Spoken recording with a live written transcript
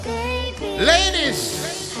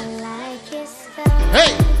Ladies.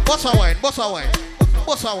 Hey, what's our wine? What's our wine?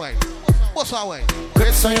 What's our wine? What's our wine?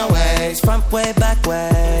 Grips on your waist, front way, back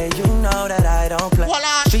way. You know that I don't play.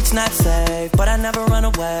 Voila. Streets not safe, but I never run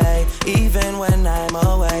away, even when I'm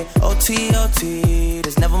away. OT, OT,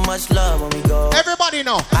 there's never much love when we go. Everybody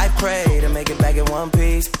know. I pray to make it back in one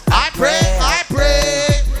piece. I pray.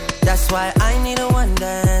 That's why I need a one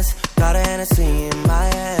dance. Got a Hennessy in my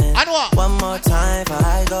hand. And what? One more time before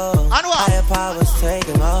I go. And what? Higher powers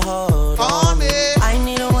taking a hold on me. I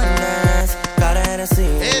need a one dance. Got a Hennessy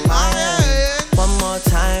in my hand. One more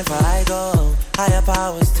time before I go. Higher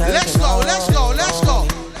powers taking Let's go, a hold let's go, let's go. on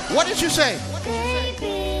me. What did you say?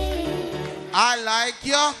 I like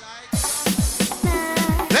you.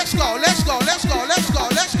 Let's go, let's go, let's go, let's go,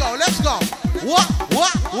 let's go, let's go.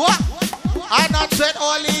 What? I not said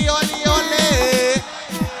only.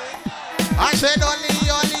 I said only.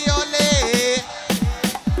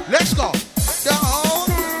 Let's go. Down.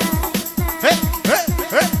 Hey.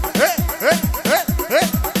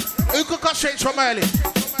 Who could cut shapes from early?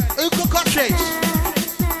 Who could cut shapes?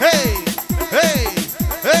 Hey.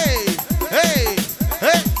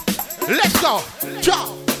 Let's go.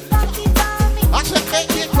 Jump. I said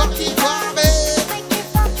make it rocky for me.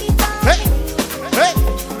 Hey.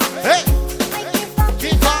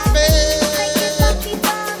 Keep on me.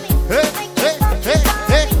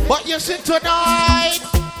 Hey. What you sing tonight?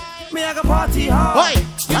 Me I got party hard. Oi.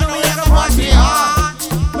 You know me I got party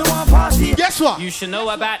hard. Me want party. Guess what? You should know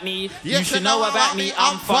about me. You should know about me.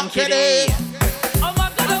 I'm funky day. Oh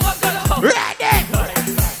my God. Ready?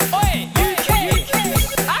 Oi, UK.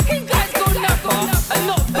 I can guys go knock off and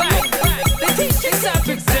not bang. The teachers have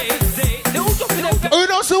to say. They all drop in their bag. Who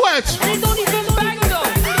knows the words? They don't even bang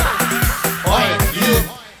though. Oi, you.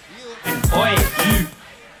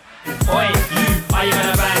 Are you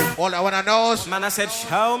gonna bang? All I wanna know is Man, I said,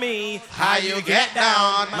 show me how you get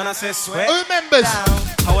down. Man, I said, sweat Who remembers? down.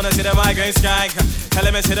 I wanna see the migraine skank. Tell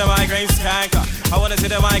him it's the migraine skank. I wanna see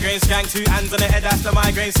the migraine skank. 2 hands on the head, that's the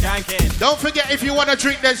migraine skanking. Don't forget, if you wanna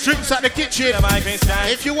drink, there's drinks at the kitchen. The migraine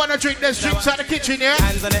skank. If you wanna drink, there's drinks at the kitchen, yeah?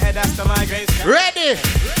 Hands on the head, that's the migraine skank. Ready?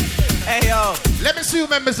 Hey yo, Let me see who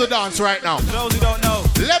members the dance right now. for those who don't know,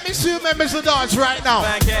 Let me see who members the dance right now.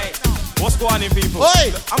 pancake. What's going on, people?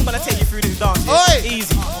 Oi. I'm gonna take you through this dance. Oi. It's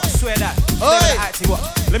easy. I swear that. Oi. Actually, what?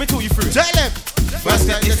 Let me talk you through. Tell them. First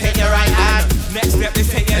step is take your right hand. Next step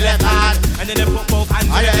is take your left hand. And then they put both hands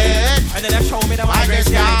on your head. And then they show me the migraine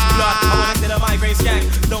skank. Blood, I wanna see the migraine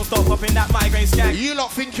skank. Don't stop popping that migraine skank. You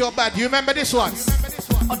lot think you're bad. You remember this one?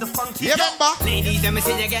 Of the funky. You remember? Ladies, let me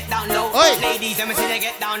see you get down low. Oi. Ladies, let me see you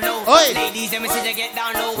get down low. Oi. Ladies, let me see you get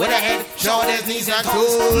down low. With a head, shoulders, knees and Man,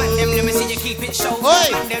 toes. them, let me see you keep it show. Oi.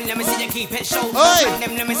 Man, them, let me see you keep it show. Oi. Man,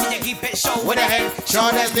 them, let me see you keep it show. With a head,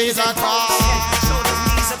 shoulders, knees and toes. Shoulders,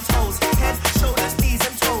 knees and toes. Head, shoulders, knees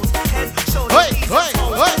and toes. Head, shoulders, Oi, knees oi, and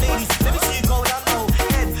toes. oi. Ladies, let me see you go down low.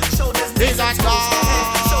 Head, shoulders, Knees and toes.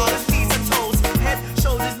 Head, shoulders, knees and toes. Head,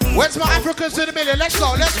 shoulders, knees. Where's my Africans in the middle? Let's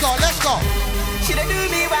go. She done do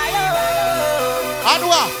me right, oh.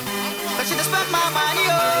 Anwa. But she done spent my money,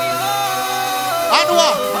 oh. Anwa.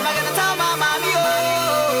 What am I gonna tell my mommy,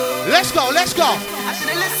 oh? Let's go. I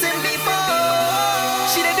should've listened before.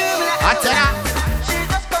 She done do me like Atena. She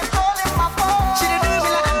just come calling my phone. She done do me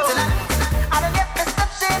like Antenna. I don't get this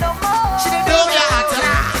stuff, she no more. She done do me like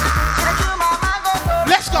Antenna. She done do my mind go go.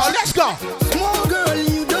 Let's go. Small girl,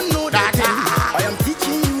 you don't know that thing. I am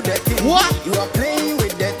teaching you that thing. What? You are playing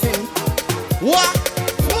with that thing. What?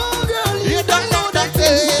 Small girl, You don't know that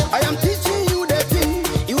thing. I am teaching you that thing.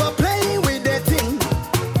 You are playing with that thing.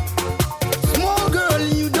 Small girl,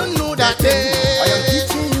 you don't know that thing. I am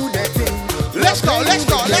teaching you that thing. You Let's are go. playing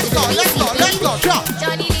with that thing. Jump.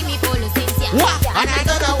 Johnny leave me for Cynthia. What? And I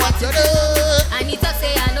don't know what to do. And he talk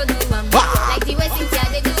say I no do am. What? Like the way Cynthia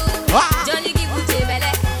they do. What? Johnny give Uche belle.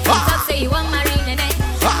 He What? talk say he want marry nene.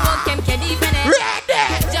 What? He want kem kedi fene. Ready?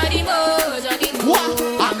 Johnny Mo. What?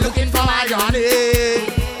 I'm looking for my Johnny.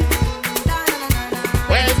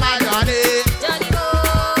 Where's my Johnny? Johnny Mo.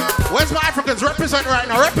 Where's my Africans? Represent right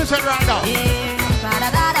now. Yeah.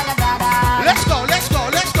 Ba-da-da-da-da-da-da. Let's go.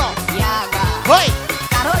 Yeah, God. Hey.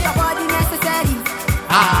 Caro your body necessary.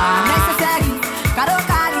 Ah. Necessary. Caro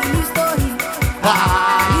carry new story.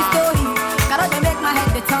 New story. Caro they make my head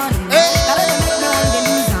the turn. Hey. Caro they make me want the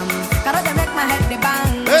lose 'em. Caro they make my head the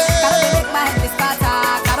bang. Hey. Caro they make my head the scatter.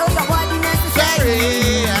 Caro your body necessary.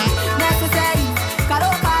 Necessary. Caro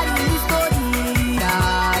carry new story.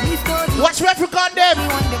 New story. What's African them? Me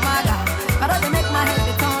want the mother. Caro they make my head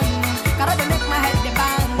the turn. Caro they make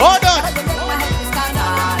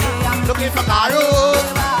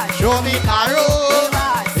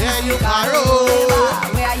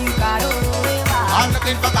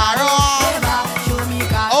looking for Caro. Show me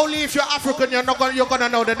car. Only if you're African, you're gonna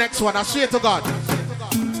know the next one. I swear to God.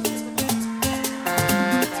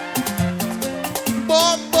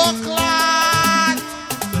 Bumbo clan.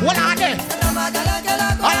 What are they?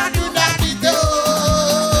 All I do daddy do.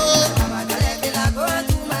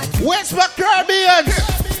 Where's my Caribbeans?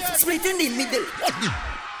 Split in the middle.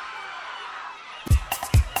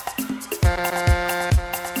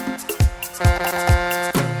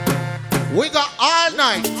 We got all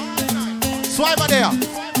night. Swipe there.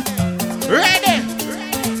 Ready.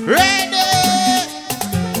 Ready.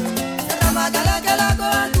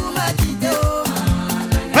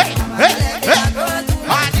 Hey, hey, hey.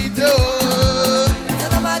 Hadi do.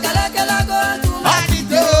 Hadi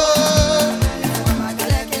do.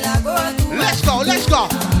 Let's go, let's go.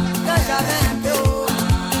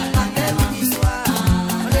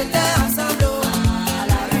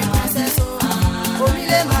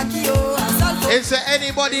 Is there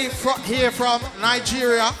anybody here from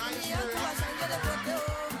Nigeria?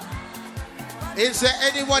 Is there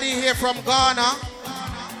anybody here from Ghana?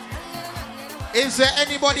 Is there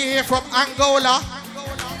anybody here from Angola?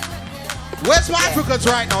 Where's my Africans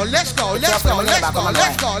right now? Let's go, let's go, let's go,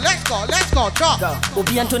 let's go, let's go, let's go, talk.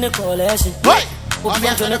 Obi Antone Coalition. Hey! Obi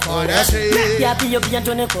Antone Coalition. Yapi Obi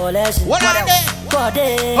Antone Coalition. What are they? Code.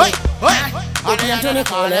 Hey! Hey! Obi Antone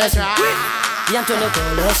Coalition. Obi Antone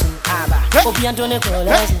Coalition. Obi Antone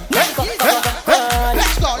Coalition. Let's go,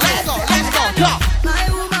 let's go, let's go, talk. My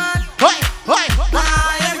woman, Hey! Hey!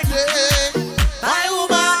 my everything. My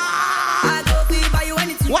woman! I go be buy you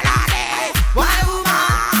anything. What are they? My woman,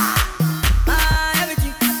 my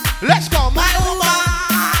everything. Let's go, my woman!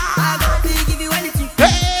 I go be give you anything.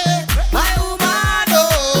 Hey! My woman, Oh!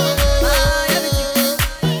 my everything.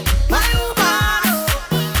 My woman,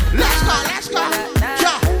 Let's go, let's go!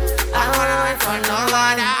 Yeah. I don't wanna wait for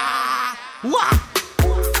nobody. What?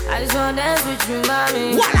 I just wanna dance with you,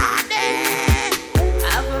 mommy. What are they?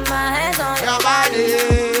 I put my hands on Your body.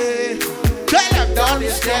 Tell them don't be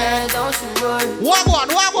your scared. head, don't you worry. What one?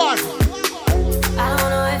 What one? I don't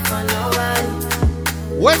wanna wait for nobody.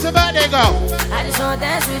 Where's the birthday girl? I just wanna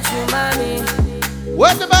dance with you, mommy.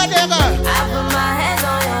 Where's the birthday girl? I put my hands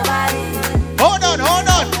on your body. Hold on, hold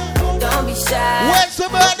on. Don't be shy. Where's the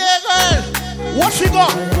birthday girl? What she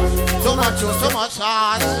got? So much juice, so much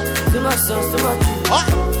sauce. Too much sauce, too much juice. Huh?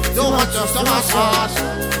 So much juice, so much sauce.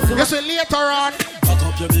 You see later on. Cut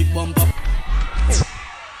up your big bumper.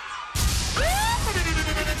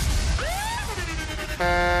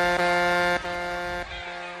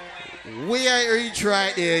 We ain't reach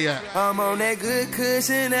right there yet. I'm on that good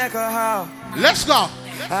cushion alcohol. Let's go.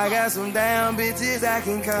 I got some damn bitches I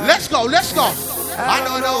can call. Let's go, let's go. I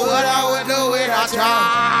don't know what I would do without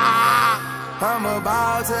y'all. I'm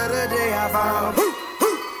about to the day I fall.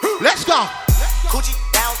 Let's go. Coochie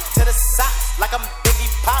down to the socks like I'm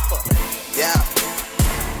Biggie Papa. Yeah.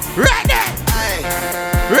 Ready. Ay.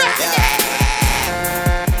 Ready. Yeah.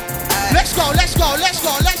 Let's go, let's go, let's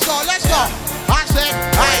go, let's go, let's go. I said,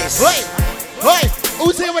 Nice. hey, hey,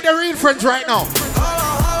 who's here with the real friends right now?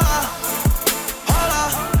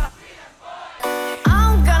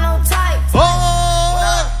 I don't got no type.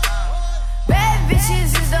 Oh, Bad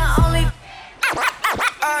bitches is the only.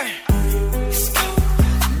 Ay.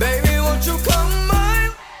 Baby, won't you come my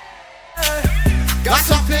way? got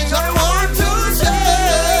some things I want to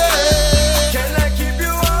say. Can I keep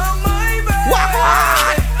you on my back?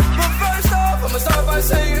 What? But first off, I'ma start by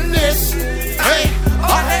saying this. Hey,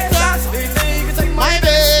 All that shots, they think you can take my my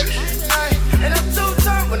bitch. Ay. And I'm too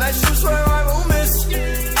turned when I shoot, swear I won't miss.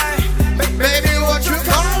 Ay. Baby, won't you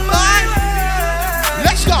come by?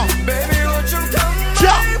 Let's go. Baby, won't you come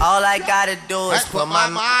Jump. All I gotta do is Let's put my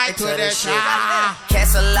mind to the shit. shot.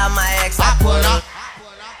 Cancel out my ex, I I pull pull up. up.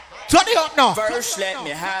 Turn it up now. First, let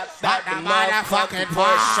me hop Back back the the motherfucking motherfucking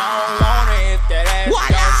Porsche. bar. I don't want it if that ass What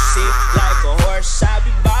don't up? sit like a horse. I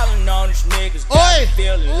be ballin' on these niggas. Oi. Got me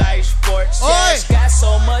feeling like sports. Oi. Yes, got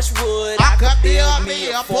so much wood. I could build build me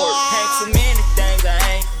me a a fort. fort. Ain't so many things I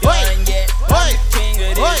ain't Oi. done yet. Oi. I'm the king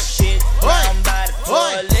of Oi. this shit. Oi. Down by the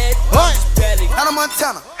Oi. toilet. Oi. I'm just barely Hannah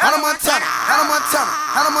Montana, Hannah Montana, Hannah Montana,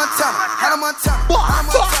 Hannah Montana, Hannah Montana, Hannah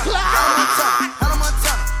Montana, Hannah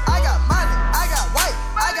Montana. I got Molly, I got white,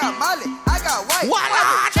 I got Molly, I got white. What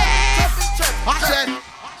are they? I said,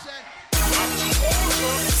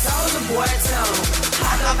 Soulja Boy tone.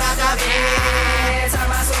 Hop up out the bed, turn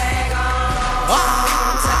my swag on.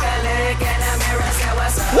 Take a look in the mirror, say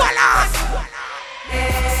what's up. what on?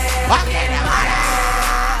 I get the money.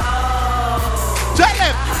 Tell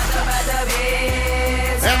him. Hop up out the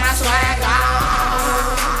bed, And my swag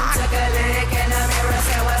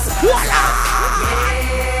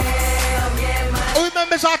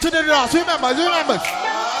members are to the dance. Who members? Soulja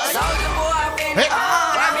Boy, Hey.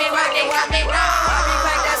 Rock me, crack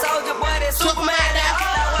that Soulja Boy, that Superman, that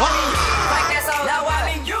crack that Soulja. Now I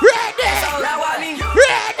mean you. Ready. Now I mean you.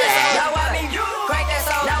 Ready. Now I mean you. Crack that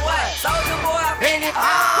Soulja. Now what? Soulja Boy, I been it.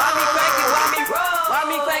 Why me crack it? Why me roll? Why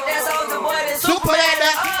me crack that Soulja Boy, that Superman,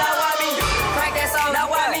 that. Now I mean you. Crack that Soulja.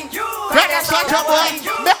 Now I mean you. Crack that Soulja Boy.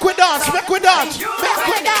 Make we dance. Make we dance. Make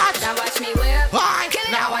we dance. Now watch me whip.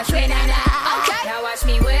 Now watch me now. Okay. Now watch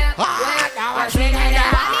me whip. Now watch me now.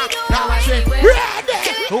 Now watch me whip. Ready.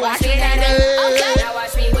 Watch me now. Okay. Now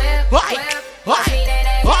watch me whip. Watch me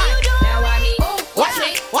now. Now watch me. Watch me.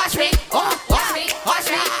 Watch me. Watch me. Watch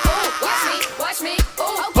me. Watch me. Watch me.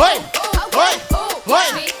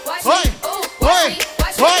 Hey.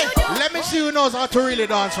 Hey. Let me see who knows how to really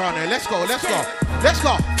dance around here. Let's go. Let's go. Let's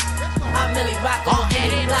go. I'm Millie Rock on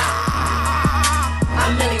any block.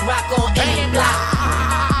 I'm Millie Rock on any block.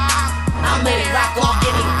 I'm Millie Rock on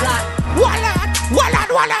any block. Wallan.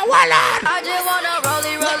 I just wanna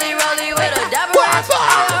rollie with a dapper ass.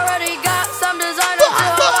 I already got some designer to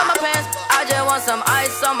hold on my pants. I just want some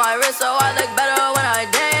ice on my wrist so I look better when I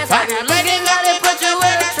dance. Have you looking at it, put you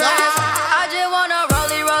in a trance. I just wanna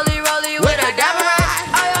rollie with a dapper ass.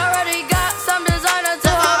 I already got some designer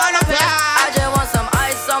to hold on my pants. I just want some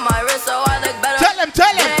ice on my wrist so I look better. Tell him.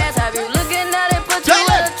 Dance. Have you looking at it, put you in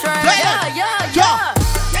a trance. Yeah.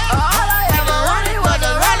 All I ever wanted was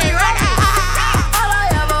a rollie. All I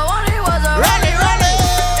ever wanted was a rollie.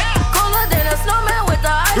 Cooler than a snowman with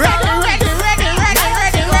the ice. Ready.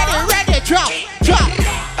 Drop.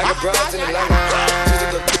 I got broads in Atlanta.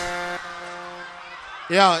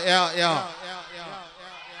 Yeah.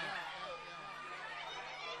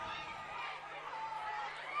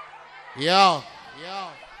 Yo.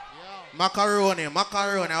 Macaroni,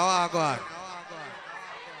 oh God.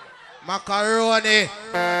 Macaroni.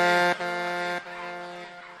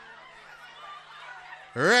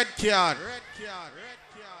 Red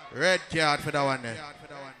card for that one there.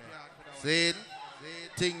 See?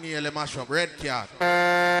 Thing nearly mash up. Red card.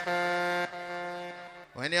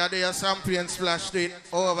 When you do your champion splash, do it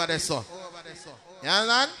over the sun. You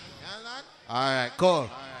understand? Alright, cool.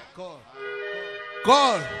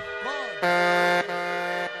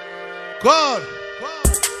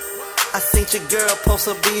 I seen your girl post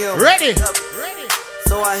a bill. Ready?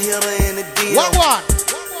 So I hit her in the deal. What?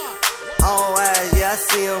 All eyes, yeah, I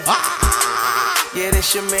see him. Yeah,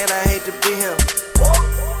 that's your man, I hate to be him.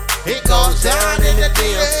 It goes down in the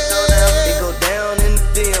deal. It go down in the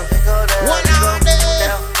deal. One on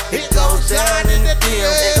there. It goes down in the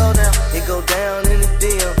deal. It go down in the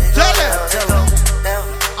deal. Tell him.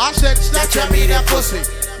 I said, snatch me that pussy.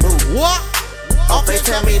 What? Okay,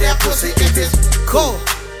 tell me that pussy if it's cool.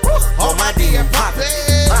 Oh, my DM pop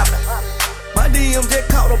it. My DM just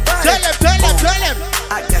caught a body. Tell him.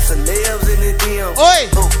 I got celebs in the DM. Oi.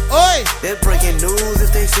 They're breaking news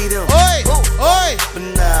if they see them. Oi. But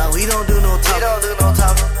nah, we don't do no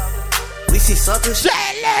talking. We see suckers. Tell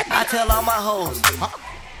him. I tell all my hoes.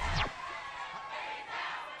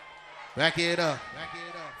 Back it up.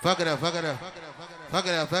 Fuck it up. But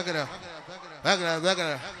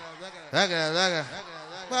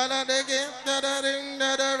they get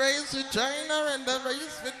the race with China and the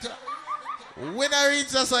race with China. When I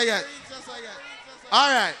reach us again.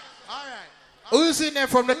 All right. Who's in there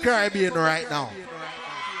from the Caribbean right now?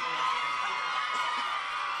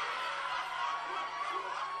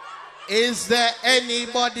 Is there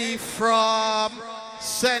anybody from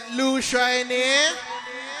St. Lucia in here?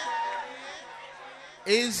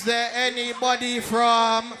 Is there anybody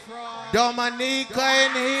from Dominica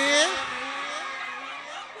in here?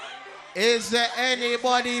 Is there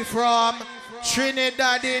anybody from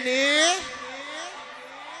Trinidad in here?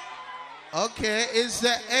 Okay, is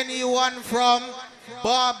there anyone from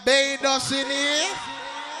Barbados in here?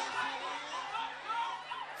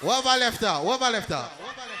 What have I left out?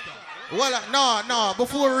 Well, no,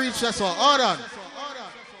 before we reach this one, hold on.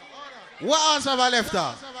 What else have I left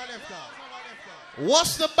out?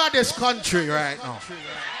 What's the baddest country right now?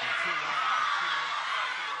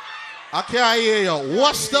 I can't hear you.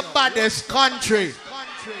 What's the baddest country?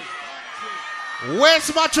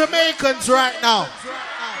 Where's my Jamaicans right now?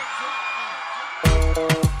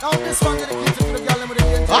 Now this one dedicated to the girl with the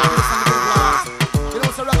angel face and the big glass. You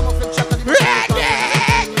know, so ragamuffin chat and the Ready!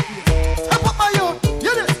 Step up my youth.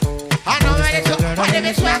 Hear this. I know ready to put him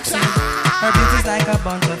in wax. Her beauty's like a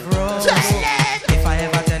bunch of roses. If I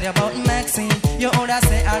ever tell you about Maxine, you older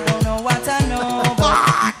say I don't know what I know.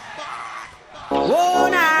 But oh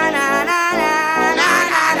na na na na na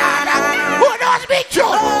na na. Who knows Big Joe?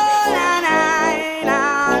 Oh na na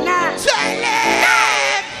na na. Tell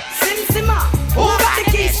him! Sim Sima. Oh, got the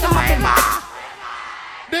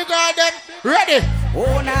Finland, ready?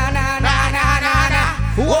 Oh na na na na na na.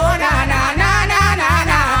 Oh na na na na na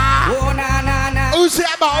na. Oh na na na. Who's it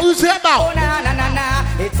about? Who's it about? Oh na na na na.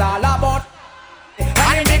 It's all about.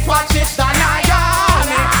 And the big fat sister na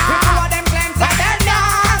yummy. We two of them claims that they're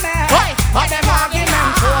yummy. Hey, all them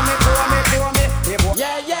arguments. Show me.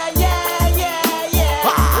 Yeah, yeah, yeah, yeah, yeah.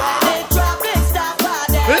 When they drop it, stop for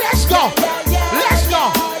them. Let's go. Let's go.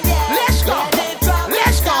 Let's go.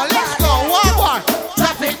 Let's go. Let's go. One more.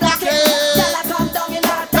 Traffic knocking.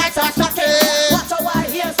 Lights are sucking. Watch out while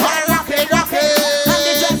here's Rocket. and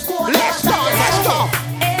the dress code. Let's go. Let's go.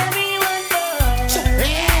 Everyone knows.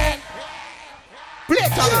 Play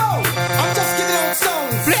it again. I'm just giving out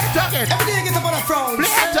songs. Play it again. Every day gets up on a frown. Play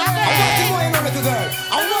it I want again. more in order to girl.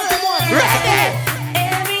 I want more. Ready?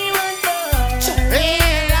 Everyone knows.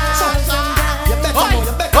 You better know,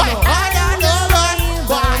 you better know.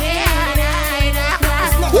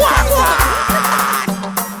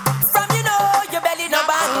 From you know your belly no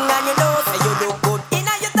bang and you know say you look good in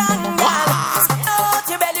a your tongue, girl. Know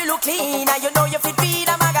your belly look clean and you know you fit feed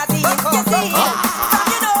a magazine. You see, from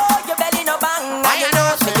you know your belly no bang and you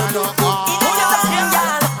know say you look good in a your tongue,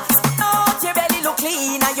 girl. Know your belly look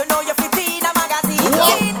clean and you know you fit feed a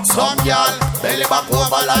magazine. Some y'all belly back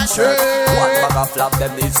over like shirt. One bag of flap,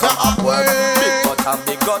 them needs to upward. Big butt and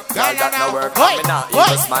big gut, girl, that no work. Hey, Me not hey,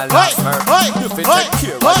 even smile, not smirk. hey, You fit hey, take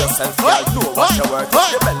care of hey, yourself, girl, know what you worth.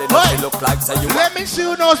 hey, Your belly hey. doesn't look like say you Let me see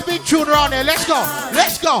who knows big tune around here. Let's go.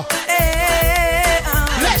 Let's go.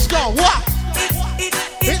 Let's go. What?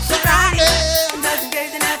 It's a Friday. Just in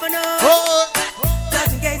case you never know. Oh,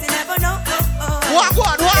 Just in case you never know. what?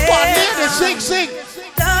 Ladies, sing.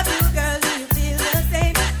 Love you, girl, do you feel the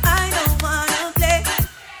same? I don't wanna play.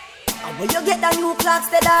 When you get that new clocks,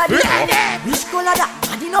 the daddy. Which color that?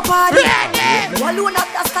 Daddy no party. You alone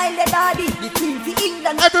have the style, the daddy. The queen for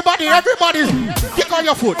England. Everybody, kick out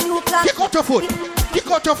your foot. Kick out your foot. Kick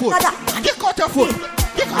out your foot. Kick out your foot.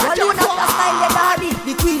 Kick You out your alone have the foot. style, the daddy.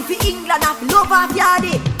 The queen for England have love of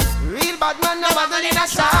yardy. Real bad man never done in a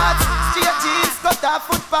shot. Straight jeans, cut off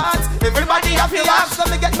footpaths. Everybody have your ass, so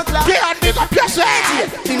me get my clap. Get on, big up yourself.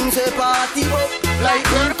 Things say party up, like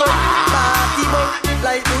Hulk up. Party up,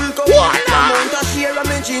 like Hulk up. Voila. The amount of share of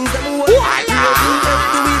me jeans, them work. Voila. Do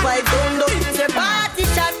we vibe down low? Say party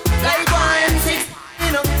shot, like 1-6.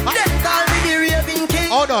 You know, them call me the raving king.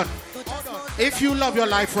 Hold on. If you love your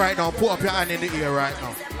life right now, put up your hand in the air right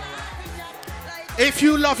now. If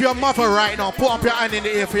you love your mother right now, put up your hand in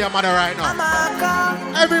the air for your mother right now.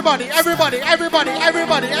 Everybody. I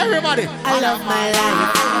love my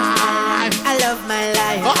life. I love my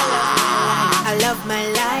life. I love my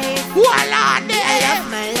life. Voila, I love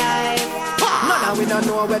my life. None of we don't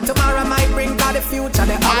know where tomorrow might bring, cause the future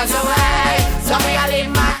the hours away. So me I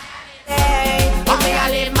live my day. Me I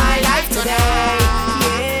live my life today.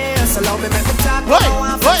 Yeah, so love me make me talk. Wait.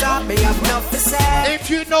 Me have enough to say. If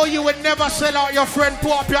you know you would never sell out your friend,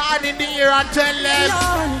 put up your hand in the air and tell them.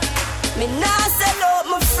 Me nah sell out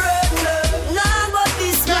my friend, nah but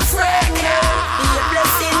this my friend. Be a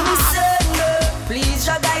blessing, me son. Please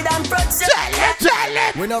your guide and protect. Tell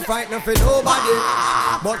them. We no frightened for nobody,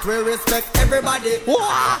 but we respect everybody.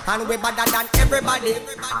 And we better than everybody.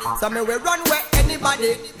 So me we run where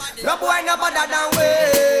anybody. No boy no better than we.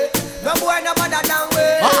 No boy no better than we.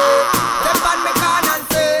 Step on me can and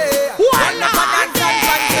say. One no better than something.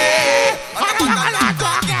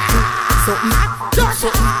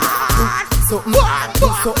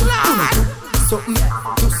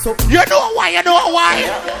 You know why?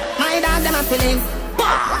 My dog them a feeling.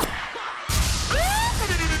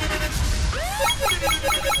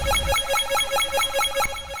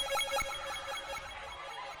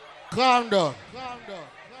 Calm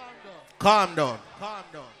down.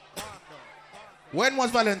 When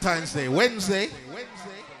was Valentine's Day? Wednesday?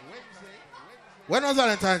 When was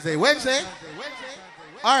Valentine's Day? Wednesday?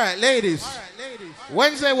 All right, ladies.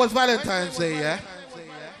 Wednesday was Valentine's Day, yeah?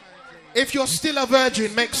 If you're still a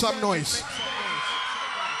virgin, make some noise.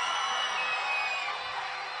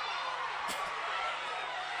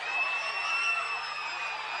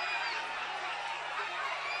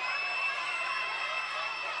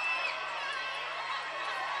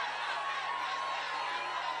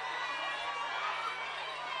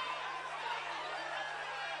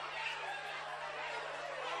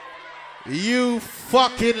 You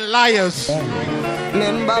fucking liars.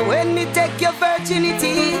 Remember when me take your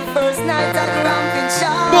virginity, first night at the ramping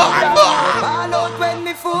shop. Ball out when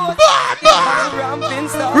me foot, ramping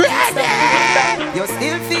stop. You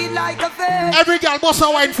still feel like a fair. Every girl boss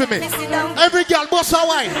a wine for me. Every girl boss a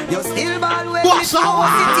wine. You still ball when Boss me a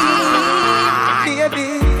wine. foot,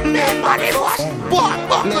 baby. Nobody was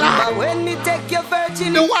Remember when me take your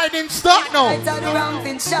virgin. The wine didn't start now. The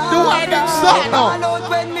wine didn't start now.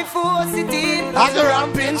 When me force it in. As the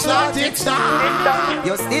ramping start, it start.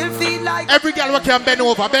 You still feel like every girl can bend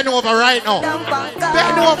over right now.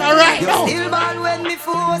 Bend over right now. You still bad when me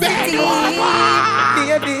force it in.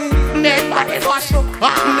 Baby. Nobody was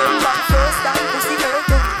Remember first time pussy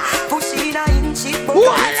hurt. Push in a inch it.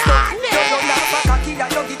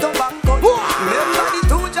 Remember the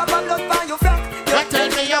two drop of blood by your frack. You tell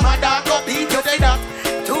me your mother go beat you to that.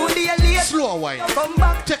 2 days later. Slow wine. Come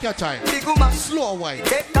back. Take your time. Big woman. Slow wine.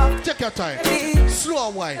 Take up. Take your time. Slow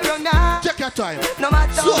wine. Take your time. No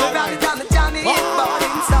matter slow how wine. jam it,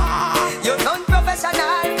 balling song. You're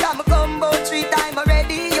non-professional. Come a combo 3 times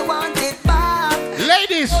already. You want it back.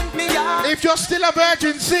 Ladies, if you're still a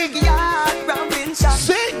virgin, sing.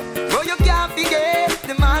 Sing. Bro, you can't forget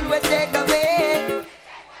the man will take away.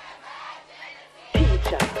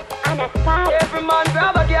 And a spot. Every man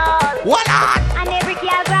grab a girl. What on? And every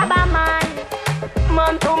girl grab a man.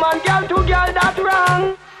 Man to man, girl to girl, that's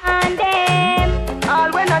wrong. And them.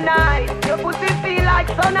 All when a night, your pussy feel like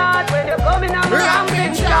sun hot when you're coming on the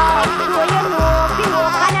ramping shot. So you know, if you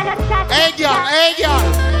walk another chat. Hey girl.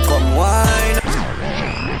 Come wine.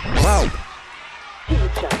 Wow.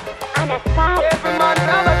 And a spot. Every man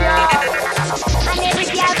grab a girl. And every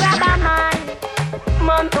girl grab a man.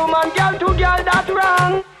 Man to man, girl to girl, that's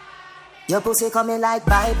wrong. Your pussy coming like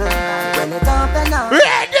Bible. When it open up.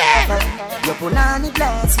 Ready. Your punani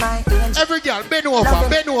bless my angel. Every girl, bend over now.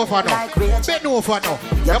 Bend over now.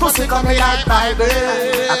 Your pussy coming like Bible.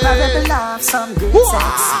 A parable of some great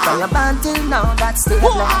sex. From your band till now, that's still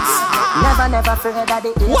blessed. Never afraid of the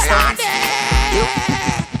incense.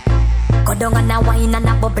 Go down and a wine and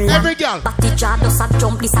a bubble. Every girl. Batty jar does a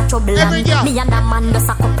jump, this a trouble. Every girl. Me and a man does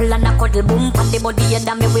a couple and a cuddle. Boom, pan the body and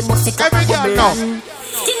a me we must it up a Every girl bubble. now.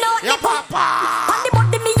 You know your papa. Pan the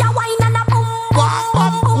body me a wine and a boom.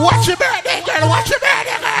 Watch your birthday girl. Watch your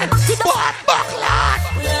birthday girl. Buck lad.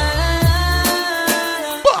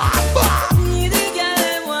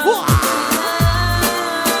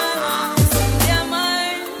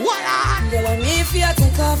 What on? Girl, I need for you to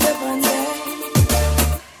take off your pants.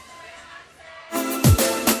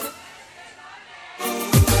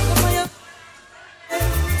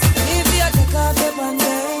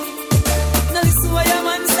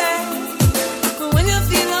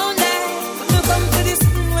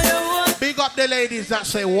 Big up the ladies that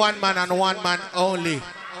say one man and one man only.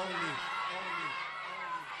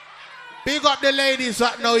 Big up the ladies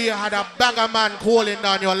that know you had a bagger man calling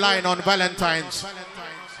down your line on Valentine's.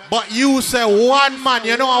 But you say one man,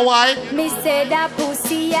 you know why? Me say that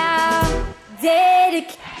pussy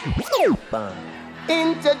dedicated.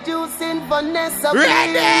 Introducing Vanessa.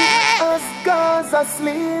 Ready. Us girls are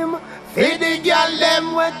slim. Feed the girl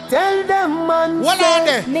them we tell them man. What on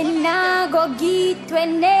there? Me nah go get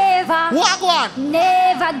when never. What one?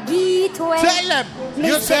 Never get when. Tell them.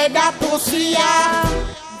 You say that pussy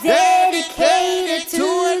dedicated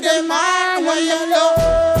to the man when you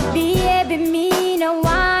love. Baby, me no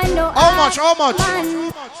want no. How much? How much?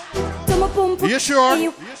 You sure?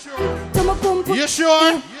 You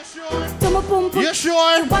sure? You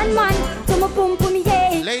sure? One man, to my pum pum,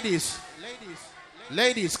 yeah.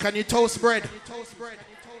 Ladies, can you toast bread?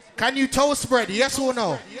 Can you toast bread? Yes or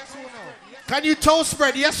no? Can you toast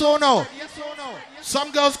bread? Yes or no?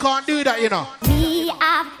 Some girls can't do that, you know. We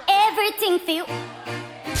have everything for you.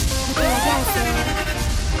 Can't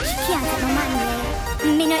take my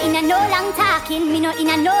man. Me no in a no long talking. Me no in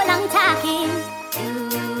a no long talking.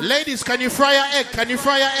 Ladies, can you fry your egg? Can you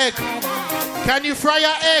fry your egg? Can you fry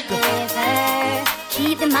your egg? Never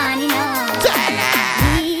keep the money, no.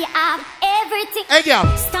 We have everything. Hey,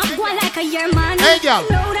 girl. Stop going like a year man. Hey, girl.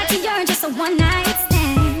 Know that you're just a one night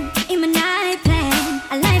stand. In my night plan,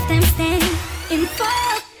 a lifetime stand. In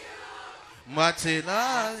full.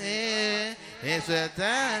 Martina, it's a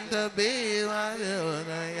time to be what you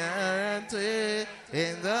guarantee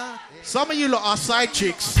in the. Some of you lot are side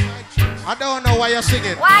chicks. I don't know why you're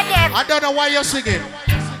singing. Why them? I don't know why you're singing.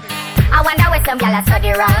 I wonder where some gyal are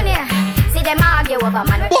study round here. See them argue over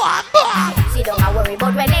man. See don't worry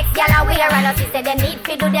about when next gyal are wear and she say they need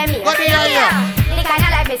to do them here. What do you hear? The kind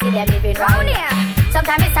of life me see them living round here.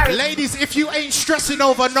 Sometimes it's sorry. Ladies, if you ain't stressing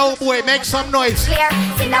over no boy, make some noise. Clear.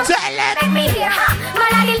 See now. Let me hear.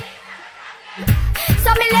 Man I did.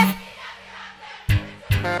 So me left.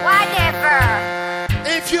 Whatever.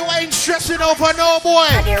 if you ain't stressing over no boy.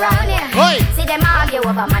 Oi. See them argue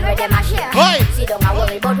over man where them a share. Oi. See don't a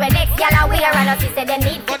worry about when next y'all are wear and us say them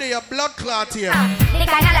need. What are your blood clot here? The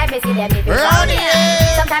kind of life me see them living round here.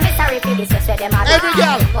 Sometimes it's sorry for this just where them are. Every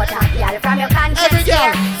girl. But a girl from your conscience. Every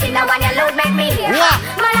girl. See now when you load make me hear.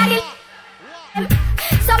 Man I did.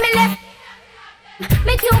 So me left.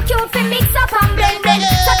 Me too cute for mix up and blend.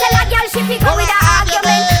 So tell a girl she fi go with a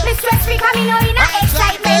argument. Me stress free 'cause me know in a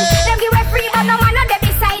excitement. Them give a free but no man no dey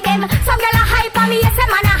beside them. Some girl a hype on me, yes a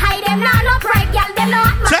man a hide them. Nah no pride girl, them no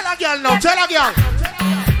hot man. Tell a girl now, tell a girl.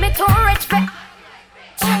 Me too rich for.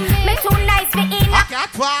 Me too nice for in. Me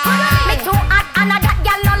too hot and a that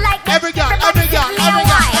girl no like them. Every girl, every girl, every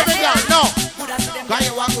girl, every girl, no. Can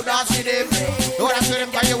you walk with us with him? Don't ask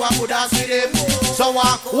them, can you walk with us with him? So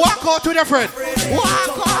walk out to the friend.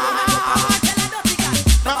 Walk out.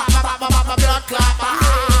 Blood clap.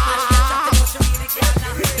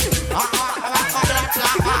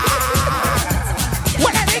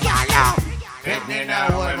 Whatever you got now. Hit me now,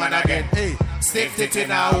 old man again. Hey, stick it in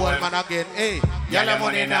now, old man again. Hey, yellow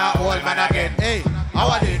money now, old man again. Hey, how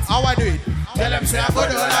I do it? How I do it? Tell them say a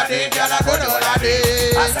good holiday, girl a good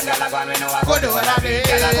holiday. I say girl a go me know a good holiday.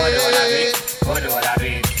 Girl a good holiday, good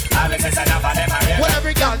holiday. I be say enough of them a real. Well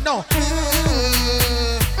every girl know.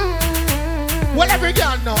 Well every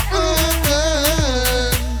girl know.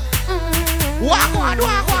 Walk on.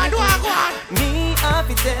 Me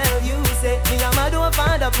happy tell you say me a mad one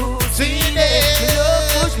for the pussy. See it. Me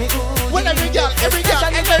love push me good. Well every girl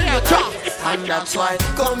drop. And that's why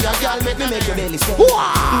come here girl make me make your belly swell.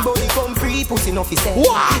 Body come free pussy no fi sell.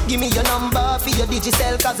 Give me your number for your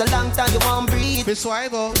digicel 'cause a long time you won't breathe. Be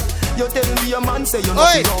swipe up. You tell me a man say you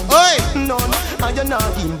not wrong. None and you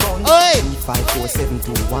not in bun.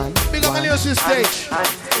 54721. Big up on your stage.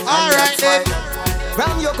 Alright then.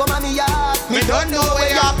 Ram you come on me yard. Me don't know where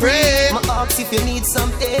you pray. My ask if you need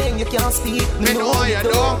something you can't speak. Me know you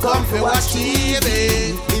don't come for watch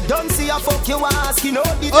TV. Me don't see a fuck you ask. You know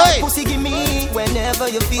the type pussy give me whenever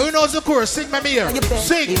you feel. Who knows the chorus? Sing my ear.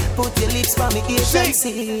 Sing. Put your lips by me ears and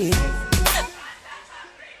sing.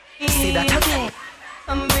 See that again.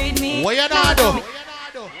 What you not do?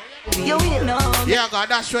 You know. Yeah, God,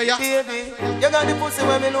 that's where you. Baby, you got the pussy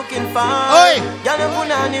where me looking for. Oi. You know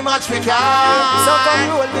punani match me car. So come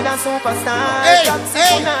roll with a superstar. Hey.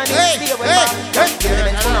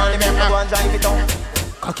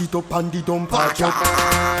 Cock it up and the dump a jump.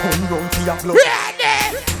 Come round to your blood.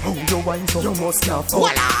 How you wine so you must can't fuck. Who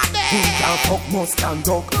can't fuck must can't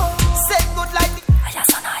talk. Set good like the.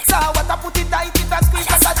 So what I put it tight, it a squeeze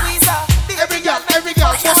as a tweezer. Every girl,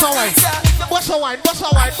 what's a wine?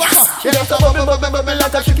 She just a bubble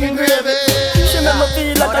like a chicken gravy. She make me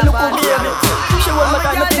feel like a little baby. She want me to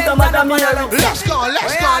think I'm Madam Mary. Let's go.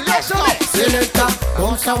 Selector,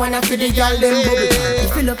 come someone and feed the girl them bubble.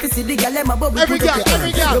 If you love to see the girl them a bubble. Every girl. You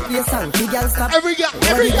play song, the girl stop. Every girl.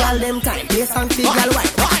 Them time, play song, the girl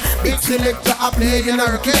white. Big selector a play in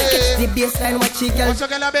her case. The baseline what she girl. What's a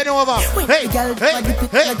girl a bend over? Hey. Girl,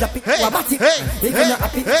 drop it, wabati. If you're not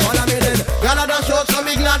happy, all of me then. Girl a dash out, so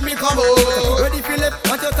me glad me come out. Ready Philip,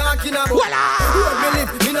 what you talking about? Road me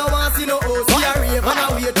live, me no want see no host. See a rave and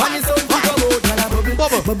a wait, when the sun to come out.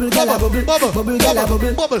 Bubble, gala bubble, bubble, gala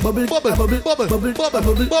bubble, bubble,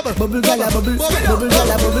 gala bubble.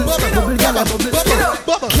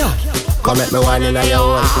 Come make me wine in a your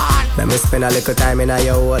hole. Let me spend a little time in a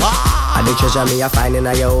your hole. I the treasure me a find in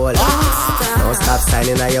a your hole. Don't stop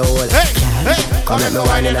signing a your hole. Come make me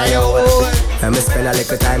wine in a your hole. Let me spend a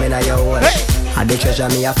little time in a your hole. I the treasure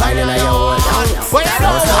me a find in a your hole.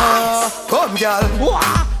 Don't stop. Come girl,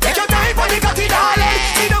 take your time for the cocky darling.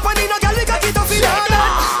 See the funny no girl, the cocky tough in darling.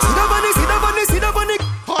 See the funny.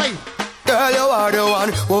 Hi. Girl, you are the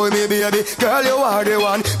one, boy, me baby. Girl, you are the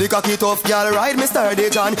one. The cocky tough girl, ride me sturdy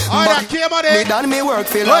John. Me done me work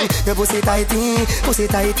feel like your pussy tighty.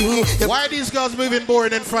 Why are these girls moving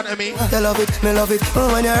boring in front of me? You love it, me love it.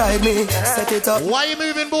 When you ride me, set it up. Why are you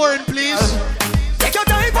moving boring, please? Take your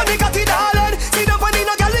time for the cocky darling. See the funny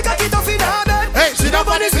no girl, the cocky tough in darling. Hey, sit up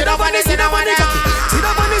on the cocky. See the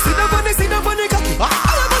funny cocky. All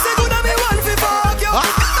of us are good and me want to fuck you.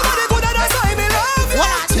 Everybody good and that's why me love you.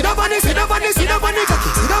 See the funny cocky.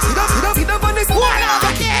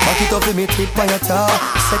 Back it up with me, tip on your top.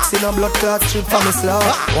 Sexy no blood clot, strip for me slaw.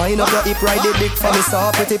 Wind up your hip, ride it big for me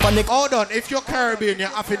saw. Pretty panic. Hold on, if you're Caribbean, you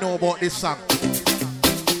have to know about this song.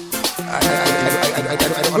 I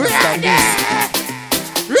don't understand this.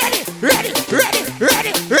 Ready.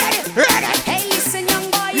 Hey, listen, young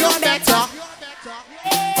boy, You're better.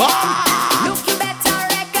 Look, you better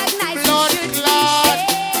recognize Lord, you should be Lord.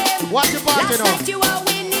 ashamed. Watch your party Last now. night you were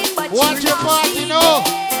winning, but Watch you your lost party the now.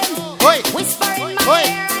 game. Oi. Whisper in my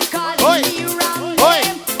ear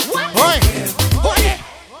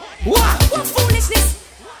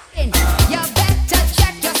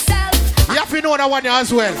another one here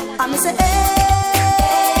as well. I'm say,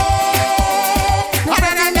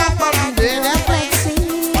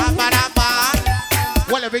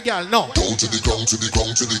 Well, every girl, no. Down to the ground, to the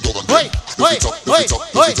ground, to the ground. Wait. Lift it up again.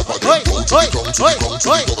 Down to the ground, to the ground, to the ground, to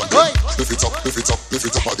the ground. Lift it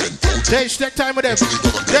up again. Take time with them.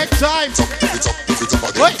 Take time. Lift it up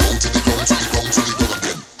again. Down to the ground, to the ground, to the ground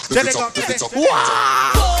again. Lift it up.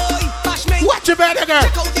 Wow! Watch your better girl.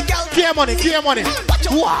 Clear money.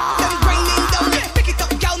 Wow!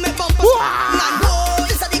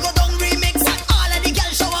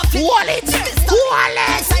 Wallet.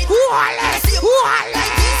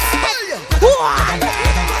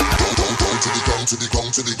 To the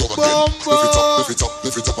ground, to the ground again.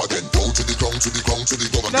 Lift it up again. Down to the ground, to the ground, to the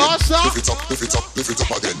ground again. No, sir. Lift it up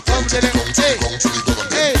again. Down to the ground, to the ground, to the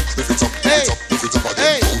ground again. Lift it up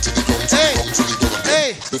again. Down to the ground, to the ground, to the ground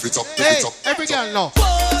again. Lift it up. Every girl know.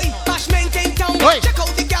 Boy, bash maintain down. Check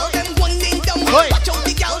out the gal, them winding down. Watch out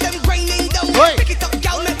the gal, them grinding down. Pick it up,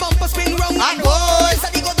 gal, make bumper spin round. And boys,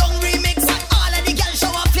 that they go down remix. All of the gal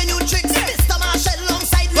show off your new tricks. Mr. Marshall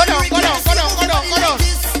alongside me. Go down.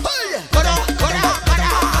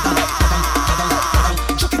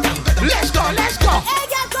 Let's go.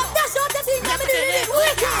 Hey, gal, come dash out the thing. Let me do it.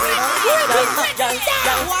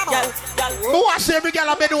 Who wants every girl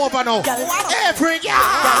I bend over now? Every girl.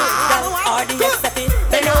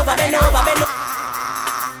 Bend over.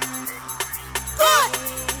 Good.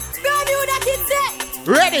 Brand new that kid said.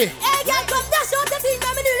 Ready? Hey, gal, come dash out the thing.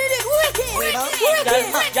 Let me do it. Wicked. Bend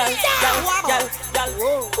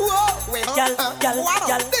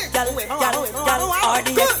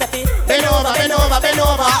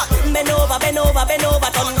over.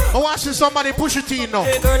 I want to see somebody push it in now.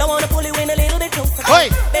 Hey, girl, I want to pull you in a little bit closer. Hey.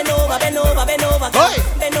 Bend over. Hey. Bend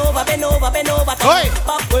over. Hey.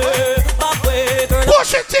 Backway, girl.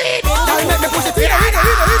 Push it in. Let me push it in.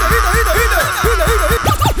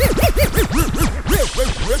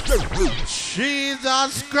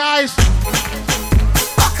 Jesus Christ.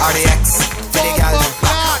 RDX.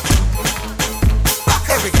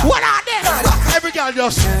 What are they? Every girl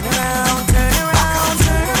just. Turn around.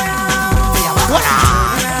 What are?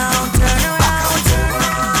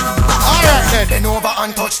 All right then. Bend over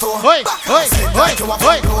and touch toe. Hey.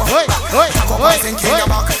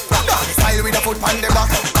 Style with a foot on the back.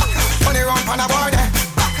 Turn it round on a board.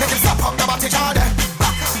 Make him stop up the body jar.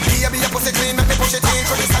 Baby, your pussy clean. Make me push it in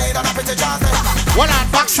through the side and up into jazz. One on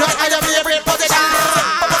back shot. I am here with body down.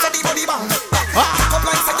 Body bang. Up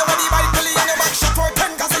like say your body by Billy and your back shot for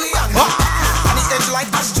 10 gazillion. And the edge like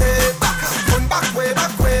ashtray. Turn back way.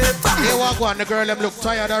 Here Wagwan, the girl them look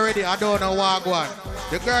tired already. I don't know Wagwan.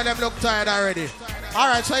 The girl them look tired already.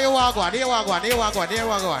 Alright, so here Wagwan.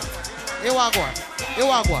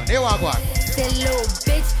 Say little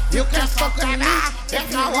bitch, you can fuck with me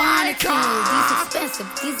if you wanted to. These expensive,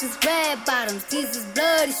 these is red bottoms, these is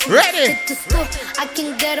bloody shoes. Ready? Hit the scoop, I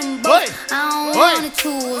can get them both. I don't wanna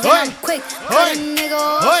choose, and I'm quick. Cut a nigga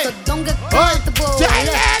off, so don't get comfortable. Look, I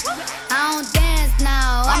don't dance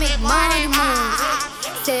now, I make money move.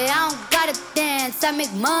 Say I don't gotta dance, I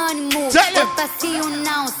make money move. If I see you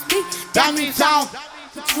now speak, that means I'm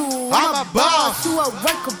a boss. You a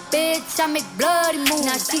worker, bitch. I make bloody moves.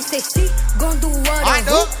 Now she say she gon' do what I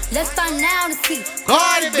do. Let's find out and see.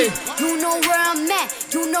 Cardi B. You know where I'm at.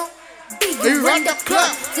 You know We run the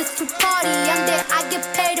club. Just to party. I'm there. I get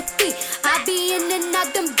paid a fee. I be in and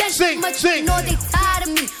out them bench. Much sing. know they tired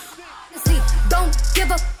of me. See, don't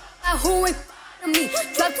give a who ain't me.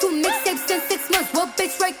 Drop 2 mixtapes in 6 months. What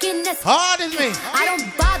bitch working this hard as me? I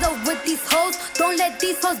don't bother with these hoes. Don't let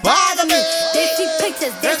these hoes bother me. They see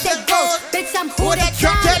pictures, they say ghosts. Bitch, I'm who they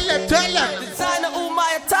try. Tell them. Designer all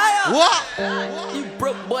my attire. What? You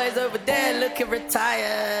broke boys over there looking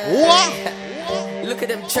retired. What? Look at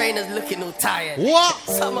them trainers looking all tired. What?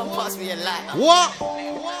 Someone pass me a lighter. What?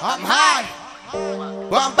 I'm high.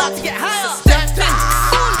 But I'm about to get higher.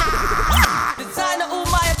 Designer all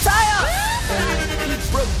my attire.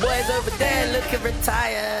 Broke boys over there looking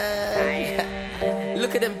retired.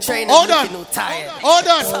 Look at them trainers looking all tired. Hold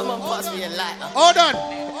on. Someone pass me a lighter. Hold on.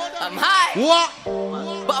 I'm high. What?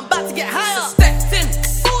 But I'm about to get higher. Stepped in,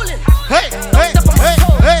 fooling. Hey.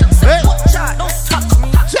 Watch out, don't touch me.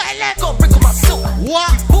 Got brick on my suit.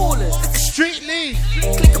 What? Fooling. Street lead.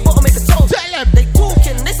 Click a bottom, make a toe. Tell them. They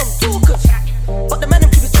talking, they some talkers. But the man them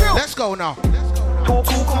keep it true. Let's go now. Cool,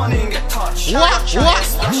 come on in, get touched. What?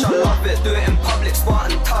 Splash, I love it, do it in public,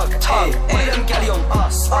 squat and tug. All of them galley on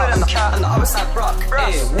us, all of them cat and the other side rock.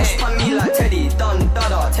 What's on me like Teddy, done,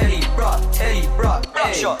 dada, Teddy, bruh,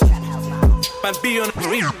 shot. Man, be on the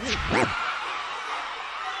green.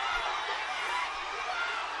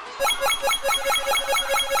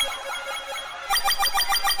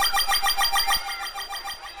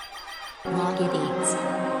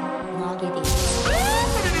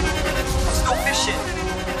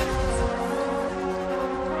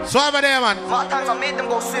 So over there, man. What times I made them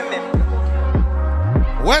go swimming.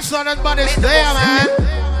 West London body's there, man.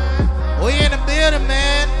 We in the building,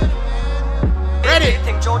 man. Ready?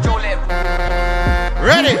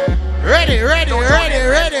 Ready.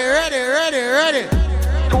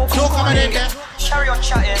 So coming in there. Carry on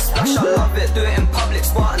chatting. Splash, I love it. Do it in public,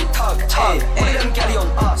 spot and tug. All of them galley on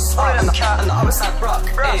us. And the cat and the other side, bruh.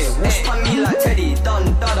 What's on me like Teddy? Dun,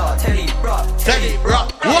 dada, Teddy, bruh.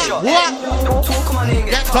 What? Don't talk on my name,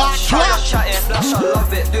 get touched. Carry on chatting. Splash, I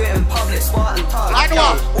love it. Do it in public, spot and tug.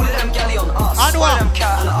 All of them galley on us. All of them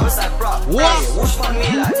cat and the other side, bruh. What's on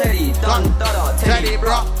me like Teddy? Dun, dada, Teddy,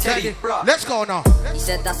 bruh. Teddy. Let's go now. He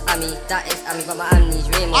said that's Ami, that is Ami, but my Ami's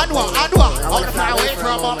rain. Anwa. I wanna fly away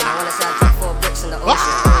from a moment. I wanna say I drop 4 bricks in the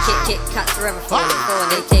ocean. Kick, cats forever falling.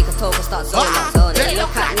 They take a toke and start zoning. They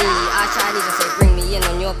look at me, I Chinese and say bring me in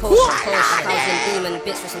on your potion. I was in demon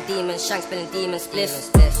bits with some demons, shanks spilling demon spliffs.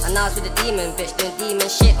 And now I was with a demon bitch doing demon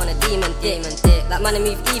shit on a demon dick. Like man, I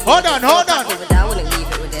move evil. Hold on. I wouldn't leave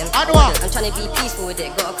it with him. I'm trying to be peaceful with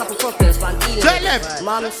it. Got a couple problems, but I'm dealing with it.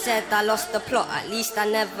 Mom said I lost the plot. At least I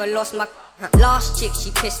never lost my last chick. She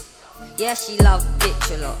pissed. Yeah, she loved bitch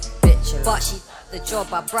a lot. But she the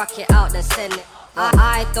job. I brack it out then send it.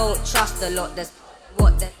 I don't trust a lot. There's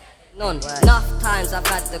what there none. Enough times I've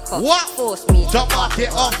had the cops force me to mark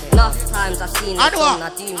it off. Enough times I've seen it done. I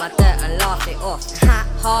do my dirt and laugh it off.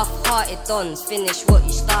 Half-hearted dons finish what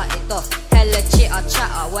you started off. Hella chitter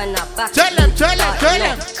chatter when I back. Tell them.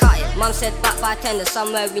 Cut it. Mum said back by tender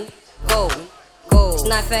somewhere we go. It's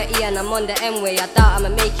 9:30 and I'm on the M-way. I doubt I'ma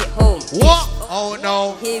make it home. What? Oh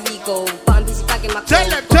no. Here we go. But I'm busy bagging my Tell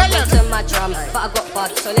them. To my drum. But I got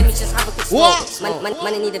bud, so let me just have a quick smoke. Man,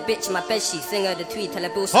 I need a bitch in my bedsheet. Sing her the tweet, tell her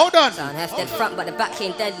Bill. Hold on. Half dead front, but the back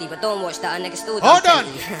came deadly. But don't watch that, a nigga still Hold on.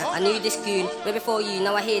 I knew this goon way before you.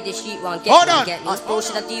 Now I hear this shoot one. Hold on. Ask bro,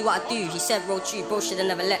 should I do what I do? He said roll true. Bro should have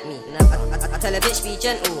never let me. I tell a bitch be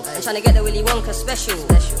gentle. I'm trying to get the Willy Wonka special.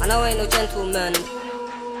 I know I ain't no gentleman.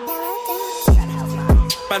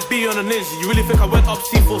 Man, be on a ninja. You really think I went up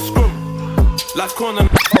C4 scrum? Last corner.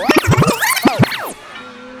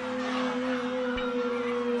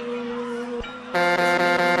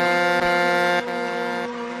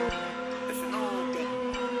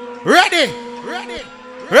 Ready.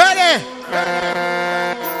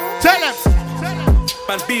 Tell them.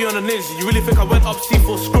 Man, be on a ninja. You really think I went up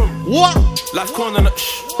C4 scrum? What? Last corner.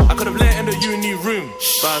 I could have let in the uni room,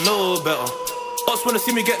 but I know better. Us wanna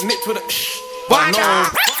see me get nicked with a but I know.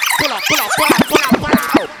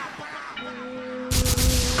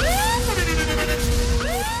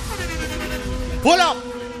 Pull up.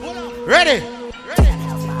 Ready.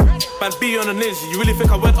 Man, be on a ninja. You really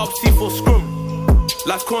think I went up C4 scrum?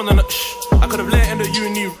 Last corner. I could have let in the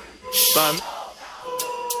uni ban.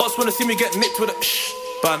 Us wanna see me get nicked with a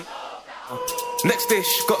ban. Next day,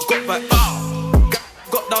 got back.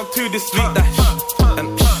 Got down to this week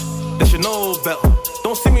and they should know better.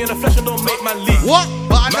 Don't see me in the flesh and don't make man leak. What?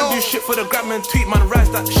 But I know. Man do shit for the gram and tweet. Man rise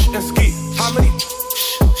that and ski. How many?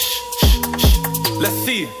 Let's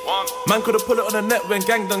see. Man could've put it on the net when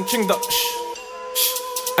gang done chinged up.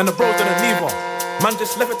 And the bros didn't leave one. Man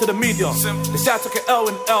just left it to the media. They say I took an L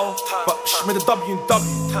and L, but made a W and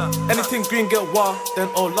W. Anything green get wild, then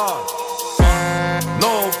oh lord.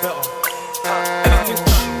 No better. Anything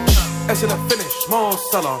S in the finish, more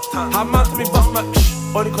seller. How man to me bust my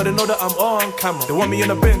only cause they know that I'm on camera. They want me in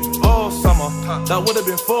the bin all summer. That would've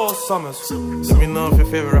been 4 summers. Let me know if your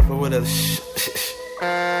favorite rapper would've you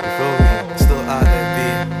feel me? Still out there,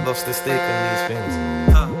 B. Lost the stake on these things.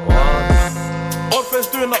 Old friends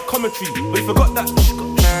doing up commentary, but he forgot that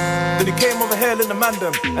then he came over here in the man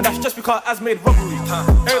them. And that's just because Az made robbery.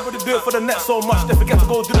 Everybody do it for the net so much, they forget to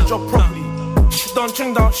go do the job properly. Done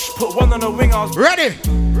ching down, put one on the wing, I was ready.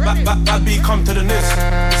 Back B, come to the niz.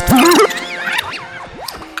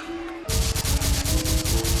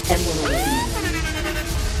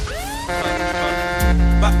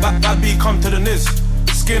 Back B, come to the niz.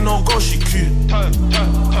 Skin no go, she cute.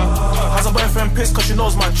 Has a boyfriend pissed cause she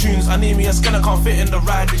knows my tunes. I need me a skin, I can't fit in the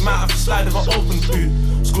ride. We might have to slide if I open boot.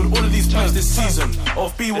 Scored all of these points this season.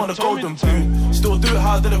 Off B won a golden boot. Still do it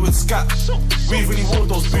how I did it with Scat. We really wore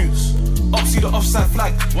those boots. Up see the offside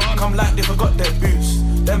flag. Come like they forgot their boots.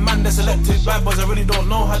 Them man they selected bad boys, I really don't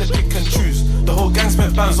know how they pick and choose. The whole gang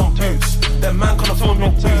spent bands on boots. Them man can't afford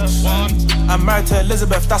no boots. I'm married to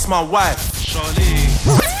Elizabeth, that's my wife.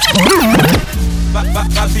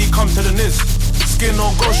 Back B, come to the niz. Skin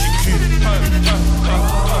no go, she cute.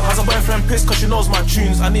 Has a boyfriend pissed cause she knows my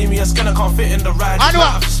tunes. I need me a skin, I can't fit in the ride. I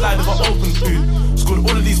have to slide if I open boot. scored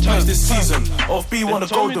all of these points this season. Off B won a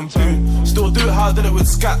golden boot. Still do it how I did it with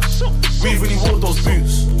Scat. We really wore those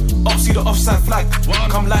boots. Up see the offside flag.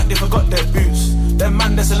 Come like they forgot their boots. Them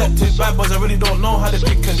man they selected bad boys, I really don't know how they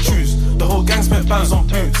pick and choose. The whole gang spent bands on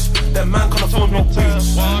boots. Them man can't afford no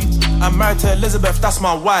boots. I'm married to Elizabeth, that's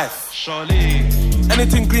my wife. Charlie.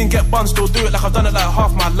 Anything green, get bun, still do it like I've done it like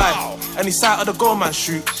half my life. Any side of the goal, man,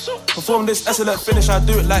 shoot. Perform this excellent finish, I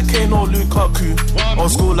do it like Kane or Lukaku.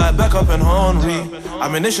 Old school like Beckham and Henry.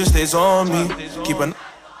 Ammunition stays on me. Keep an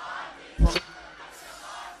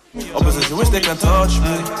opposition, wish they can touch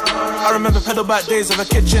me. I remember pedal back days of a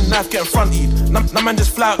kitchen knife getting fronted. Now man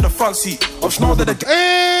just fly out the front seat. Of snow that the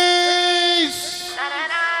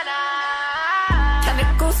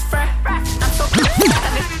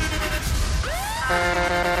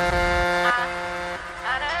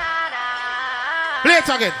Play it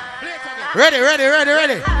again. Ready.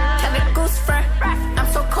 I'm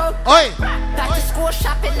so cold. Oi. Back to school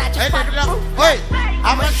shopping, I just Oi.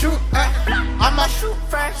 I'ma shoot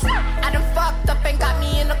first. I done fucked up and got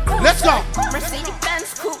me in the coupe. Let's go. Mercedes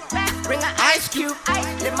Benz coupe. Bring an ice cube.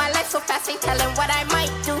 Live my life so fast, ain't telling what I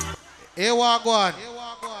might do. Here we go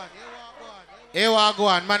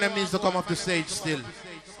on. Man, them needs to come off the stage still.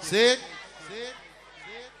 See?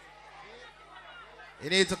 You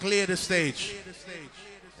need to clear the stage.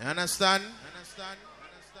 You understand?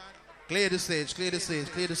 Clear the stage.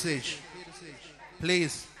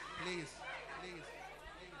 Please.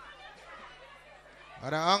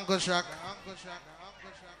 Or Uncle Shack.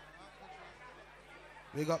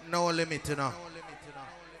 We got no limit, you know.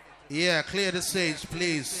 Yeah, clear the stage,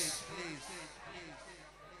 please.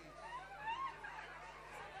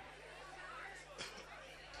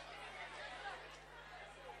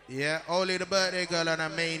 Yeah, only the birthday girl and the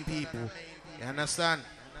main people. You understand?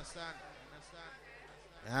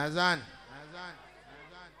 You understand?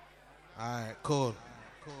 Alright, cool.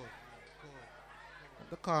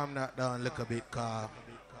 To calm that down a little bit, car.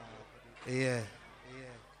 Yeah.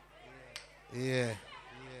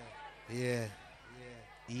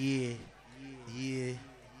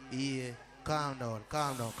 Calm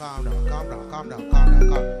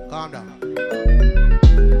down.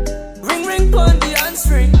 Ring pon the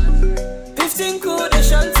handstring. 15 code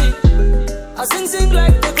shanty. I sing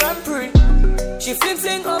like the Grand Prix. She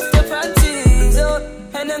fling off the panties,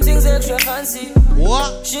 and them things extra fancy.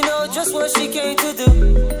 What? She know just what she came to do.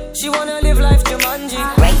 She wanna live life Jumanji.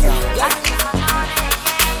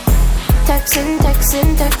 Texting,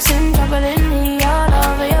 juggling me all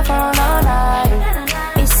over your phone all night.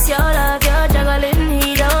 It's your love, you're juggling.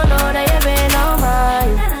 He don't know that you've been on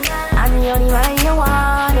mine. I'm the only one you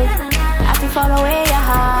wanted. I can follow where your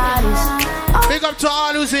heart is. Big up to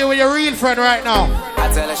all who's here with your real friend right now. I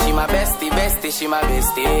tell her she my bestie, she my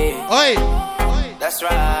bestie. Oi. That's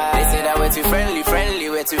right. They say that we're too friendly,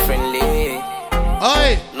 we're too friendly. Oi.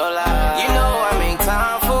 No lie. You know I make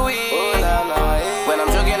time for it. Oh, nah, nah, yeah. When I'm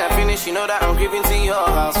jogging and finish, you know that I'm creeping to your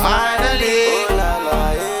house. Finally. Oh, nah,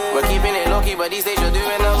 nah, yeah. We're keeping it low-key, but these days you're doing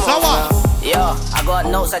the most. So what? Yo, I got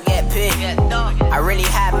notes, I get paid. I really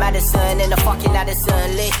had Madison in the fucking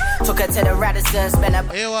Addison lit. Took her to the Radisson, spent a...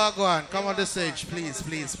 Here we go on. Come on the stage, please.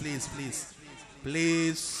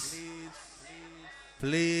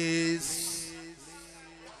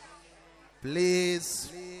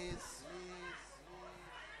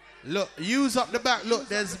 Look, use up the back. Look,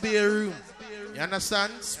 there's bare room. You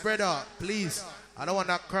understand? Spread out, please. I don't want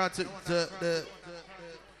that crowd to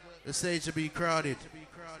the stage to be crowded.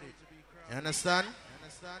 You understand?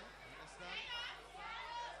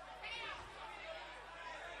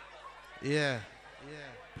 Yeah.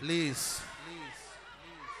 Please.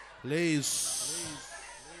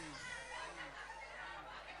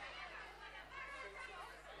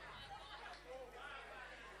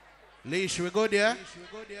 Lee, should we go there?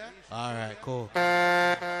 Alright, cool.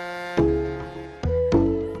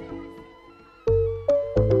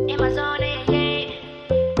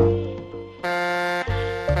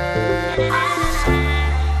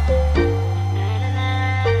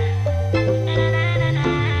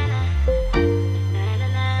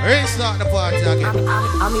 Restart the party again.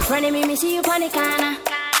 I'm in front of me see you on the corner.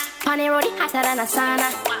 On the road, hotter than a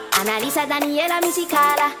sauna. Analisa Daniela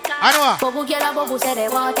Musicala. Bobu girl, Bobu said they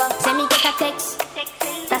water. Send me get a text.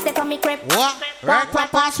 That's the me crib. What? Right,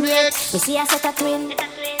 pass me X. Me see I set a twin.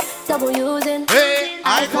 Double using. Hey,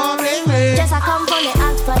 I come in. Just I come from the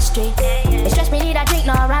Oxford Street. It's just me need a drink,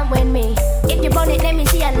 no run with me. If you burn it, let me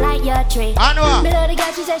see a light your tree. I know. Me love the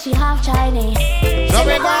girl, she said she half Chinese. So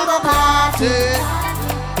we go party.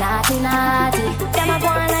 Naughty. Them a go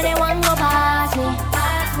and they want go past me.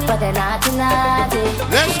 But they're naughty.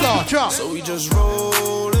 Let's go, chop. So we just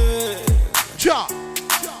roll it. Cha.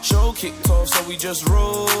 Show kicked off, so we just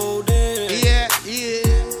rolled in. Yeah,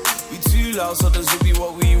 yeah. We too loud, so this will be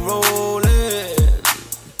what we rollin'.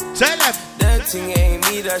 Tell them. That thing ain't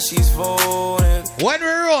me that she's phoning. When we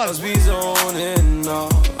roll, cause we zoning now.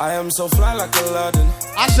 I am so fly like Aladdin.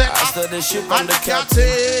 I said, after the ship, I'm the captain.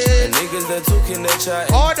 And niggas that talking, they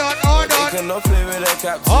chatting. Hold on. They cannot play with the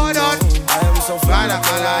captain. Hold on. I am so fly like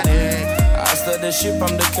Aladdin. After the ship,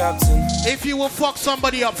 I'm the captain. If you will fuck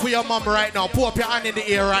somebody up for your mom right now, put up your hand in the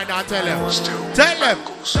air right now and tell them. Tell them.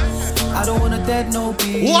 I don't wanna dead no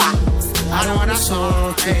beat. What? I don't wanna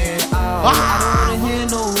talk it out. I don't wanna hear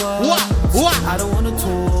no words. What? I don't wanna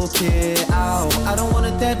talk it out. I don't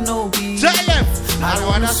wanna dead no beat. Tell them. I don't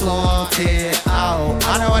wanna talk it out.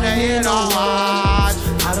 I don't wanna hear no words.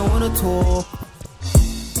 I don't wanna talk.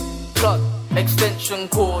 Plug, extension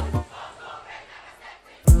cord.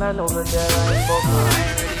 Man over there, I ain't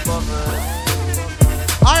bothered.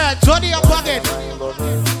 Alright, Johnny, your pocket.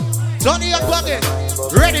 Johnny, your pocket.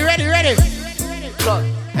 Ready. Plug,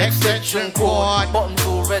 extension cord. Bottoms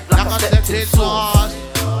all red like I stepped in sauce.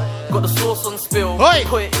 Got the sauce on spill. Oi.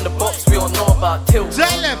 Put it in the box, we all know about tills.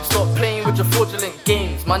 Tell them. Stop playing with your fraudulent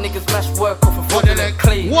games. My niggas mash work off of fraudulent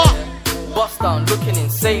clay. What? Bust down, looking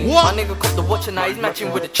insane. What? My nigga cop the watch and now he's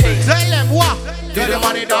matching with the chain. Tell them what? Do the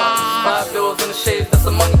money dance. 5 bills on the shades, that's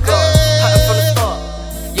the money class. Pattern from the start.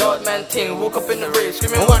 Yard man ting, walk up in the race,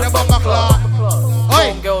 screaming what the bumper clock.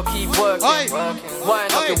 Home girl, keep working.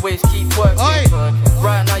 Wind up your waist, keep working.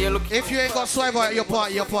 Right now you're looking. If you ain't got swipe at your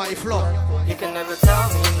party floor. You can never tell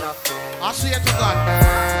me nothing. I swear to God.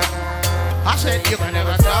 I said you can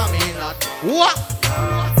never tell me nothing. What?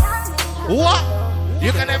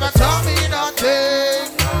 You can never tell me nothing.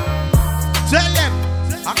 Tell them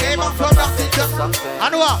I came up from nothing to something.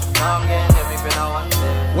 And what? Now I'm getting everything I want.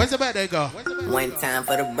 Where's the birthday go? One time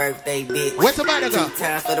for the birthday, bitch. Where's the birthday go? 2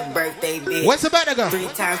 times for the birthday, bitch. Where's the birthday go? 3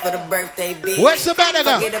 times for the birthday, bitch. Where's the birthday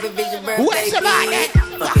go? Fuck it up and bitch, your birthday, Where's the birthday?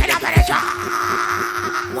 Fuck it up and it's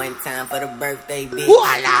 1 time for the birthday, bitch.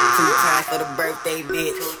 Voila! 2 times for the birthday,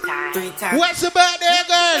 bitch. 3 times. Where's the birthday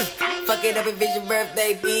girl? Fuck it up and bitch, your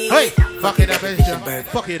birthday, bitch. Hey, fuck it up and it's your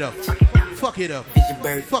birthday. Fuck it up. Fuck it up.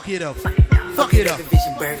 Fuck it up. Fuck it up.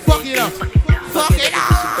 Fuck it up. Fuck it up.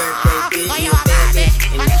 Why you a bad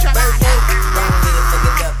bitch? Why you a bad bitch?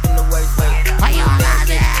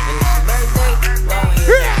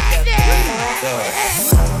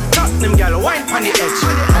 Them gal wine on the edge.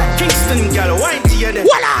 Kingston gal wine to your dead.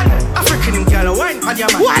 African gal wine on your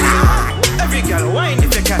man. Every gal wine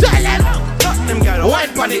if you can. Them gal wine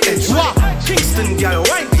on the edge. Kingston gal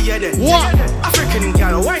wine to your dead. African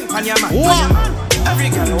gal wine on your man. Every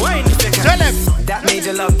gal wine if you can. That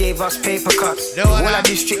major love gave us paper cuts. All of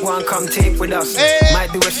these strict one come tape with us.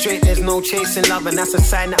 Might do it straight, there's no chasing love, and that's a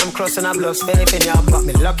sign that I'm crossing. I've lost faith in y'all, but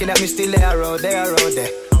me lucky that me still there, road there.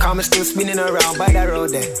 Car me still spinning around by that road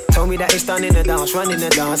there. Told me that it's done in the dance, running the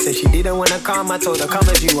dance. Said she didn't wanna come, I told her come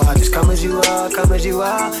as you are, just come as you are, come as you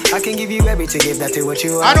are. I can give you everything if that is what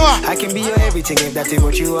you are. I can be your everything if that is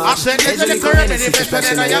what you are. I said there's a little Hennessy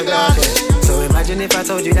in your glass. So imagine if I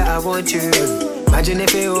told you that I want you. Imagine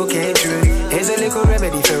if it all came true. Here's a little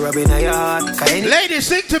remedy for rubbing on your heart. Ladies,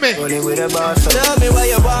 sing to me. Rolling with a boss. Tell me what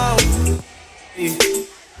you want.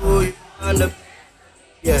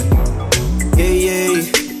 Yeah.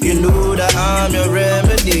 You know that I'm your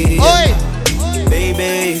remedy. Oi.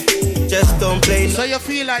 Baby, just don't play. So you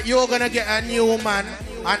feel like you're gonna get a new man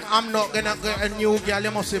and I'm not gonna get a new girl?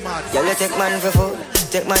 You must be mad. Girl, you take man for food,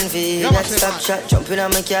 take man for that stop shot. Jumping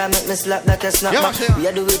on my car, make me slap like a snapback. We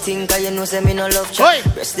are do we think, cause you know say me no love chat.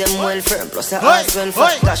 Breast them well firm, plus the ass well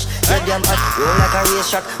fat. Gosh, get them hot, roll like a race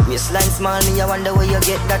track. Waistline small, me I wonder where you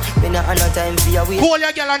get that. Me not have no time for your waist. Call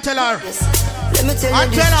your girl and tell her. Yes. Let me tell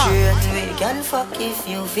you this straight. We can fuck if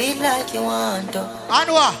you feel like you want to.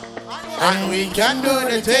 And what? And we can do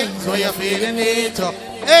the things where you're feeling it up.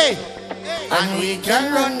 Hey! And we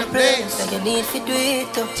can run the place. So you need to do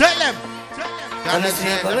it up. Tell them. I'm a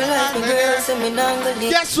snake, but we like the girls and me not gonna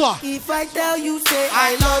leave. Guess what? If I tell you, say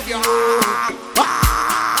I love you.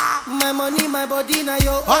 My money, my body, now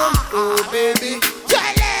your own. Oh, baby.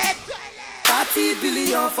 Tell it. 30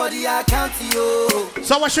 billion for the account, yo.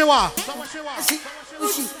 So what she want?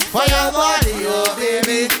 For your body, oh,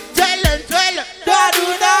 baby. Tell them.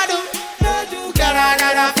 Dadu. Get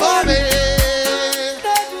another for me.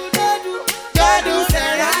 Dadu.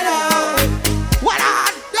 What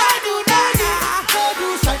on? Dadu.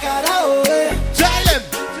 Shakara, oh, tell them.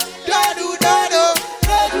 Dadu.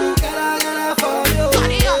 Get another for you.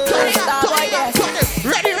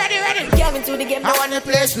 Ready. Get into the game, I wanna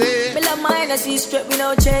play. chase me. Me love my energy straight, me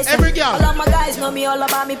no chase. Every girl. All of my guys know me all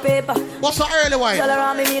about me paper. What's the early wine? All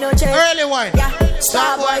around me no chase. Early wine. Yeah.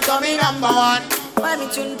 Star boy coming number one. When me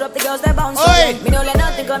tune drop, the girls they bounce. Me no let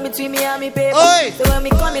nothing come between me and me paper. Oi. So when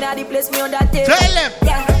me come in, I the place me on that table. Tell them.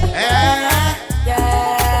 Yeah.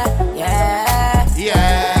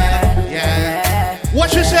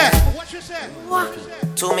 What you say?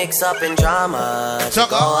 To mix up in drama, to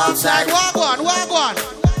go outside. Walk on.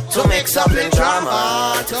 To mix up in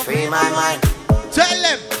drama, to free my mind. Tell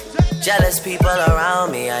them. Jealous people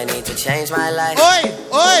around me, I need to change my life. Oi.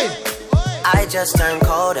 I just turn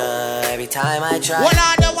colder every time I try. What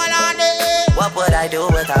would I do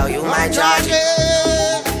without you, my judge?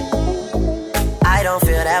 I don't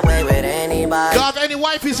feel that way with anybody. Do you have any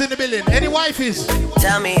wifeys in the building? Any wifeys?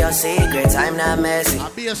 Tell me your secrets, I'm not messy.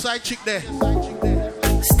 I'll be a side chick there.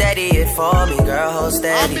 Steady it for me, girl, hold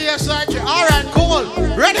steady. I'll be a side chick. Alright, cool.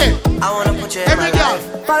 Ready? I wanna put you in my life.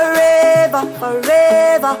 Forever.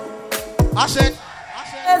 I said.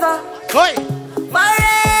 Forever. Oi.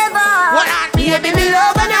 Forever. Baby, me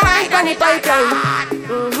love when you like on it tight.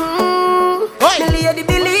 Me lady,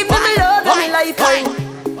 believe me, me love you, me life.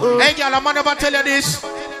 Hey, girl, I'm never tell you this.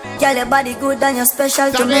 Girl, your body good and you're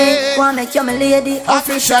special to me. Wanna make you my lady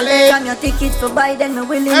officially. From your ticket for buy, then me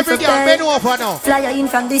willing Every to girl, pay. bend over now. Fly you in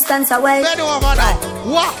from distance away. Bend over now.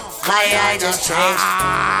 What? My eye just changed.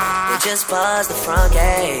 You just buzzed the front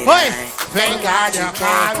gate. Thank God you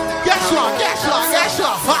came. Guess what?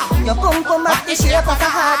 Your boom boom up the shape of a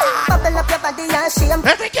heart. Bubble up your body and shame.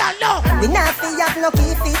 Every girl know. We not feel have no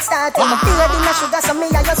key feet start. My baby no sugar, so me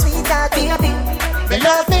and your sweetheart. They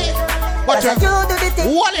love me. What you do the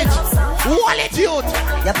thing? Wallet, youth.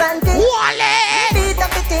 Your panty. Wallet. Beat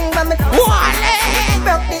up the thing, but me. Wallet.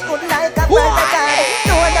 Broke the hood like a birthday card.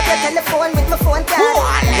 Know that your telephone with my phone card.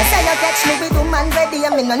 You say you catch me with woman ready,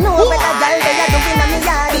 and me no know what a girl they are doing on me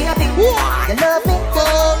yard. You love me,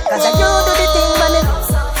 cause I do the thing, but me.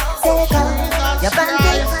 Take off your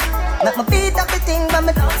panty. Make me beat up the thing, but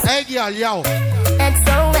me. Hey, girl, yo.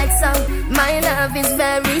 XOXO, my love is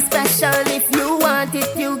very special. If you want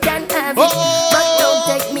it, you can have it. But don't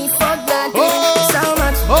take me for granted. So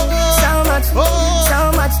much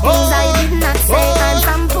things I did not say. I'm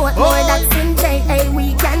from Portmore, that's in J. Hey,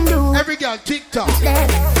 we can do. Every girl, tick-tock.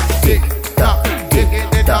 Tick-tock,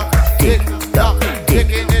 tick-tock, tick-tock.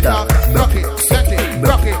 Rock it, set it.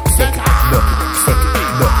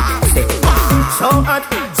 So hot,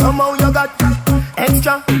 somehow you got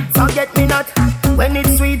extra. Forget me not when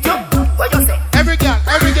it's sweet. You, what you say? Every girl.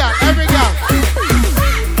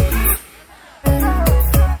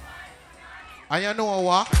 And you know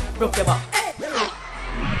what? Broke your back.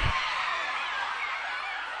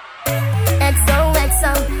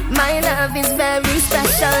 XOXO, my love is very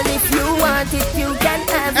special. If you want it, you can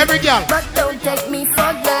have it. Every girl. But don't take me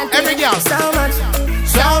for granted. Every girl.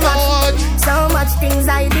 So much things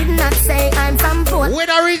I did not say. I'm from Port. When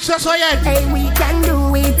I reach us yet. Hey, we can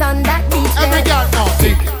do it on that beach. Every girl now.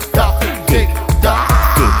 Tick-tock.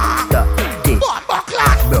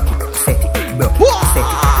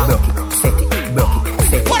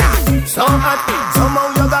 So hot, somehow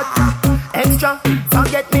you got extra.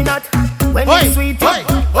 Forget me not when it's sweet. Why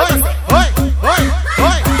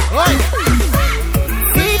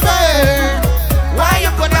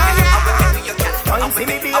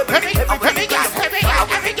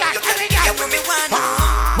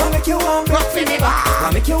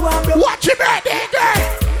you gonna watch your birthday girl.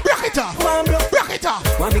 Rock it off. Rock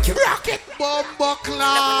it, Bumbo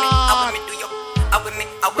Clan.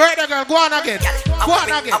 Birthday girl, go on again. Rock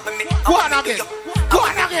it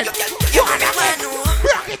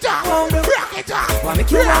off. Wanna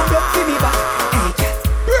make you warm block for me back.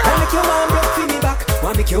 Wanna make you warm block for me back.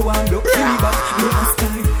 Wanna make you warm block for me back. You ask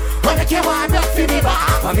time. Wanna make you warm block for me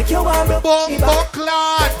back. Wanna make you warm block for me back. Bumbo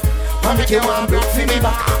Clan. Wanna make you warm block for me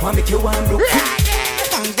back. Wanna make you warm block for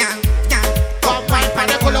me back. Come wine pan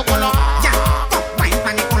the colo.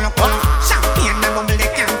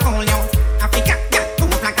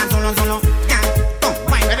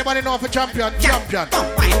 Anybody know for champion?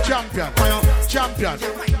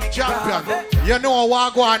 You know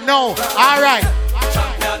what go on now. All right.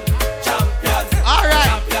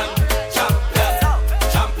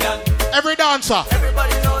 Every dancer.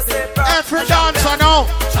 Every dancer now.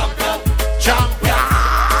 Champion.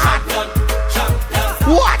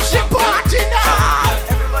 Watch the party now.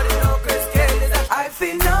 I've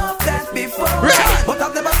seen no dance before, but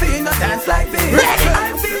I've never seen a dance like this.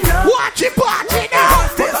 I've seen no watch the party now.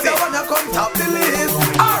 But I wanna come top the list.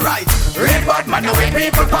 Alright, red bad man, no way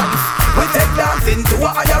people pants. We take dancing to a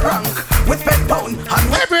higher rank. With pet pound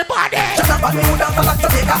and everybody. Shut up and move down to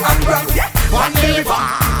Jamaica and Grand. Yeah, one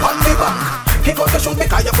river. shoes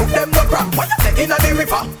because you put them no crack. What you say inna the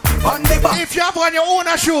river? On the back. If you have on your own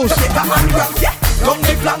shoes. Take a hand grab, yeah. Down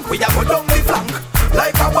the flank, we a go down the flank.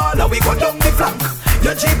 Like a baller, we go down the flank.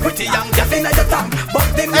 You're cheap, pretty young, just inna your tank. But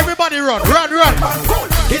then everybody run.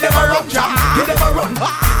 Give them a run, jam. Give them a run.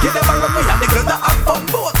 Give them a run. We have the girls that have fun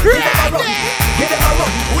both. Give them a run. Give them a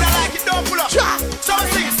run. Who don't like it? Don't pull up. So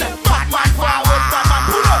sing it. Bad man forward, bad man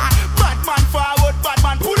pull up. Bad man forward, bad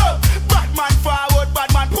man pull up. Bad man forward, bad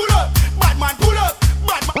man pull up. Bad man pull up.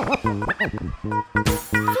 Bad man.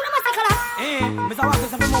 Mr.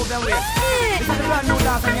 Watkins, have to move them way. This is the brand new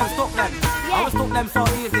dance and you stop them. I will stop them so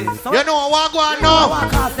easy. So you know what go on now? I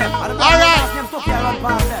walk past them. Alright.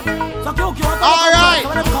 So QQ, alright.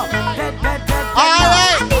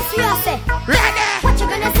 Alright. This you say. Ready. What you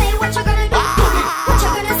gonna say? What you gonna do? What you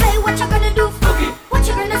gonna say? What you gonna do? What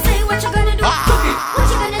you gonna say? What you gonna do? What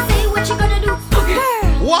you gonna say? What you gonna do?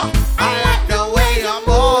 What? I like the way you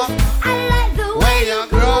move. I like the way you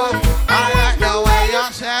groove. I like the way you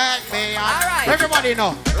shake me. Alright. Everybody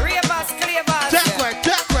know. Ravers, clavers. Take way.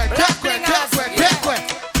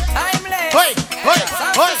 I'm late. Hey.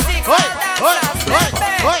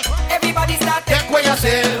 Everybody start take way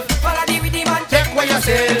yourself. Follow the rhythm and take way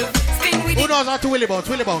yourself. Spin with who knows how to willy bounce?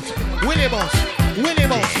 Willy bounce. Willy bounce. Willy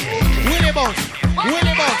bounce. Willy bounce.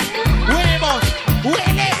 Willy bounce. Willy bounce.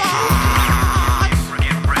 Willy bounce.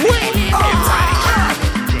 Willy bounce.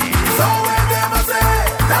 So when them a say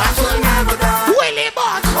that will never die. Willy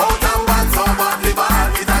bounce. Out and back, somebody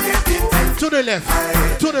bad. It a get intense. To the left.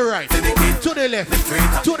 To the right. To the left.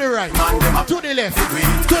 To the right. To the left.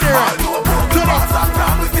 To the right. To the left.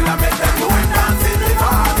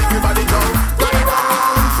 Everybody jump.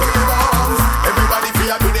 Everybody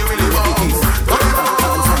feel do the willy bounce.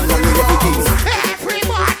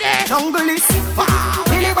 Everybody. Jungle is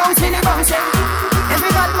willy bounce. Every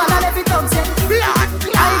bad man and every dog say.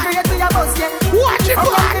 I agree to your boss, yeah. Watch it,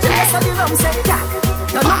 watch it. So the rum say, yeah.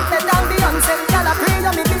 You look better than Beyonce. Y'all a pray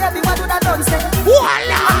on me, baby, what do that done say?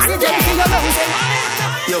 Oxygen to your lungs, say.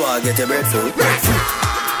 You all get your breadfruit. Breadfruit.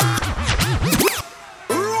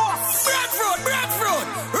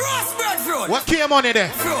 What key money there?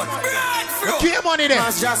 What key money there?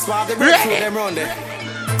 Just while the breadfruit them round there.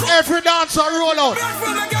 Every dancer roll out.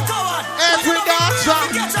 Every dancer.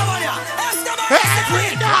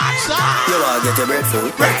 Every dancer. You all get your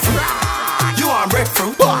breadfruit. You want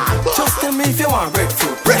breadfruit? Just tell me if you want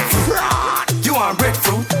breadfruit. You want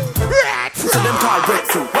breadfruit? So them call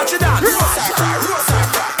breadfruit. What you dance? Roast fry.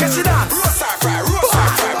 Catch you dance? Roast fry.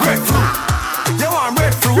 Breadfruit. You want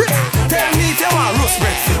breadfruit? Tell me if you want roast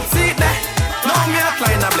breadfruit. See it there? Now me a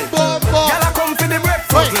climb a blip. Y'all a come for the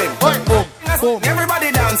breadfruit limb.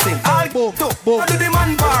 Everybody dancing. All boom. How do the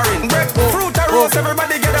man barring? Breadfruit a roast.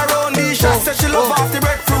 Everybody get around the shot. Say she love off the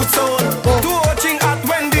breadfruit zone. Do watching at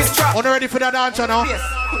when this trap. Are you ready for that dancer now? Yes.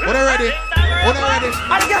 Are you ready? Are you ready?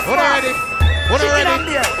 Are you ready? Are you ready? Are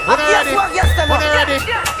you ready?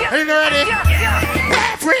 Are you ready?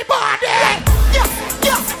 Everybody!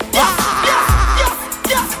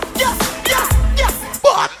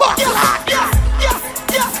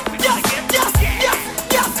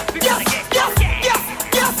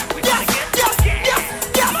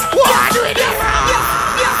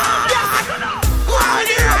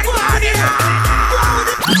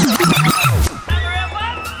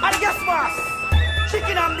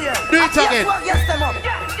 Do it again.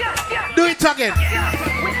 Do it again.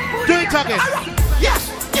 Do it again. Yes.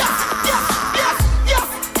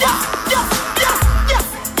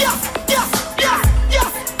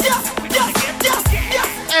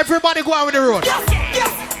 Everybody go out with the road.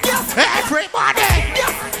 Everybody.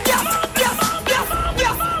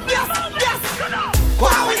 Go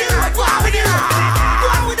out with the road. Go out with the road.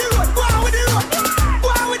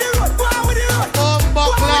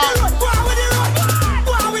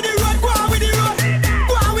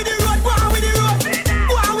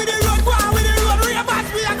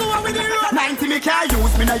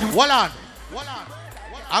 Hold on.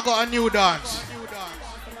 I got a new dance.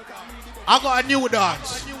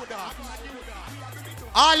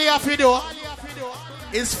 All you have to do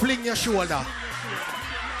is fling your shoulder.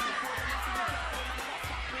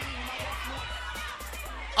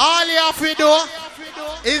 All you have to do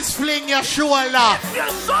is fling your shoulder.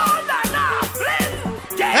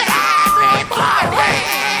 Everybody!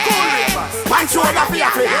 One shoulder for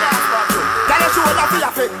your feet. Got your shoulder for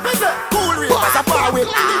your feet. Cool ravers a bar with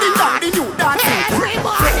the new dance.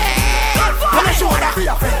 Everybody! Got your shoulder for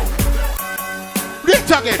your feet. Do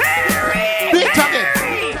it again. Do it again.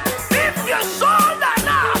 If your shoulder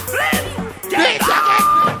not fling, do it again.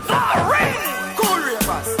 Cool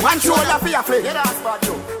ravers. One shoulder for your a fling.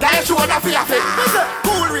 Tell your shoulder for a fling.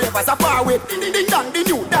 Cool ravers a bar with ding ding dong the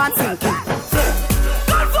new dancing king.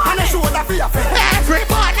 And a shoulder for a fling.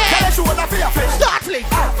 Everybody. Tell your shoulder for a fling. Start fling.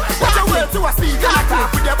 Put your will to a speed and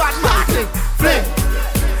attack with your bad man. Fling.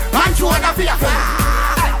 And shoulder for a fling.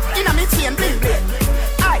 Inna me chain bling bling.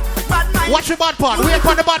 Watch the bad part, wait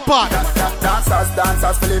for the bad part.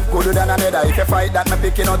 Dancers, Philip gooder than another. If you fight that, me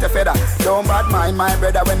picking out a feather. Don't bad mind my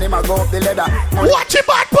brother when him a go up the ladder. Watch the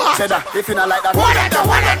bad part. Cheddar, if you not like that, hold on.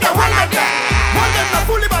 Hold them the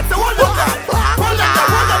fully bad, so hold them down. Hold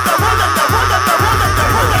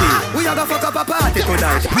them. We are gonna fuck up a party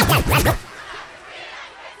tonight.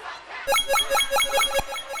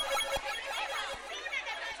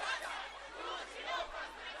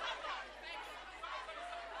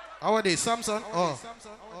 How are they? Samson? Oh.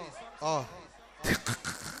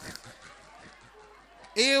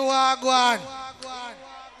 Here we go.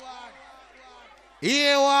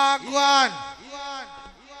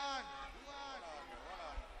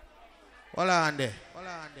 Hold on there.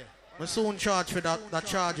 I soon charge for that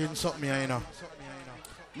charging something here, you know.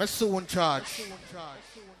 I soon charge.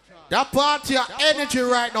 That party of energy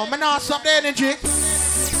right now. I not stop the energy.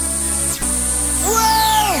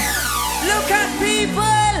 Whoa! Look at people.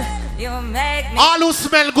 You make me. All who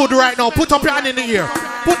smell good right now, put up your hand in the air.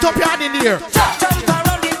 Put up your hand in the air. Jump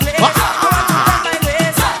around the place. My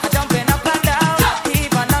waist. Jumping up and down.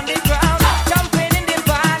 Even on the ground. Jumping in the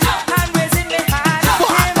van. And raising my hand.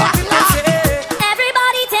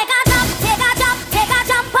 Everybody take a jump, take a jump, take a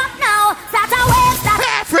jump up now. Start a wave, start.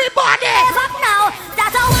 Everybody. Wave up now.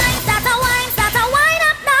 Start a wine, start a wine, start a wine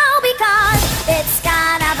up now because it's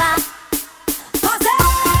carnival.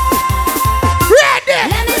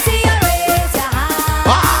 Let me see you raise your hands.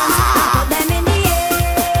 Put them in the air.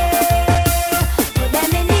 Put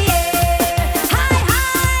them in the air. High,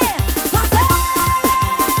 high.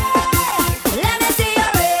 Let me see you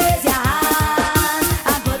raise your hands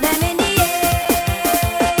and put them in the air.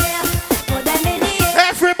 Put them in the air.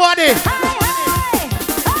 Everybody. High, high.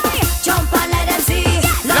 Jump and let them see.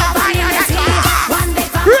 Love and unity. One big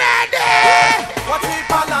family. Ready. Watch me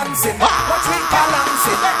balancing. Watch me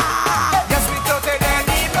balancing. Yes, we go to the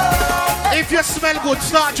neighbor. If you smell good,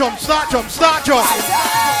 start jump, start jump, start jump.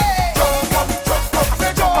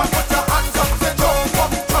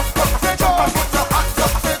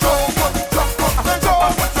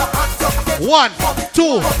 One,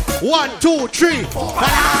 two, 1, 2, 3.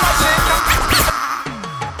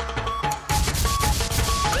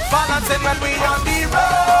 Balancing when we on the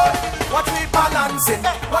road. Watch me balancing.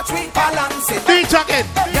 Watch me balancing. Do it again.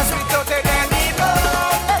 Yes, we go to the neighbor.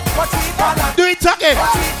 Watch me balancing. Do it again.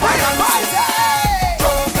 Watch me balancing.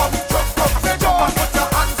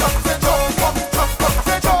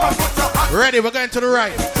 Ready, we're going to the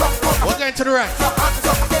right. We're going to the right.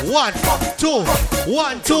 1, 2,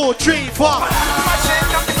 1, 2, 3, 4.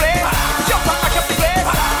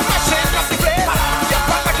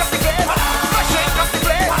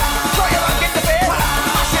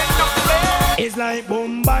 It's like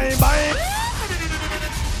boom, bye, bye.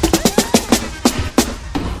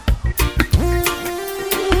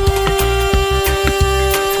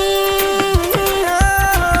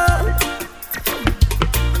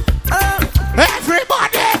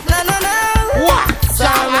 Everybody! What?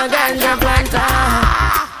 Sama ganja planta.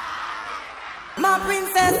 My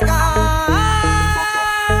princess gone.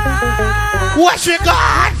 What she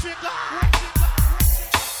got?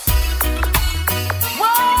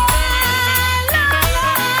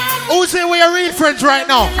 Who say we are real friends right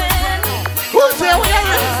now? Who say we are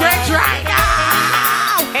real friends right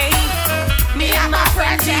now? Hey, me and my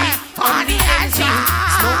friends on the NC.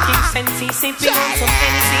 Smoking Sensi, sipping on some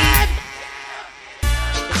Hennessy.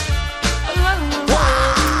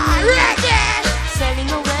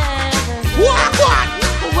 Selling away. Walk one.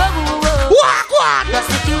 Walk one.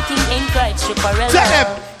 Prostituting in Christ, Chuparella. Tell them.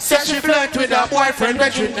 Said she flirt with her boyfriend,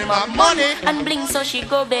 but she never have money. And bling, so she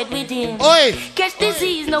go bed with him. Oi. Catch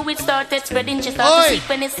disease, now it started spreading. She started sick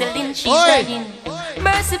when it's selling, she's dying.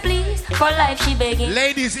 Mercy please, for life she begging.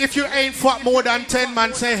 Ladies, if you ain't fucked more than 10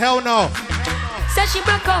 man, say hell no. Said she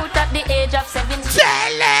broke out at the age of 17.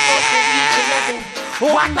 Tell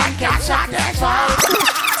it. One man can't satisfy.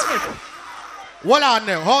 Hold on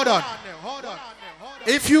now, hold on.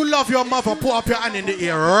 If you love your mother, put up your hand in the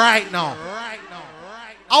air right now.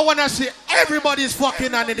 I wanna see everybody's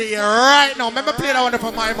fucking hand in the air right now. Remember play that one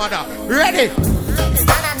for my mother. Ready?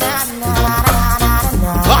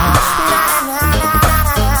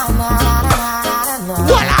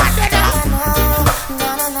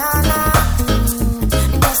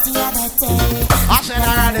 I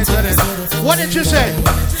said, what did you say?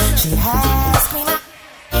 She asked me my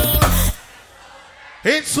name.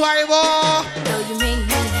 It's Swibo. Though you make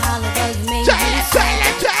me holler, though you make me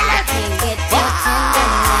I can't get your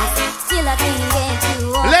tenderness. Still I can't get you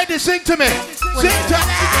off. Ladies, sing to me. Sing to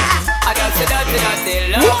me. I got to that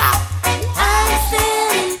love. I'm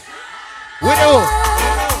feeling.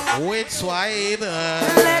 With Swibo.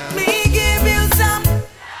 Let me give you some. Do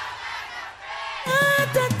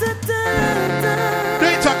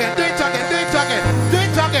it again, do it again, do it again, do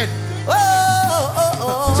it again.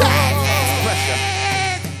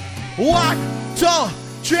 One, two,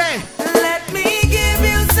 three. Let me give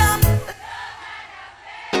you some.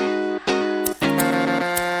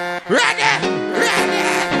 Ready,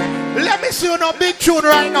 ready. Let me see you no big tune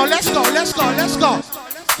right now. Let's go, let's go, let's go.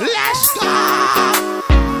 Let's go.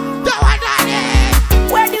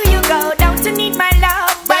 Where do you go? Don't you need my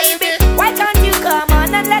love, baby? Why can't you come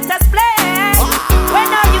on and let us play?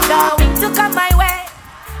 When are you going to come my way?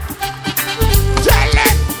 Tell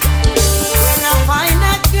it. When I find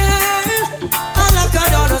that girl, all I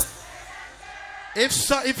got on us.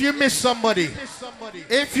 If you miss somebody,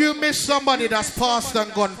 if you miss somebody that's passed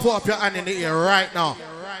and gone, put up your hand in the air right now.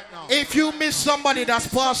 If you miss somebody that's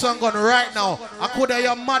passed and gone right now, I could have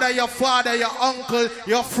your mother, your father, your uncle,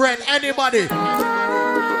 your friend, anybody.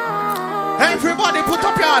 Everybody put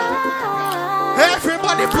up your hand.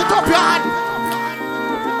 Everybody put up your hand.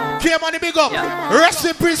 Came on the big up. Yeah. Rest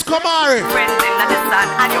in peace, Kamari.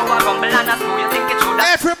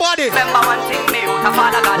 Everybody.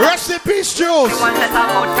 Rest in peace, Jules. Hurry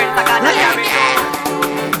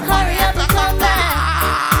up and come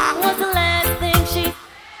back. Was the last thing she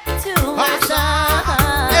to her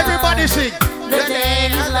son. Everybody sing. The day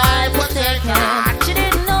his life was taken. She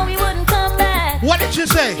didn't know he wouldn't come back. What did you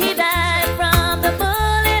say? He died from the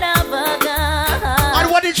bullet of a gun. And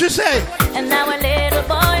what did you say? And now a little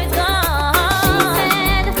boy's gone. She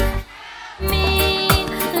said, me,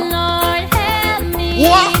 Lord help me.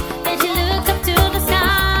 What? Then she looked up to the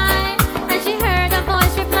sky and she heard a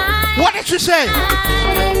voice reply. What did you say?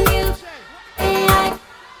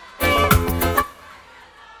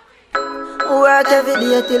 Work every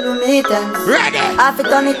day till we meet them. Ready? Have to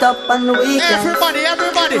turn it up on the weekend. Everybody,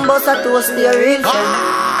 everybody. Bust a toast to your real friend.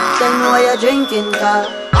 Tell me why you're drinking, car.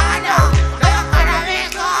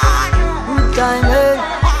 Good time, eh?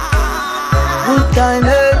 Good time,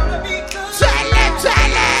 eh? Tell it.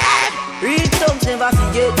 Real thugs never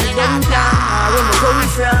forget the them plan. When we come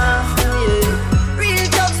from, yeah. Real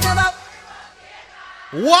thugs never.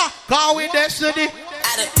 What? Call with destiny.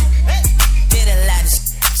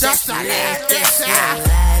 Just a lifestyle.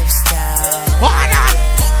 What?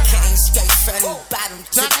 Came straight from the bottom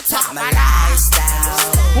to the top. My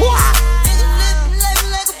lifestyle. What?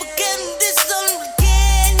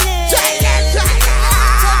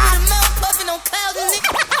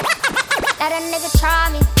 Let a nigga try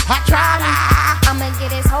me. Try me. I'ma get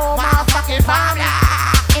his whole motherfucking family.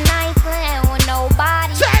 And I ain't playing with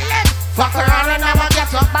nobody. Fuck around and I'ma get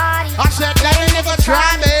some body. I said let a nigga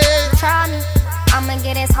try me. Try me. I'ma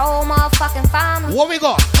get his whole motherfucking family. What we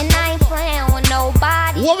got? And I ain't playing with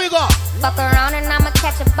nobody. What we got? Fuck around and I'ma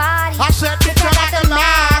catch a body. I said bitch I got the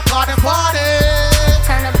Mac on the party.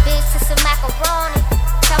 Turn a bitch to some macaroni.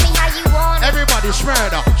 Tell me how you want it. Everybody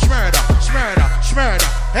smurder, smurder, smurder, smurder.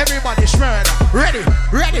 Everybody smurder. Ready,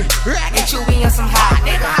 ready, ready. And you be on some hot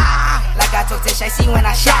nigga. Like I told Tish, I see when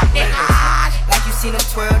I shot nigga. Like you seen him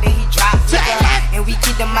twirl, then he drop nigga. And we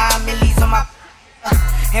keep the mind millies on my.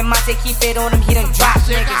 And Monte keep it on him, he done drop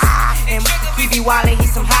niggas. And he be wildin', he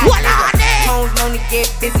some hot nigga. Tones known to get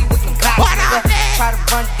busy with some clock nigga. Try to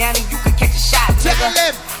run down and you can catch a shot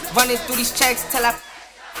nigga. Running through these checks till I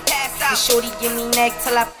pass out. And shorty give me neck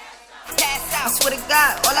till I pass out. I swear to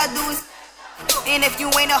God, all I do is. And if you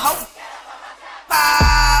ain't a hoe,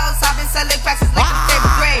 I've been selling cracks since like the 5th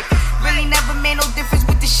grade. Really never made no difference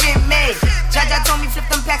with the shit made. Jaja told me flip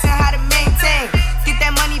them packs and how to maintain. Get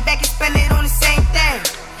that money back and spend it on the same thing.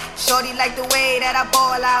 Shorty like the way that I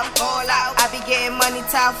ball out, ball out. I be getting money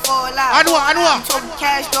till I fall out. I know. Talking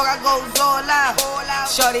cash, dog, I go all out.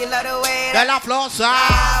 Shorty love the way that I flow out.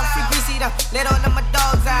 Free greasy them, let all of my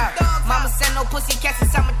dogs out. Mama send no pussy cats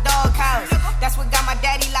inside my dog house. That's what got my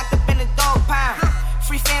daddy locked up in the dog pound.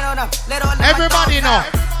 Free fan on them, let all of everybody my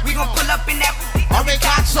know. We gon' pull up in that. All the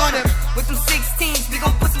cops on them. With them 16s, we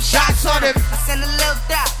gon' put some shots on them. I send a little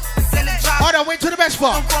dot, send a drop. Hold on, wait to the best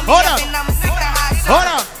part. Hold on. Hold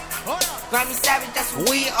on. Grammy Savage, that's what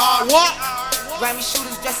we are. What? Grammy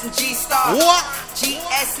shooters dressed in G-Star. What?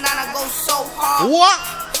 GS9, I go so hard. What?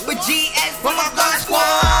 With GS from my gun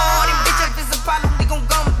squad. And bitch, if it's a problem, we gon'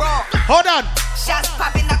 gun brawl. Hold on. Shots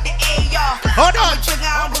popping out the AR. Hold on. I'm a trigger,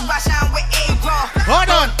 I'm a rush, I'm with A-Raw. Hold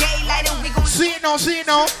on. Daylight and we gon' see it now.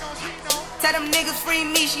 Tell them niggas free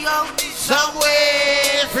me, she ho.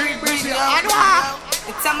 Somewhere free me, she ho.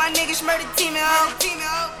 And tell my niggas murder team, ho.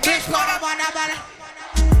 Bitch,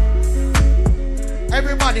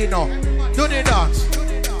 everybody know. Do the dance.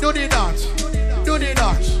 Do the dance. Do the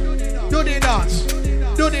dance. Do the dance.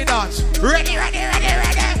 Do the dance. Ready.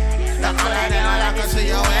 Look like they all like to see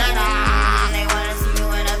you in. They wanna see you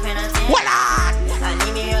in a penitentiary. What on? I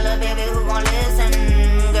need me a little baby who gon' listen.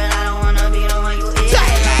 Girl, I don't wanna be the one you is.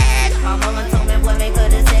 My mama told me boy make a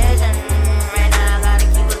decision. Right now I gotta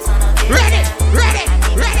keep a ton of vision. Ready.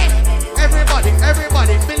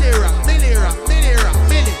 Everybody, Millie rock.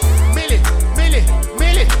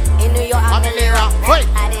 In New York, I'm Millie rock.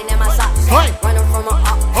 I didn't in my socks. Running from a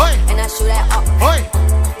up. And I shoot that up.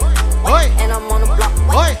 And I'm on the block.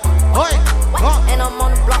 And I'm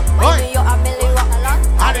on the block. In New York, I'm Millie rock.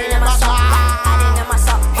 I didn't in my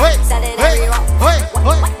socks. Saturday rock.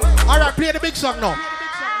 Alright, play the big song now.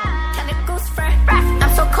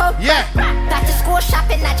 I'm so cold. Yeah. Back to school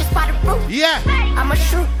shopping, I just bought a roof. Yeah. I'm a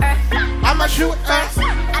shooter.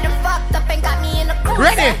 I done fucked up and got me in a coupe.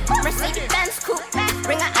 Ready. Mercedes Benz coupe.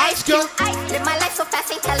 Bring an ice cube. Live my life so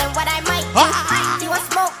fast, ain't telling what I might do. You want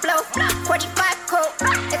smoke blow? 45 coat.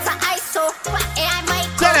 It's an ISO. And I might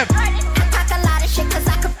go. Tell him. I talk a lot of shit cause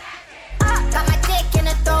I could. Got my dick in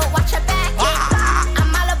the throat, watch your back. I'm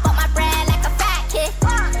all about my bread like a fat kid.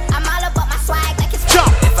 I'm all about my swag like it's jump.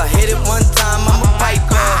 If I hit it one time, I'm a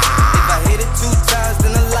wiper. If I hit it 2 times,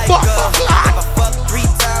 then I like her. If I fuck 3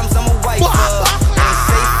 times, I'm a wiper. It ain't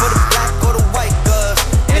safe for the black or the white girl.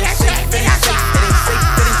 It ain't safe.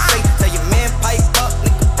 Tell your man pipe up,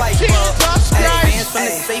 nigga pipe up. Hey, hands from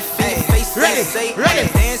the safe in your face. Ready.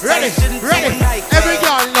 Every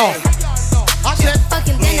girl know. I said,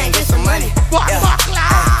 fucking then I get some money. Fucking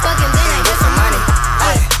then I get some money.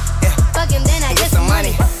 Fucking then I get some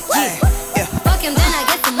money. Fucking then I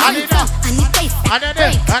get some money. I need face.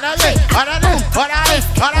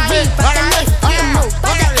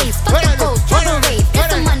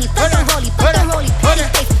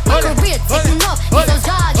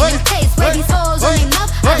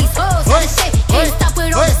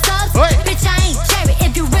 Bitch, I ain't cherry.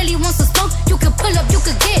 If you really want some smoke, you can pull up, you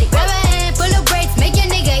can get it. Grab a hand full of braids, make your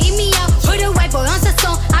nigga eat me out. Put a white boy on the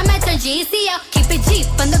song, I might turn GEC out. Keep it G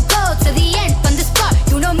from the go to the end, from the start.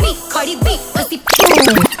 You know me, Cardi B, pussy.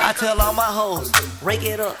 I tell all my hoes, rake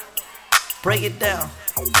it up, break it down,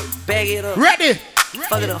 bag it up. Ready.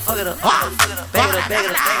 Fuck it up. Bag it up.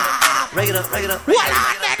 Rake it up. Bag it up.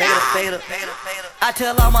 I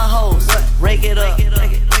tell all my hoes, rake it up,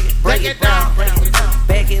 break it down,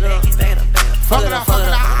 bag it up. Fuck it up.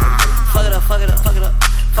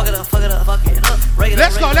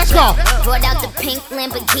 Let's go. Brought out the pink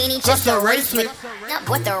Lamborghini just to race with. Not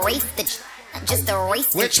what the race the. Just a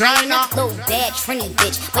race with China. Little bad Trini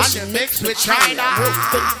bitch, but she mixed with China. Real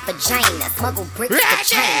thick vagina, smuggle bricks to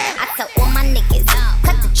China. I tell all my niggas,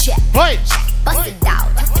 cut the check. Bust it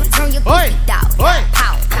out, turn your pussy down.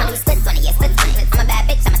 Pound, I'ma do splits on it, yeah, splits on it. I'm a bad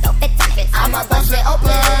bitch, I'ma throw fits on it. I'ma bust it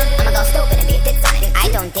open, I'ma go stupid and be a fits on it.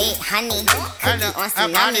 I don't date honey, cookie on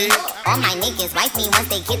tsunami. All my niggas wife me once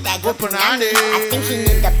they get that good punani. I think he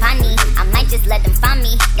need the pani, I might just let them find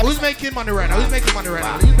me. Who's making money right now?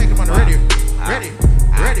 Ready.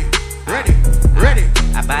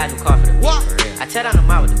 I buy a new car for the bitch. I tell down the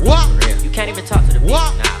mile with the bitch. You can't even talk to the bitch.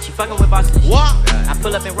 Nah, she fucking with bosses and shit. I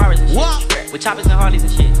pull up in Rarers and shit. With choppers and Harleys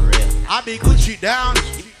and shit. I be Gucci down.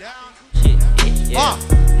 Shit, yeah.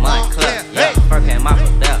 Mud club, yeah. Fur pan mop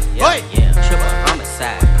up there, yeah. Triple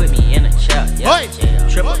homicide, put me in a chair, yeah.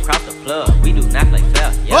 Triple across the plug, we do not play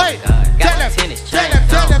fair, yeah. Got a tennis chain, I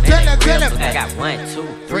got 1,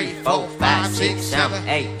 2, 3, 4, 5, 6, 7,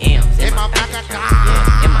 8 M's in my bank account,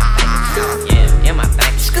 yeah. In my bank account, yeah. In my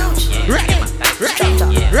bank account, yeah. In my bank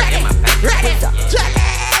account, yeah. In my bank account, yeah.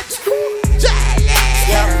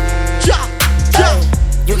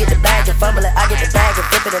 You get the bag and fumble it, I get the bag and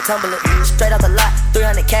flip it and tumble it. Straight off the lot,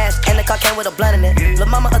 300 cash, and the car came with a blunt in it. Lil'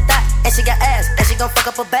 mama a thot, and she got ass, and she gon' fuck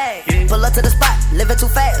up a bag. Pull up to the spot, living too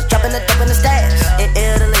fast, dropping the dope in the stash. In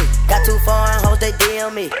Italy, got too foreign hoes, they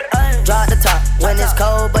DM me. Drop the top when it's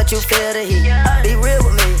cold, but you feel the heat. Be real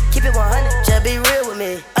with me, keep it 100, just be real with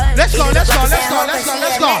me. Let's go. You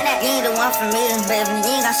ain't the one for me, baby.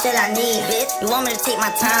 You ain't got shit I need, bitch. You want me to take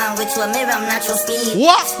my time with you, or maybe I'm not your speed.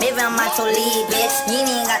 What? Maybe I'm not your lead, bitch. You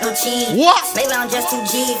ain't got no cheese. What? Maybe I'm just too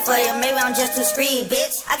G for you, maybe I'm just too street,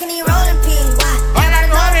 bitch. I can eat rolling pins, why?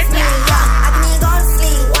 Everybody know it's me, yeah. I can even go to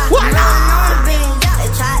sleep, why? I'm rolling on the beam, yeah.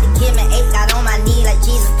 They tried to give me 8, got on my knee like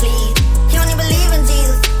Jesus, please. He don't even believe in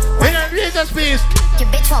Jesus. Wait on Jesus, please.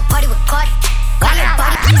 Your bitch want party with Cardi. Got your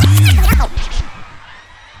body.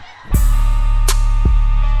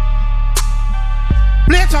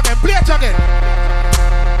 it again, play it again.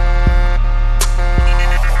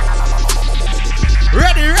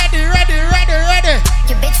 Ready.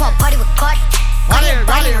 Your bitch want party with Cardi. Body.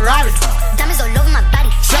 Diamonds all over my body.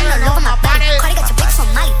 Shine all over my body. Cardi got your bitch from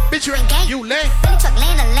Mali. Bitch, you ain't gang. You lame. Billy truck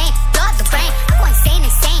lane to lane. Blow out the brain. I go insane.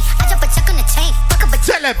 I drop a check on the chain. Fuck up a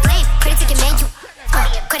tell him. Blame. Cardi take your man, you.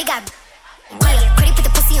 Cardi got. Cardi put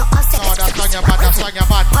the pussy on offset. Oh, that's on your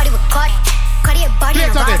bad. Party with Cardi. Cardi a body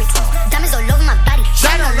in a Rari. Diamonds all over my body.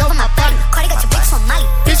 Shine all over my body. Cardi got your bitch from Mali.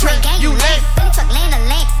 Bitch, you ain't gang. You lame. Billy truck lane to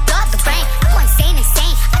lane. Blow out the brain. I go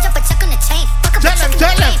insane. I drop a check on the chain. Fuck up a check on the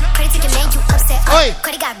chain. Cardi take your man, you upset.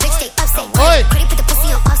 Cardi got rich, they upset. Cardi put the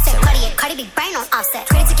pussy on offset. Cardi big brain on offset.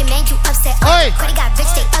 Cardi take your man, you upset. Cardi got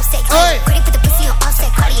rich, they upset. Cardi put the pussy on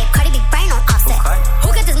offset. Cardi big brain on offset.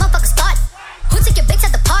 Who got this motherfucker started? Who took your bitch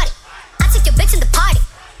at the party? I took your bitch in the party.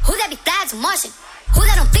 Who that be flags and Martian? Who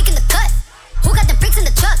that don't pick in the cut? Who got the bricks in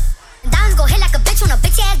the truck? Diamonds go hit like a bitch on a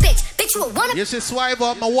bitch ass bitch. Bitch, you a one. You see, swipe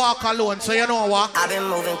up my walk alone, so you know what? I've been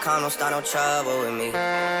moving calm, don't start no trouble with me.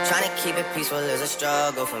 Trying to keep it peaceful is a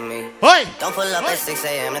struggle for me. Hey! Don't pull up at 6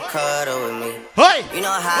 a.m. to cuddle with me. Hey! You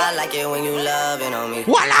know how I like it when you loving on me.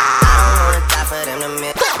 Voila! I don't wanna die for them to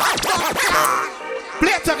miss.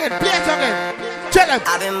 Play it again. Tell him.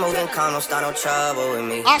 I've been moving calm, don't start no trouble with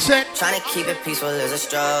me. I said. Trying to keep it peaceful is a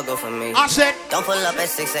struggle for me. I said. Don't pull up at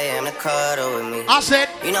 6 a.m. to cuddle with me. I said.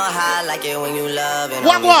 You know how I like it when you loving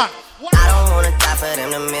what, on me. What? I don't wanna die for them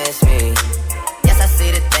to miss me. Yes, I see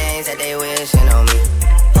the things that they wishing on me.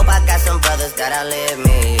 Hope I got some brothers that outlive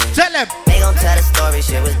me. Tell them. They gon' tell the story,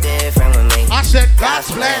 shit was different with me. I said God's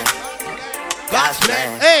plan. God's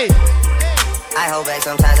plan. Hey. I hold back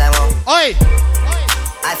sometimes I won't. Oi.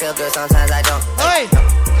 I feel good sometimes I don't. Oi.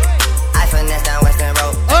 I finesse down Western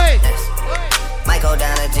Road. Oi. Might go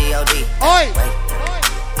down to G.O.D. Oi.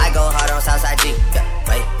 I go hard on Southside G.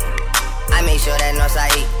 Wait. I make sure that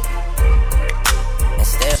Northside E.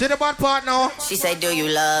 See the bad part now. She say, do you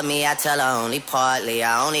love me? I tell her only partly.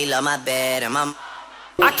 I only love my bed and my...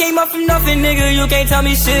 I came up from nothing, nigga, you can't tell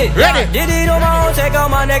me shit. Ready? Did it on my own, check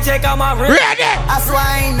out my neck, check out my wrist. Ready? I swear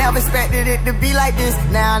I ain't never expected it to be like this.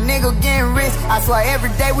 Now a nigga getting rich, I swear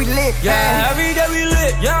every day we lit. Yeah, every day we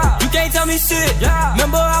lit, yeah. You can't tell me shit, yeah.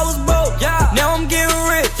 Remember I was broke, yeah. Now I'm getting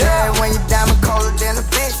rich, yeah. When you diamond colder than a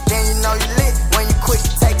bitch, then you know you lit. When you quit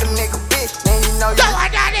to take a nigga bitch, then you know you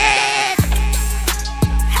lit.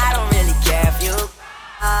 I don't really care if you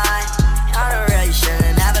I don't really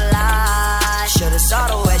shouldn't ever lie. Should've saw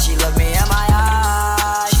the way she looked me in my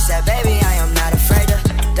eyes. She said, baby, I am not afraid to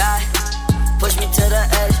die. Push me to the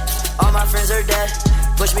edge. All my friends are dead.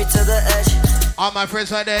 Push me to the edge. All my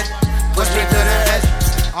friends are dead. Push me to the edge.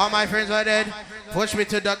 All my friends are dead. Push me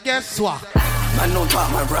to the guess what? Man, don't talk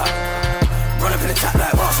my rap. Run up in the top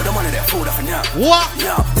like wow, so the money that food off and yeah. What?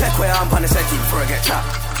 Yeah, take where I'm on the setting before I get chopped.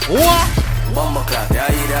 What? Bumbo clap,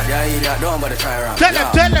 yeah, eat that, don't bother try around. Tell him.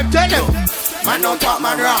 Man, don't talk,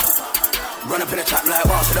 man, rap. Run up in the top like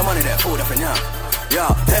wow, so the money that food up and yeah.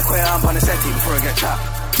 Yeah, take where I'm on the setting before I get chopped.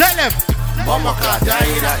 Tell him. Bumbo clap, yeah,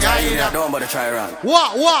 eat that, don't bother try around.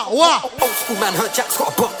 What? Old school man, her Jack's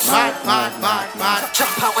got a box. Mad.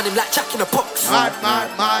 Jump out on him like Jack in a box. Mad.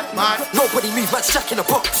 Nobody move, man's Jack in a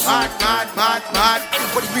box. Mad.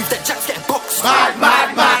 Anybody move, that Jack's getting boxed. Mad.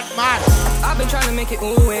 I've been trying to make it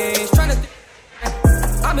always,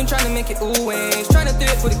 I've been trying to make it always, trying to do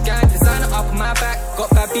it for the gang. Designer up on my back, got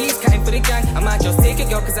bad beats, catting for the gang. I might just take it,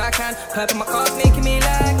 girl, cause I can. Purple my car's making me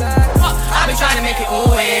lag. I've been trying to make it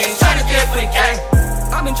always, trying to do it for the gang.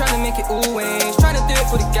 I've been trying to make it always, trying to do it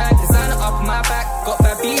for the gang. Designer up on my back, got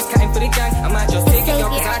bad beats, catting for the gang. I might just take it, girl,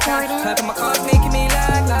 cause I can. Purple my car's making me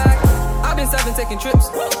lag. I've been serving, taking trips.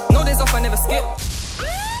 No days off, I never skip.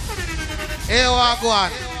 Hey, what go on?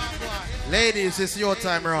 Ladies, it's your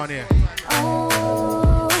time around here.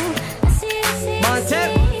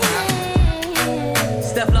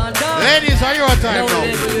 Ladies, are your time now?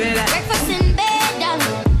 Breakfast in bed,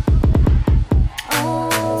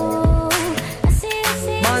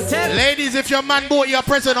 Ladies, if your man bought you a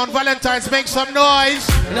present on Valentine's, make some noise.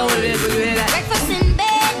 Breakfast in bed,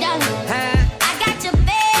 I got your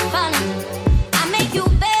bed falling. I make you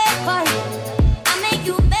bed for it. I make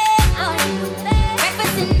you bed for it.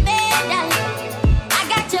 Breakfast in bed, I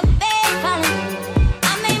got your bed falling. I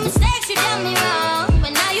made mistakes, you done me wrong,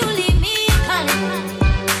 but now you leave me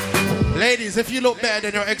calling. Ladies, if you look better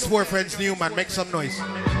than your ex-boyfriend's new man, make some noise.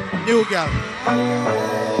 New girl.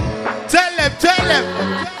 Tell them.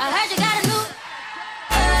 I heard you got a new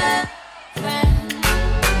friend,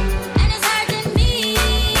 and it's hurting me.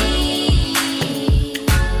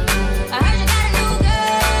 I heard you got a new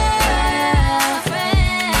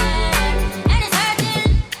girlfriend, and it's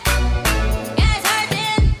hurting. Yeah, it's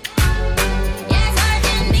hurting.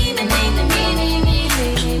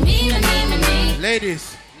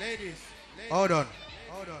 Ladies. Hold on.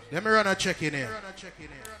 Let me run a check in here.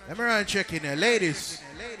 Ladies.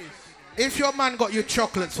 If your man got you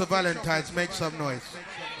chocolates for Valentine's, make some noise.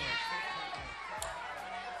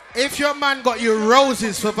 If your man got you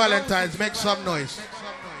roses for Valentine's, make some noise.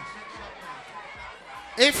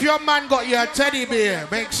 If your man got you a teddy bear,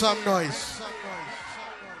 make some noise.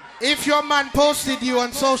 If your man posted you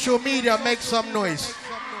on social media, make some noise.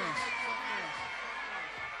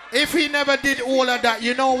 If he never did all of that,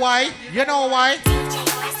 you know why? Something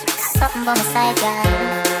by my side, girl.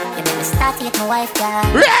 You make me start to hit my wife, girl.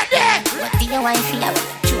 Ready! What do you want to feel?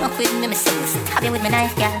 You up with me, me say, stab you with my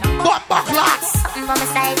knife, girl. Something by my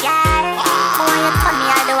side, girl. I want you to turn me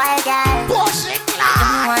all the while, girl. Pussy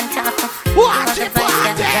class. You want to talk, you want the voice,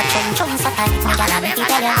 girl. You're chum so tight, me girl, I make you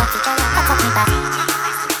tell you how to cock up me back.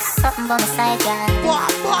 Something by my side, girl. You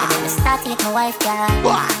make me start to hit my wife, girl.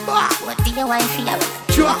 What do you want to feel?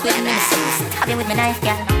 You up with me, me say, stab you with my knife,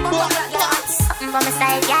 girl. Something by my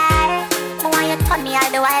side, girl. I want you to turn me all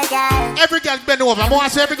the while, girl. Every girl bend over. I want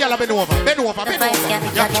to say every girl bend over. Bend over.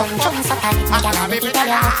 You're chum so tight, me girl, I make you tell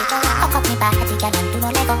you how to cock up me back, girl, and do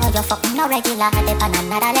no lego. You're fucking no regular, dip on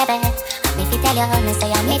another level. Me fi tell you, me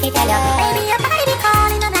say I make it tell you. Baby, your body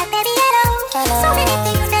calling, I'm like, baby, hello. So many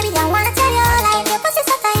things, baby, I wanna tell you. Like your pussy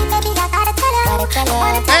so tight, baby, I gotta tell you.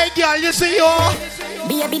 Hey, girl, you see you?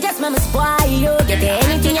 Baby, just mama spoil you. Get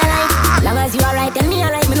anything you like. Long as you alright, tell me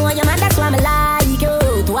alright. Me know your man, that's why me like you.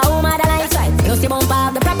 To a woman that likes right. You see bump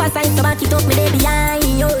up the proper sign, so back it up me there behind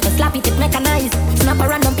you. Just slap it mechanized. Snap a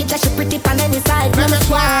random picture, she pretty on any side. Let me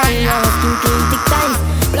try. Skin clean, thick ties.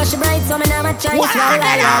 Blush bright, so me never try.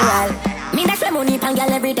 Well. Me that's my money, pan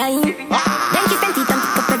girl every time. Then kiss and teeth and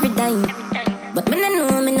pick up every dime. But me no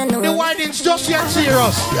know. The winding's just yet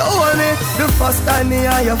serious. You hold me the first time me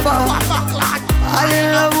and your phone. I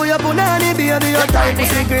love you, punani, baby, your type is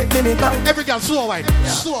secret, me come. Every girl, slow wine.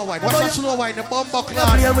 What's a slow wine? The bumbo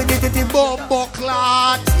clot. Bumbo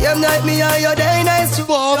clot. Same night, me and your day nice.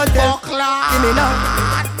 Bumbo clot. Give me now.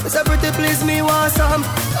 It's a pretty please, me want some.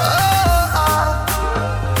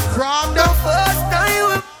 From the first time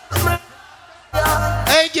we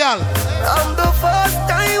hey, girl. From the first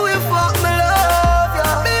time we fuck, me love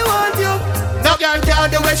ya. Me want you. No girl can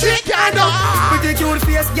do what she can do. Pretty cute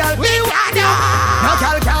face, girl. We want you. No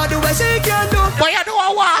girl can do what she can do. But you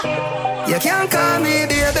know what? You can't call me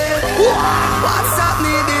baby. What's up,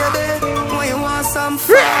 me baby? When you want some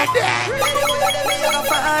friend, I'll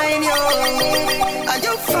find you. And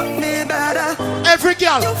you fuck me better. Every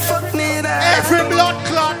girl. You fuck me better. Every blood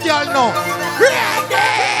clot girl know.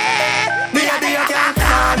 Baby, you can't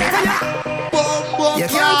call me. You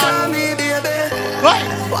can't call me baby.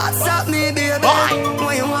 What's up, me baby?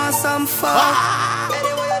 When you want some fun, I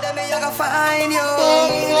can find you.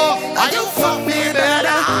 And you fuck me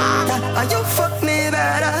better. And you fuck me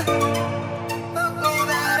better.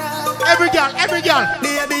 Every girl.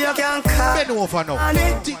 Baby, you can't call. Bend over now.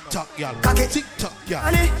 Tick-tock, girl. Tick-tock, girl.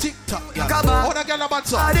 How the girl about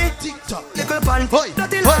some? Tick-tock, little pan.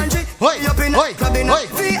 Nothing laundry. Up in the club in the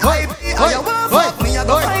VIP. You want fuck me, I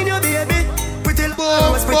go find you, baby. Pretty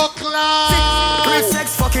bumbo class.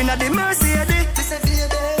 Sex fucking at the Mercedes.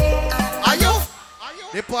 Are you?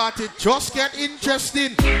 The party just get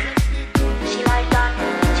interesting. She like that.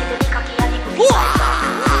 She did the cocky and the pussy like that.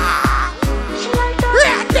 She like that. She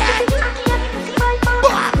did the cocky and the pussy like that.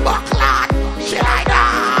 Bumbo class. She like that.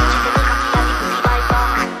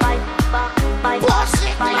 Pussy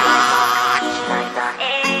class. She like that.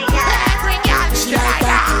 Every girl. She like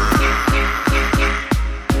that.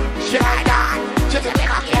 She like that. She did the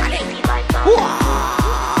cocky and the pussy like that.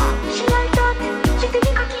 She like that. She did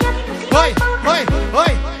the cocky and the pussy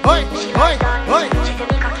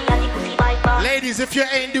like that. Ladies, if you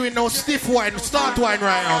ain't doing no stiff wine, start wine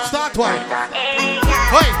right now. Start wine.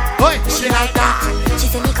 She like that. She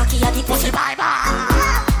say me cocky at the pussy bye bye.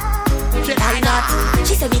 She like that.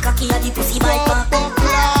 She say me cocky at the pussy bye back.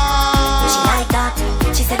 She like that.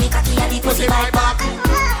 She say me cocky at the pussy bye back.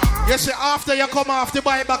 You see, after you come off the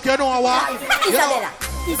buy back, you know what? Isabella,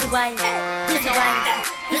 easy wine, easy wine,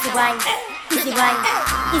 easy wine, easy wine,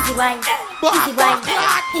 easy wine, easy wine,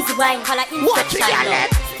 easy wine. Call her instruction.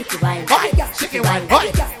 Sticky wine, sticky wine, sticky wine,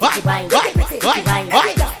 sticky wine, sticky wine, sticky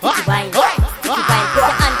wine. Put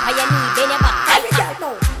your hand on your knee, bend your back.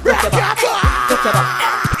 Rock your back, rock your back.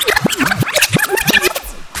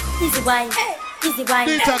 Easy wine, easy wine,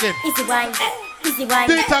 easy wine, easy wine,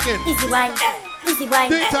 easy wine, easy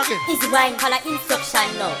wine, easy wine. Call her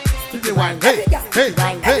instruction now. Sticky wine, hey, hey,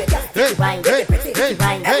 hey, hey, wine, hey, sticky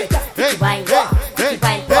wine, hey, sticky wine, sticky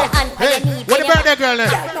wine. Put your hand on your knee, what about that girl then?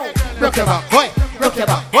 Rock your back, rock your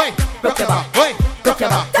back, rock your back, rock your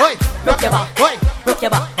back, broke your back, broke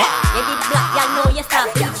your back. You did black, y'all know you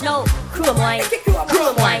start bleach now. Chrome wine,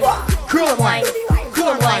 chrome wine, chrome wine,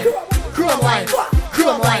 chrome wine, chrome wine,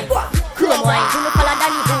 chrome wine, chrome wine. You look like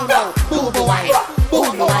Danny Boo now. Boo boo wine,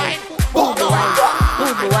 boo boo wine, boo boo wine,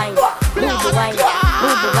 boo boo wine, boo boo wine,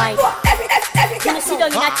 boo boo wine. You sit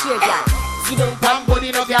down in a chair, girl. Sit down, pam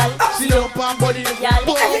body no girl. Sit down, pam body no girl.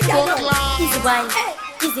 Easy wine,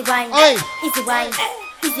 easy wine, easy wine,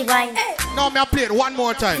 easy wine. Now me I play it one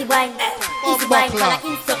more time. Easy wine, easy wine. Follow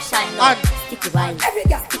instruction now. Sticky wine,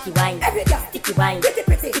 sticky wine, sticky wine,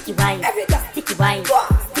 sticky wine, sticky wine,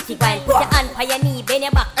 sticky wine. Put your hand on your knee, bend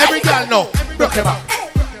your back. Every girl know. Broke your back,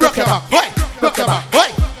 broke your back, broke your back,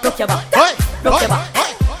 broke your back, broke your back,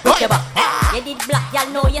 broke your back. You did black, y'all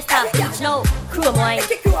know you start bleach now. Chrome wine,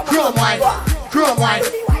 chrome wine, chrome wine,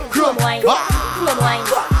 chrome wine, chrome wine,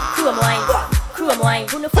 chrome wine, chrome wine.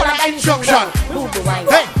 Who no follow the instruction? Boo boo wine,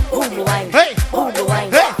 boo boo wine, boo boo wine,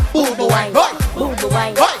 boo boo wine, boo boo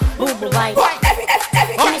wine, boo boo wine.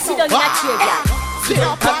 When you sit down in a chair, girl, sit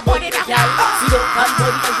down, pam body, girl, sit down, pam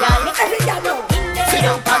body, girl, sit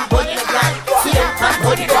down, pam body, girl, sit down, pam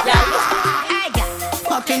body, girl.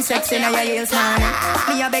 Fucking sex in your heels, man.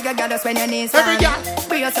 Me a beg a girl to spend your knees, man.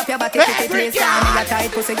 Brace up your body, keep it please, man. Me a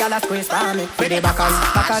tight pussy, girl a squeeze for me. With the backers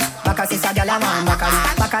is a girl a man.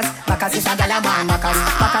 Backers is a girl a man.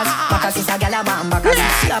 Backers is a girl a man.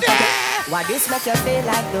 Why this make you feel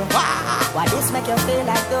like though? Why this make you feel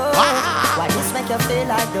like though? Why this make you feel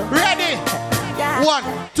like though? Ready? 1,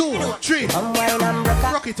 2, 3.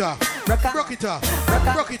 Rock it up. Rock it up. Rock it up.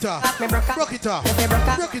 Rock it up. Rock it up.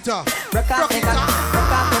 Rock it up.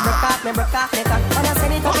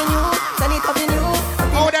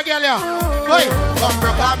 Oh, that girl, yeah. Hey, come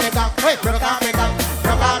rock up, make up. Hey, rock up, make up.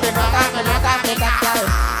 Rock up, make up. Make up.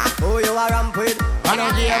 Who you are ramp with? I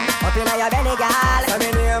know game. Up in your belly, girl. Come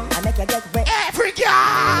in here. I make you get wet. Every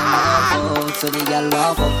girl. So the girl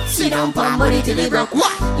walk up. Sit down, pump body till it broke.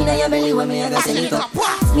 Inna your belly when me a go send it up.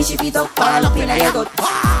 Me ship it up, all up inna your gut.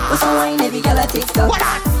 Do some wine, every girl a TikTok.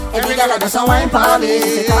 Every girl a do some wine for me.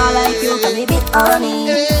 She call like you, can be bit on me.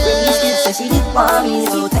 Release it, so she did for me.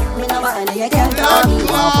 So take me now and you can't call me.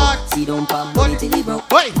 Sit down, pump body till it broke.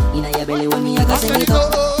 Inna your belly when me a go send it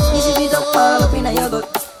up. Me ship it up, all up inna your gut.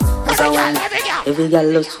 Do some wine. Every girl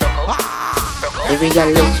looks. Every girl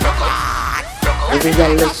looks. Every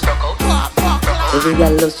girl looks. Every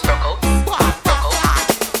girl looks.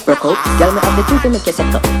 Rock out, girl me have the truth to make you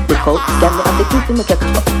set up. Rock out, girl me have the truth to make you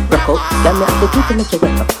cut up. Rock out, girl me have the truth to make you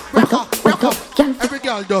wet up. Rock up, rock up, girl. Every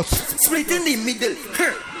girl does. Split in the middle.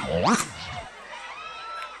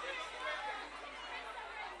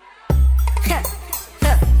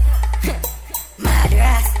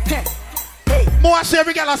 More I say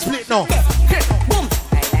every girl a split now. Boom,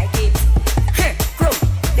 I like it. Crow,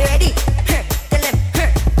 they ready. Tell them,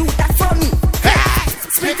 do that for me.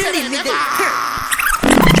 Split in the middle.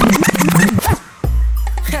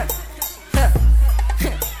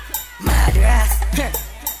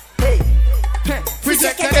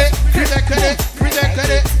 Rejected it, rejected it, rejected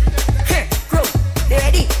it. Crow, they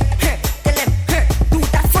ready. Tell them, do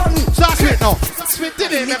that for me. So split now. Split in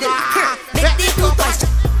the middle. Make the two toys.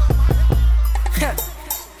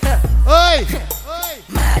 Hey!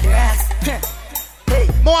 Madras.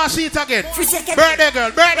 More I see it again. Birthday girl,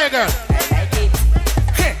 birthday girl.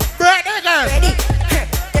 Birthday girl.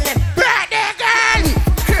 Birthday girl.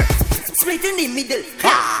 Split in the middle.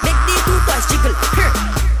 Make the two toys jiggle.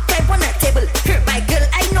 Type on a table. My girl,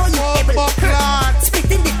 I know you able.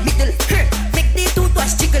 Split in the middle. Make the two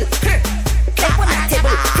toys jiggle. Type on a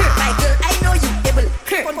table. My girl, I know you able.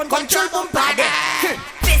 Control bombarded.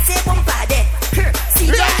 Face bombarded.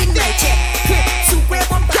 See down in my chair. Super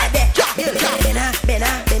bombarded.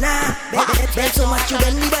 Bend so much you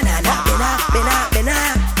bend the banana. Bena.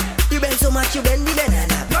 You bend so much you bend the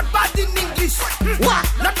banana. Not bad in English. What?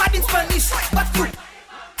 Not bad in Spanish. But you.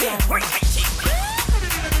 Play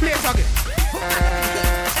it again.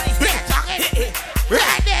 Play it again.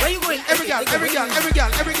 Where you going? Every girl.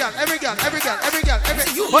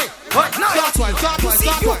 Wait. Start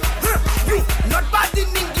one. You. Not bad in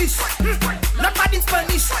English. Not bad in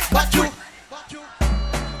Spanish. But you.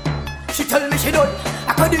 She tell me she done.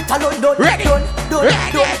 I got it alone, done. Ready. Done.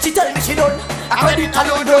 She tell me she done. I got it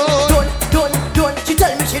alone, done. She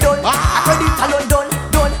tell me she done. I got it alone, done.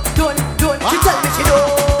 She tell me she done.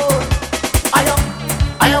 I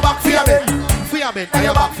am back for your bed. For your bed. I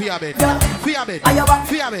am back for your bed. For your bed. I am back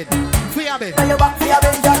for your bed. For your bed. I am back for your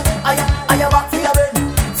bed. I am back for your bed.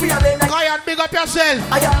 For your bed. Kyann, big up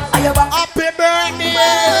yourself. I am back. Happy birthday.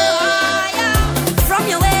 From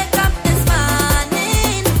your wake up this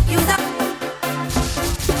morning, you got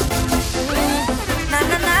na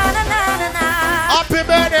na na na na.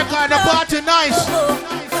 be nice.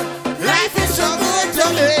 Life is so good to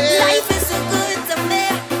me. Life is so good to me.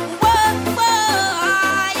 Whoa,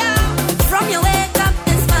 whoa, yeah. From your wake up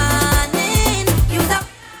this morning, you the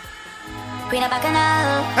Queen of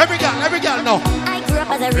Bacchanal. Every girl, no. I grew up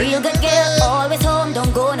as a real good girl, always home,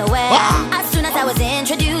 don't go nowhere. As soon as I was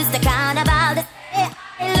introduced to carnival, I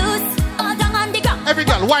loose all down on the ground. Every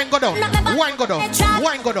girl, wine go down, wine go down,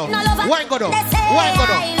 wine go down, wine go down, wine go down, wine go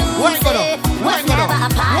down, wine go down, wine go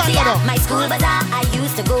down. My school bazaar I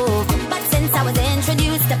used to go, but since I was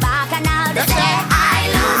introduced to Bacchanal, they say I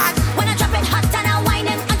lose. When I drop it hot and I whine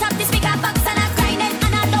it on top the speaker box and I grind it,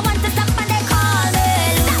 and I don't want to stop and they call me.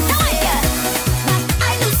 That's how I hear. But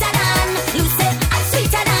I lose it on, lose it, I'm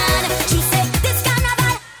sweeter than. She say this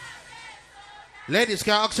carnival. Ladies,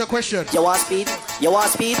 can I ask you a question? You want speed? You want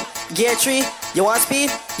speed? Gear 3. You want speed?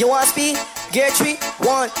 You want speed? Gear 3.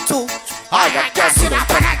 1, 2. I got just sit down,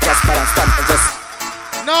 just put on stop and just.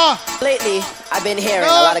 No. Lately, I've been hearing a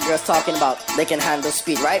lot of girls talking about they can handle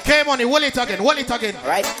speed, right? Came on it, wall it again, wall it again.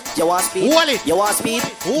 Right? You want speed? Wall it. You want speed?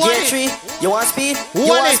 Wall Gear it. 3. You want speed? You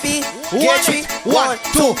Wall want it. speed? Wall Gear it. 3. 1,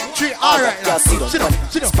 2, 3. All right. Just sit down.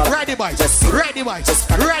 Sit down. Ride the bike. Ride the bike.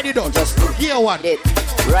 Ride it down. Gear 1.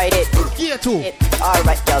 Ride it. Gear 2. All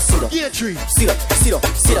right, girl, sit down. Gear 3. Sit up, sit up,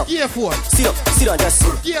 sit up. Gear 4. Sit up, sit down, just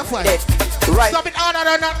sit. Gear 5. Right. Stop it. Oh, no.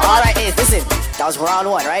 All right, is listen. That was round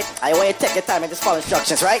 1, right? I want you to take your time and just follow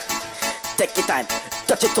instructions, right? Take your time.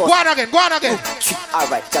 Touch your toes. Go on again. All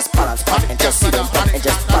right, just balance back and just sit down and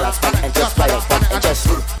just balance back and just balance back and just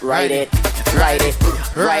ride it.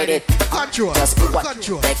 Control. Just what?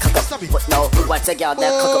 Control. They cock up. Stop it. But now, once again, they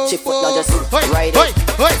cock up chip. But now just ride it.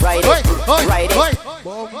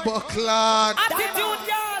 Bumbo clot. Attitude,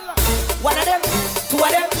 girl. One of them, two of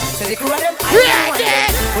them, say the crew of them. I will grind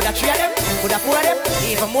them. Put a 3 of them, put a 4 of them,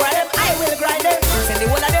 even more of them. I will grind them. Send the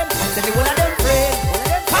one of them, send the one of them. Friend.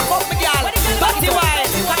 Pack up my girl. Back the wine.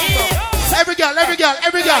 Every girl.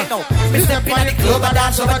 Me step in the club and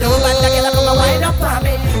dance over the whole and the girl come and wind up on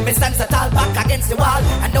me. Me stand so tall back against the wall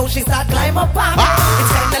and now she start climb up on me.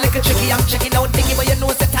 It's kinda like a tricky, I'm checking out Nicky, but you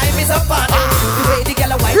know the time is up on me. The way the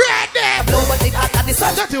girl a wind, I blow but it hot and the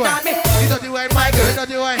sun on me. You don't do it, my girl. You don't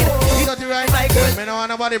do it, my girl. Me no want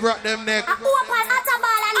nobody brought them neck. I open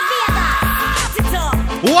Atabal and Vega.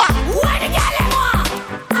 What? Where the girl them want?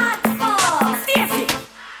 Hot Stacy.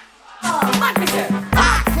 Mad Michelle.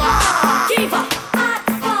 Kiva.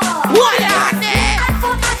 What are they?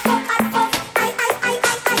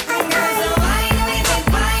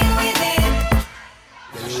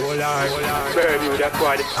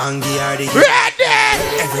 Angie Hardy.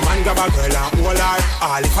 Every man grab a girl and hold her.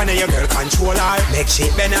 All if I know your girl control her. Make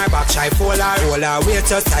shape bend her back, try fall her. Hold her weight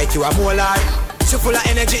just tight you a molar. She full of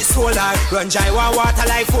energy, solar. Run dry one water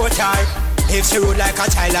like water. If she rude like a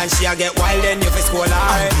child and she a get wild, then you fi scold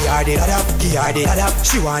her. Give her the da-dap, give her the da-dap.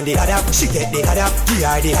 She want the da-dap, she get the da-dap. Give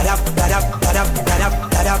her the da-dap, da-dap, da-dap,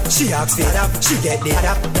 da-dap, da-dap. She asks the da-dap, she get the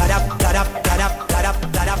da-dap, da-dap, da-dap, da-dap, da-dap,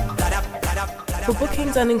 da-dap, da-dap, da-dap. For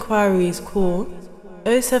bookings and inquiries, call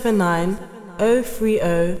 079 030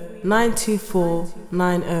 924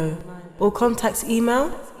 90 or contact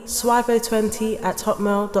email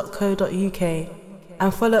swivo20@hotmail.co.uk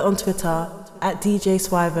and follow on Twitter at DJ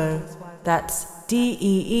Swivo. That's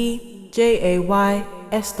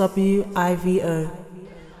DEEJAYSWIVO.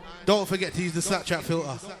 Don't forget to use the Snapchat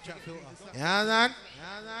filter. Yeah, man.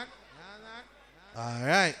 All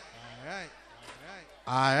right.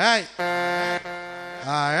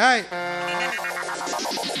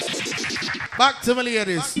 Back to my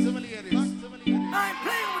ladies.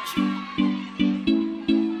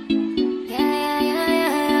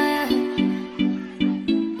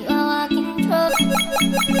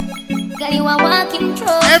 Girl, you a walking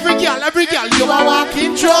trophy. Every girl, you a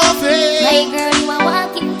walking trophy. My girl, you a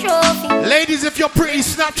walking trophy. Ladies, if you're pretty,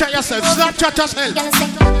 Snapchat yourself. Snapchat yourself. Girl,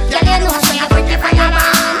 you know say you're pretty for your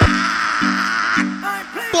man.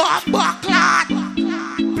 Buckland.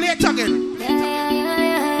 Play it again.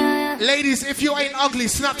 Ladies, if you ain't ugly,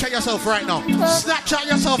 Snapchat yourself right now. Snapchat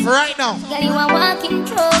yourself right now. Girl, you a walking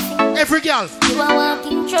trophy. Every girl. You a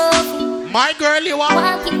walking trophy. My girl, you a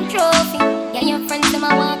walking trophy. Yeah, your friends them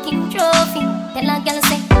a walking trophy. Tell a girl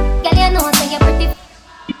say, girl, you know say you're pretty.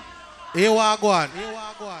 Here we go on.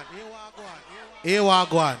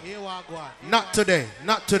 Not today.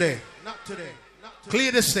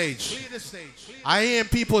 Clear the stage. I hear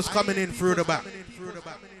people's coming in through the back.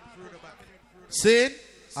 See?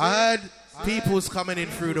 I heard people's coming in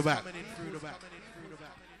through the back.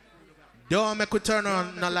 Don't make we turn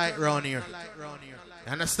on the light round here.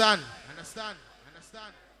 You understand?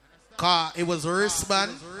 Cause it was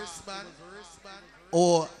wristband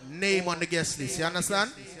or name on the guest list. You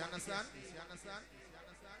understand?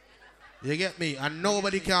 You get me? And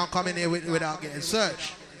nobody can come in here without getting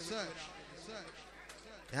searched.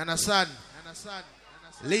 You understand?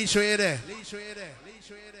 Lee, show you there.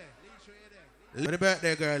 What about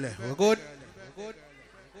there, girl? We're good?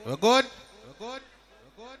 We're good?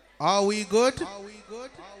 Are we good?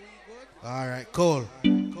 All right, cool. I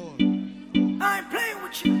ain't playing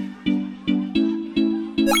with you.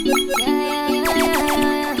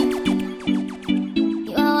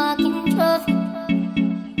 You are walking trophy.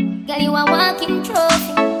 Girl, you are walking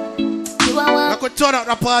trophy. You are walking. I could turn up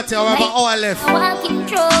the party. I have an hour left. Walking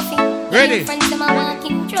trophy. Ready? Friends, them are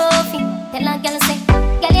walking trophy. Tell a girl say,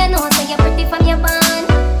 girl, you know so you're pretty from your band.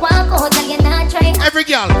 Walk out, girl, you're not trying. Every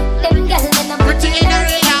girl. Them girl, they're pretty in the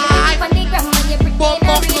real life. On the gram, you're pretty in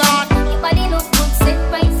the real life. Your body look good, set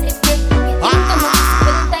right, set right. Your thing come up,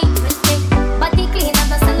 well tight, well tight. Body clean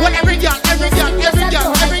as a salad. Well, every girl,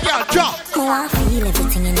 drop. Oh, I feel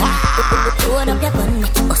everything in me. Load up your gun,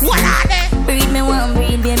 make you bust. What are they? Breathe me one,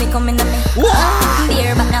 breathe, baby, come in to me.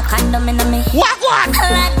 Beer, but no condom in to me. What?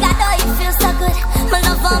 Like God, oh, you feel so good. My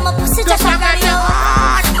love on my pussy, just like I do.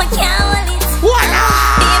 I can't hold it.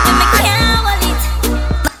 Baby, I can't hold it.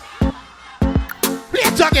 Play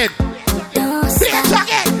it again. Play it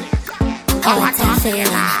again. Oh, what a feeling.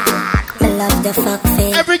 I love the fuck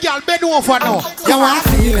face. Every girl, bend over now. You want to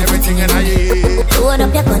feel everything in you. Load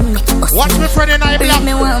up your gun, make you bust. Watch me friend in I black.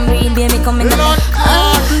 Me one breathe, baby, come in.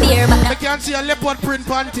 Beer, but I can't see a leopard print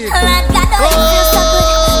panty. Like God, oh, you feel so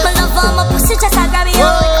good. My love on my pussy, just like grab you.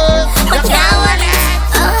 I can't hold it.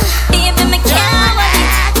 Baby, me can't hold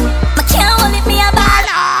it. I can't hold it, me a ball.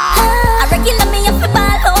 I regular me up a ball.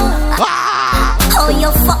 Oh,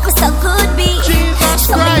 you fuck me so good, B.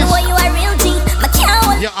 Show me the way you are real G. I can't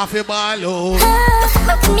hold it. You off your ball, oh.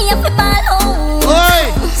 Me up a ball,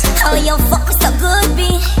 oh, you fuck me so good, B.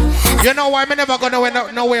 You know why me never gonna win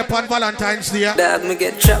nowhere upon Valentine's Day? Dog, me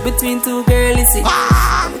get trapped between two girlies.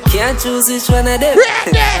 Can't choose which one of them.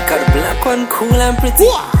 Cause the black one cool and pretty.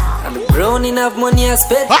 And the brown enough money I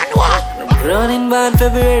spent. The brown in born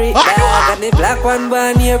February. Dog, and the black one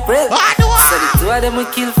born April. So the two of them will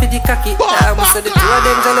kill for the cocky. Dog, so the two of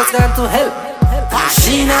them jealous gone to hell.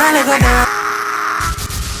 She not let go down.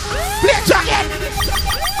 Play it again.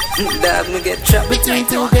 Dog, me get trapped between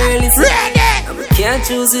two girlies. Can't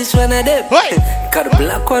choose which one of them. Cause the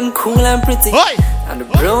black one cool and pretty. And the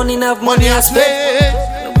brown enough money I spent.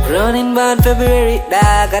 The brown in born February.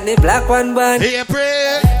 Dog, and the black one born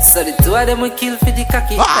April. So the two of them will kill for the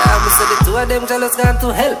cocky. Dog, so the two of them jealous gone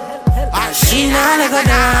to hell. And she not let go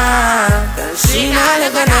down. And she not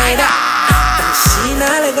let go neither. And she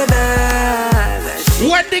not let go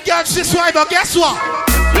down. When the girls describe her, guess what?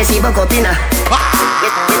 We see Bokopina.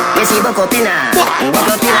 We see Bokopina.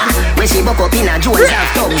 Bokopina. We see Bokopina. Jones have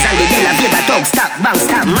thugs and the Della Vega thugs. Stop, bang,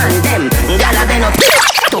 stop, man, them. Gala Ben up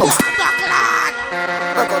thugs.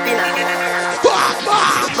 Bokopina.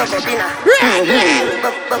 Bokopina.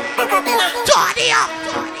 Bokopina. Turn it up.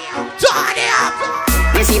 Turn it up.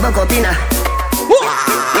 We see Bokopina.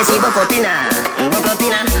 We see Bokopina.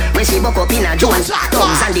 Bokopina. We see Bokopina. Jones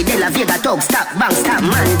thugs and the Della Vega thugs. Stop, bang, stop,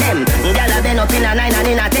 man, them. Gala Ben up in a 9 and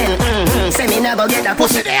in a 10. Say me never get a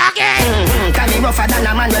pussy there again. Can me rougher than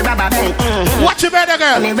a man with rubber band. Watch your better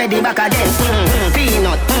girl. Me ready back again.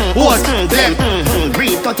 Peanut. What? Them.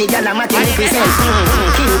 Breed 30 gal a matic represent.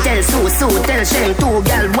 King tell Sue tell Shem. 2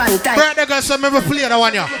 gal 1 time. Better girl, so me ever play that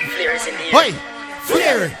one, yeah. Hey,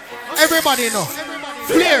 flare. Everybody know.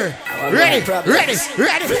 Flare. Ready.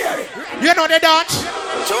 You know the dance.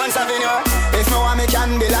 Jones Avenue, if no one me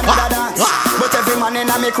can build another dance. But every man in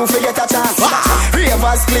a me crew forget a chance.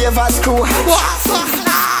 Ravers, clavers, crew.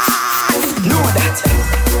 Know that.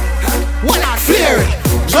 What on flare?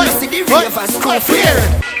 Just see the ravers, crew. Flare.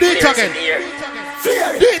 Do it again. Do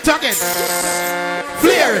it again.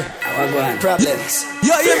 Flare. Problems.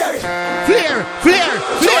 Flare.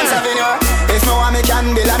 Jones Avenue, if no one me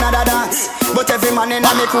can build another dance. But every man in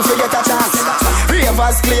a me crew forget a chance.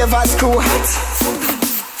 Ravers, clavers, crew.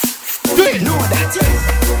 Do it. Know that.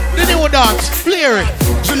 The new dance. Flare.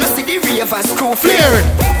 You know see the ravers, crew. Flare.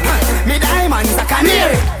 Me diamonds a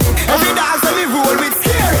canary. Every dance that me roll with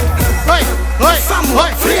scary. Hey.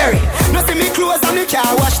 Flare. No see me clothes and me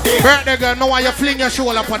car wash there. Better girl, know why you fling your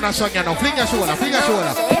shoulder upon a song, you know. Fling your shoulder. Every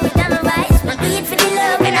time I rise, I do it for the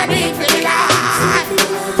love and I do it for the life.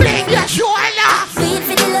 Fling your shoulder. Do it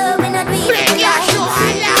for the love and I do it for the life.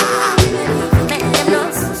 Make them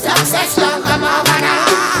know success don't come over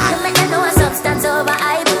now. Make them know substance over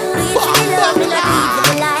I do it for the love and I do it for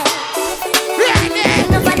the life.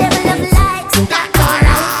 Enough of them love lights, that's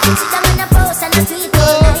alright. Sit down on the post and the street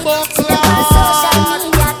all night. Sit down on social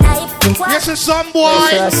media type. Yes, some boy.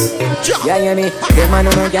 Yeah, hear me? The man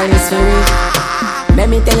who no girl is free. Let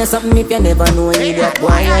me tell you something if you never know me. That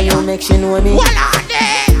boy and you make she know me.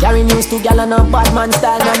 Carry news to gal on a bad man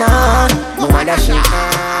style, nah. No wonder shit.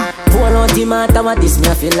 Pour out the matter what this me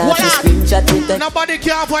I feel like. Screenshot with that. Nobody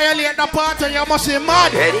can violate the part and you must be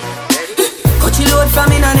mad. Ready? Coachy load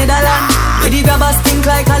from in a Netherland. With the grabbers stink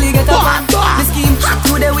like alligator pan. The scheme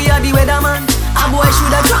today we are the weatherman. A boy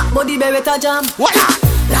shoulda drop but the beretta jam.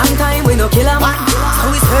 Long time we no kill a man. So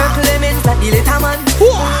we circle elements like the little man.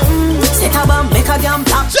 Set a bomb, make a damn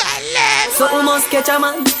tap. So we must catch a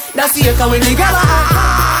man. That's the echo when we grabber.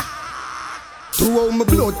 Through my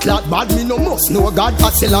blood clot bad, me no must know God. I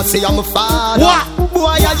say I'm a father. What?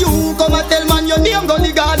 Boy, are you come and tell man your name, go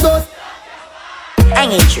the God goes.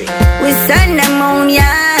 Hanging tree. We send them on,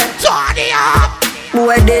 yeah. Turn it up.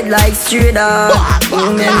 Boy dead like straight up.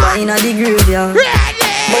 Remember in a the graveyard.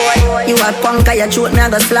 Boy, you a punk, you shoot me a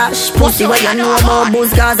go slash. Pussy what you know about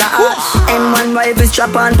booze cause a ash. M1 rifle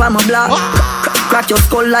strap on pa my block. Crack your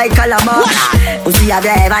skull like calabash. Pussy have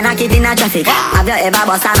you ever knock it in a traffic? Have you ever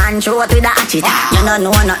bust a man throat with a hatchet? You don't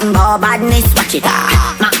know nothing about badness, watch it.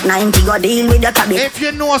 Mac 90 go deal with your cabbage. If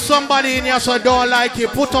you know somebody in here so don't like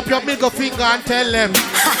it, put up your middle finger and tell them.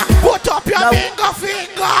 Put up your middle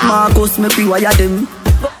finger. Marcus make we wire them.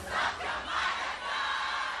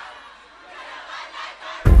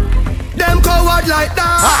 Them coward like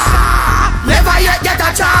that. Never yet get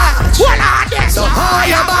a charge. So how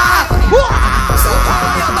you back? So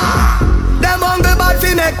how you back? Them hungry bad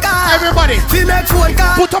fi make car. Everybody, fi make phone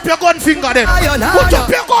call. Put up your gun finger then. Put up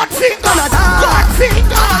your gun finger. Gun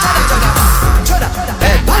finger.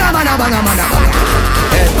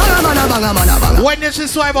 When this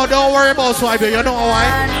is swipe, don't worry about swipe. You know why?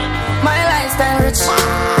 My lifestyle rich.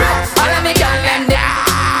 All of me girl them there.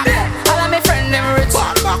 All of me friend them rich.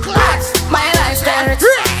 My lifestyle rich.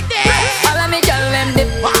 All of me girl them dip.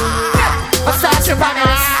 Versace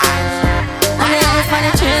Paris. And the house man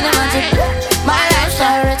a chain and magic. My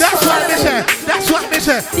lifestyle rich. That's what they say. That's what they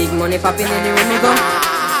say. Big money popping anywhere me go.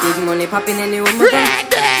 Big money popping anywhere me go.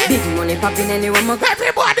 Big money popping anywhere me go.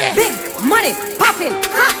 Everybody. Big money popping.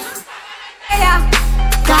 Yeah.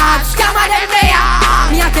 God, scam of them there.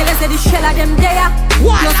 Me a tell you say the shell of them there.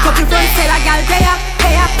 Just couple from sell a gal there.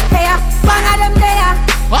 Hey, bang of them there.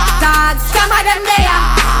 God, scam of them there.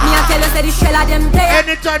 Me a tell you say the shell of them there.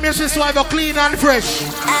 Anytime you see swipe clean and fresh.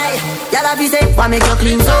 Hey, y'all be say, why make you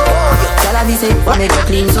clean so? Y'all be say, why make you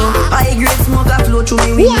clean so? I great smoke a flow through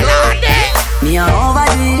me window. Me a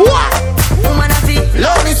overdo it. Woman a feel,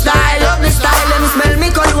 love me style. Let me smell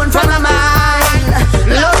me cologne from my mind.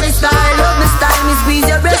 Love me style, me squeeze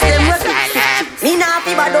your breast, them with me nah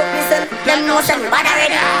fi bad up myself. Them know say me bad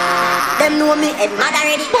already. Them know me head mad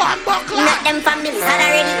already. Not them families had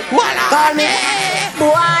already. Call me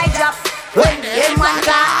boy drop when the M1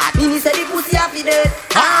 clap. Me say the pussy a fi dead.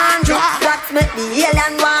 And drop what make the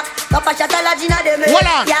alien walk. Papa shot a lodge inna them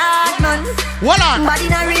head. Yeah man. Body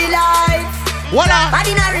in a real life.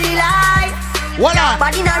 Body in a real life.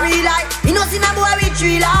 Body in a real life. You know see na boy with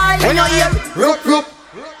 3 life. You know here. Roop.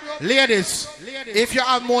 Ladies, if you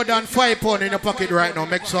have more than 5 pounds in your pocket right now,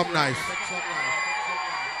 make some nice.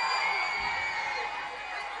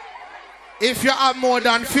 If you have more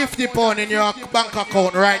than 50 pounds in your bank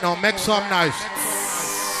account right now, make some nice.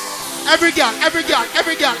 Every girl.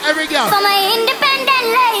 For my independent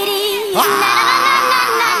lady. Na.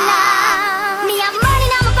 Me have money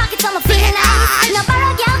in my pocket, so I'm feeling nice. No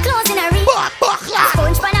borrow girl clothes in a ring.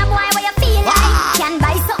 Sponge pan a boy where you feel like. Can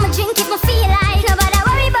buy something drink if I feel like. Nobody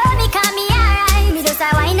worry about me, call me alright. Me just a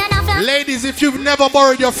wine and a flan. Ladies, if you've never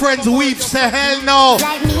borrowed your friend's weave, say hell no.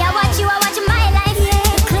 Like me, I watch you, I watch my life.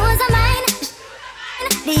 The clothes are mine.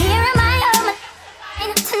 The hair of mine.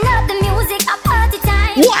 Turn up the music, a party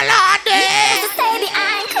time. Voila there. To stay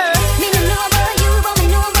behind, cause me no know about you, but me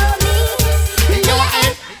know about me.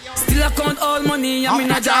 Still I count all money, I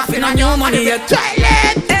mean I drop in a new money yet.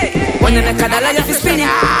 Hey, when you make a dollar, you fi spin it.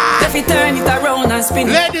 You fi turn it around and spin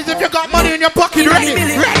it. Ladies, if you got money in your pocket, ready?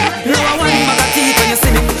 No one bag of teeth when you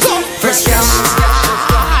see me. Fresh cash.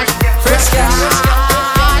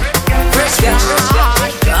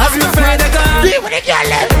 Have you afraid of God? Leave with the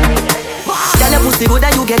girl. Girl, your pussy good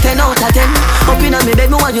and you get 10 out of 10. Up in me bed,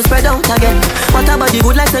 me want you spread out again. What about the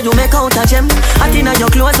good like say you make out a gem? Hot in your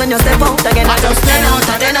clothes when you step out again. I just 10 out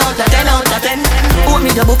of 10 out of 10 out of 10. Put me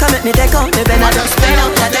the book and make me take out me pen. I just 10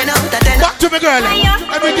 out of 10 out of 10. Back to me girl.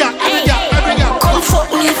 Every girl. Come fuck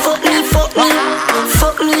me.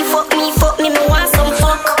 Me want some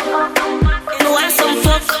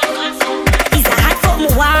fuck. It's a hot fuck me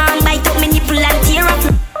want. Bite up me nipple and tear up.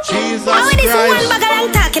 Jesus Christ.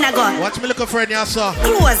 in a gun. Watch me look a friend, yeah, sir.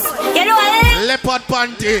 Close. You know what? Leopard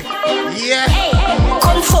panty. Yeah. Hey,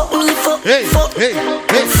 come fuck me, fuck. Hey, fuck. hey,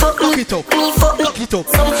 hey. Fuck cock it up. Me, fuck me. Cock it up.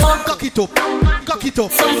 Some fuck. Cock it up. Cock it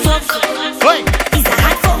up. Some fuck. Hey. Is a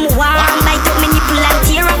hot fuck me warm. Bite up me nipple and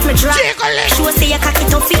tear off my drop. Show say you cock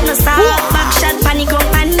it up, fit no salt. Back shot, panic up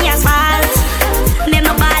on the asphalt. Make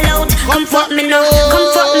my ball out. Come fuck me now. Come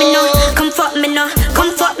fuck me now. Come fuck me now.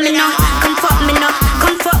 Come fuck me now. Come fuck me now.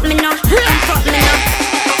 Come fuck me now. Come fuck me now.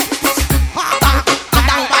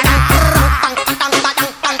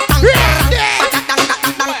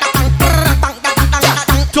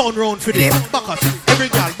 Turn round for them. Backers. Every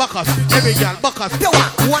girl, backers. Every girl, backers.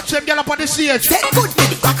 Watch them girl up on the stage. Take good for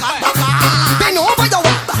the bend over your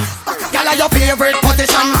back. Girl, are your favorite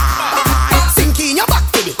position. Sink in your back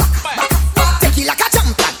for the take it like a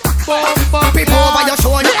champion. Pip over your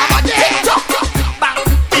shoulder.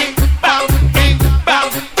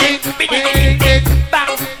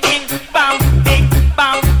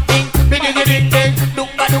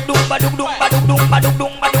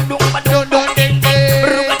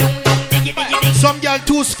 Some girl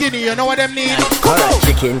too skinny, you know what them need? Alright,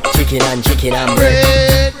 chicken and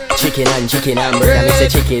bread. Chicken and bread. I say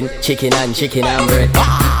chicken and bread.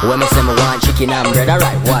 When me say me want chicken and bread,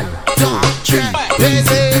 alright, 1, 2, 3,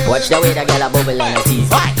 easy. Watch the way that girl a bubble and a tease.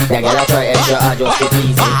 That girl a try extra hard just to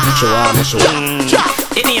please me. Show her.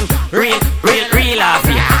 It name real off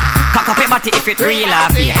here. Cock up your body if it real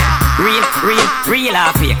off here. Real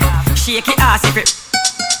off here. Shake your ass if it.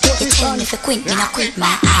 You tell me if you quint, me not quint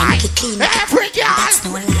my eye. Make it clean, make it that's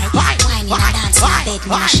no lie. Wine in a dance, in a bed,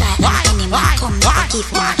 me not shy. And any man come, me go give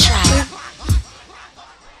me a try.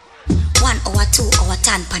 1 hour, 2 hour,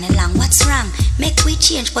 10 pan long. What's wrong? Make we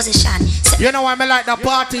change position. You know why me like the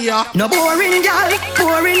party, yeah? No boring girl. No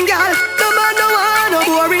man no want no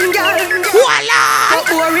boring girl. Voila! No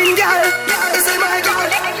boring girl. This is my girl.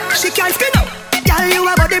 She can't spin up. Girl, you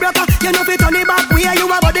a body broker. You know fi turn it back. Where you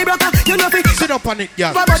a body broker. You know fi sit up on it,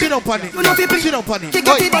 yeah. Sit up on it. You know fi sit up on it.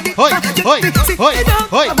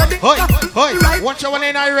 Hoi. Watch your one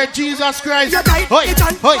in I read Jesus Christ. Hoi.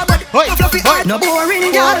 No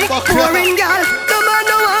boring girl. No man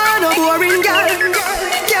no want no boring girl.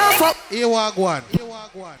 Can't fuck. Here we go on.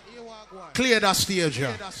 Clear that stage,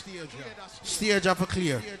 yeah. Stage up for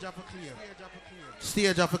clear.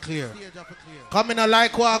 Stage up for clear. Come in a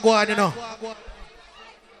like what I go on, you know.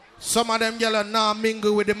 Some of them yellow now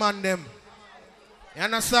mingle with the man them. You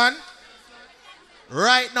understand?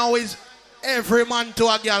 Right now is every man to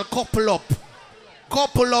a girl couple up.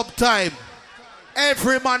 Couple up time.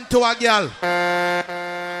 Every man to a girl.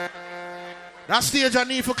 That stage I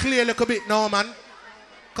need for clear a little bit now, man.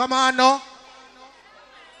 Come on now.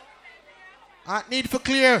 I need for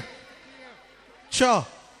clear. Sure.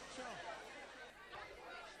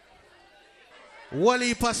 One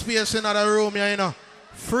heap of space in the room, you know.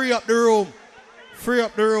 Free up the room. Free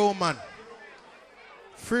up the room, man.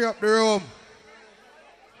 Free up the room.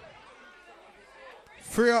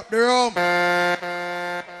 Free up the room.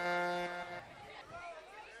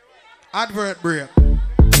 Advert break.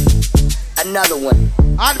 Another one.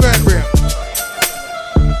 Advert break.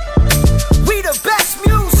 We the best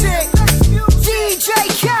music. DJ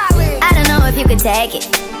Khaled. I don't know if you could take it.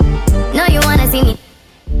 No, you wanna see me.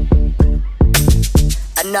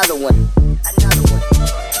 Another one.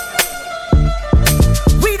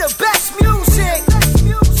 We the best music.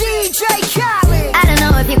 DJ Khaled. I don't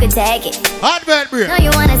know if you could take it. Advert break. No,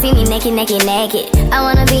 you wanna see me naked. I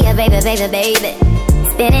wanna be a baby.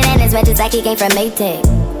 Spinning in his red just like he came from Maytag.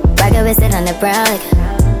 Rocket with it on the brown.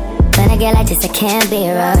 When I get like this, I can't be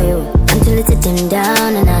around you. I'm too little to dim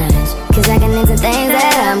down the notch. Cause I can into things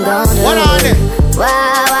that I'm gon' do. What on it?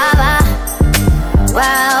 Wow,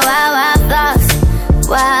 thoughts.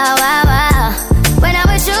 Wow. When I'm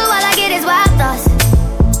with you, all I get is wild thoughts.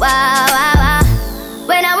 Wow.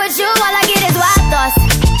 When I'm with you, all I get is wild thoughts.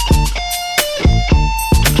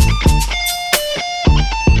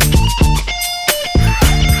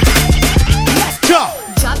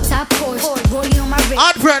 Drop top Porsche, rolling on my wrist.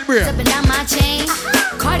 Advert break. Stepping out my chain.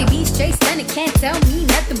 Cardi B straight stunning, can't tell me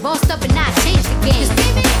nothing. Bossed up and I changed the game.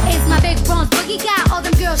 It's my big bronze boogie, got all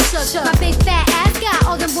them girls shook. My big fat ass got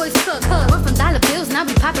all them boys cooked. We're from dollar bills, now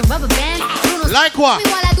we popping rubber bands. Like what?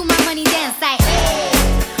 While I do my money dance like, hey.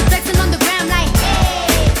 Flexing on the gram like,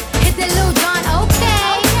 hey. Hit that Lil Jon,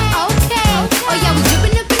 okay. Oh yeah, we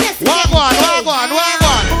dripping up in this. Walk on.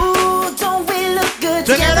 Ooh, don't we look good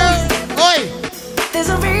together? Oi. There's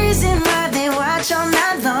a reason why they watch all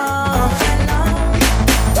night long.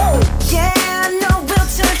 Yeah, I know we'll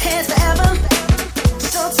turn heads forever.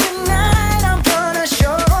 So tonight I'm gonna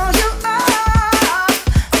show you off.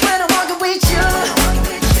 When I'm walking with you,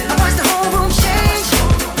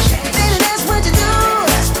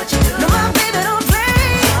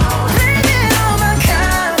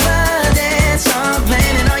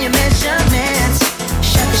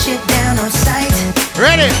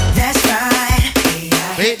 Ready? That's right.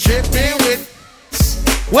 Be tripping with.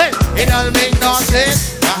 Well, it don't make no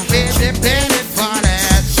sense. I'm dependent for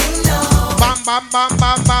that. Bam, bam, bam,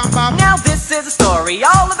 bam, bam, bam. Now this is a story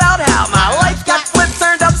all about how my life got flipped,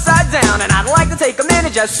 turned upside down, and I'd like to take a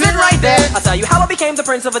minute, just sit right there. I'll tell you how I became the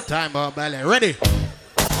prince of a time bomb ballet. Ready?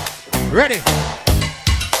 Ready?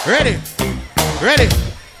 Ready? Ready?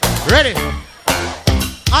 Ready?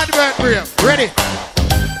 Advert break. Ready?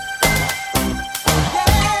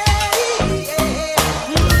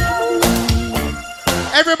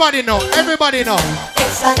 Everybody know. Everybody know.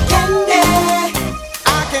 It's like candy.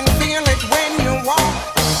 I can feel it when you walk,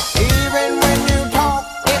 even when you talk.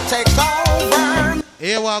 It takes over.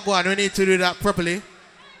 Here we go on. We need to do that properly.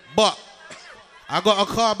 But I got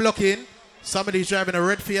a car blocking. Somebody's driving a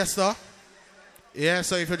red Fiesta. Yeah,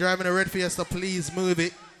 so if you're driving a red Fiesta, please move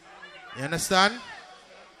it. You understand?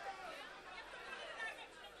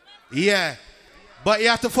 Yeah. But you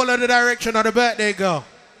have to follow the direction of the birthday girl.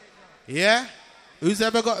 Yeah?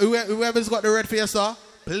 Whoever's got the red Fiesta,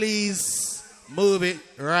 please move it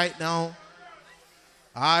right now.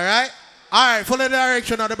 Alright? Alright, follow the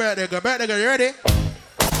direction of the birthday girl. Birthday girl, you ready?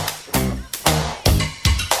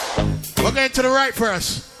 We're going to the right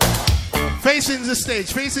first. Facing the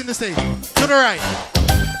stage, facing the stage. To the right.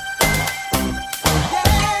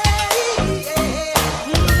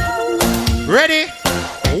 Ready?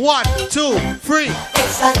 1, 2, 3.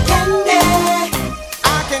 It's like candy.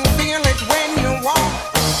 I can feel it when you walk,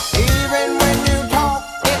 even when you talk.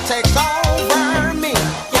 It takes over me.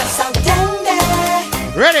 Yes, I'm candy.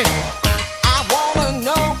 Ready? I wanna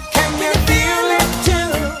know, can you feel it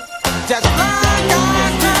too? Just like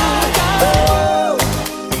I do.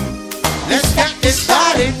 Let's get this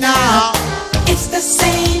started now. It's the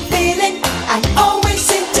same feeling I always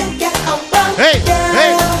seem to get around. Hey,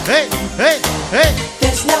 hey, hey, hey, hey.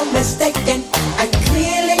 There's no mistaking, I'm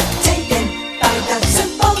clearly taken by the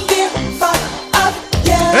simple mere thought of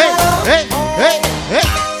you. Hey, hey, hey, hey,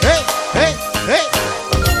 hey, hey, hey.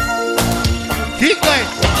 Keep going,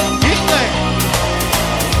 keep going.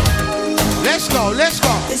 Let's go, let's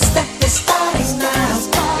go. This stuff is starting now.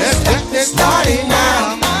 Let's get this started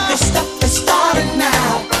now. This stuff is starting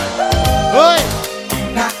now. Oi.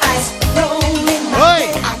 My eyes roll in my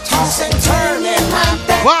head. I toss and turn in my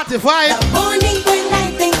bed. 45. The morning when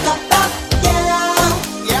I think about you.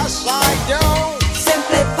 Yes, I do.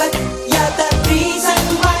 Simply put, you're the reason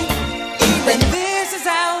why. Even this is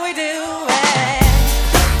how we do it.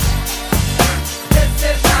 This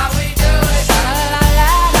is how we do it. La la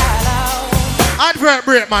la la. Advert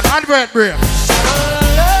break, man. Advert break.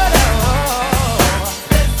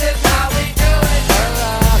 This is how we do it.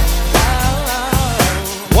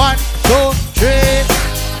 1, 2, 3.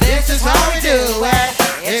 This is how we do it.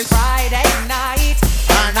 It's Friday night,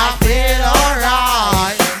 and I feel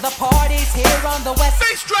alright. The party's here on the west.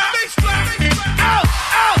 Bass drop, bass drop, bass drop. Out,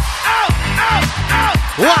 out, out, out, out.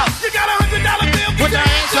 What? You got $100 bill, Put your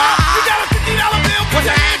hands up. You got a $50 bill, Put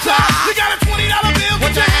your hands up. You got a $20 bill,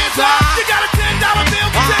 Put your hands up. You got a $10 bill,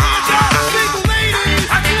 put your hands up. Single ladies,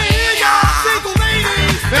 I can't hear ya. Single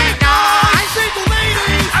ladies, Big noise. single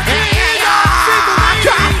ladies, I can't hear ya. Single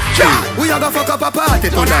ladies. We are gonna fuck up a party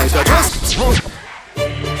tonight, so just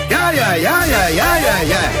yeah, yeah, yeah, yeah, yeah, yeah,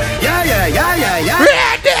 yeah, yeah, yeah, yeah, yeah, yeah.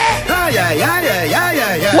 Ready? Yeah, yeah, yeah, yeah, yeah,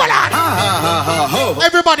 yeah, yeah. What on? Ha ha ha ha ho.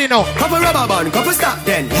 Everybody know. Couple rubber band, couple stop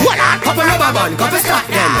then. What on? Couple rubber band, couple stop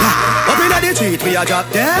then. Up inna the street, we a drop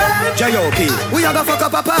dead. J.O.P. We a gonna fuck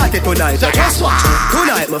up a party tonight, so just watch.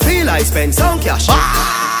 Tonight, me feel I spend some cash.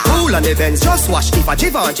 Cool on the Benz, just wash. If a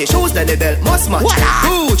Givenchy shoes, then the belt must match.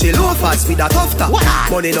 Gucci loafers with a tough top.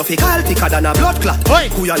 Money no fi call thicker than a blood clot.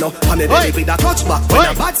 Who you know? I'm a baby with a clutch back. When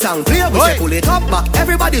a bad song play, we say pull it up back.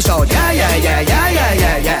 Everybody shout, yeah, yeah, yeah, yeah, yeah,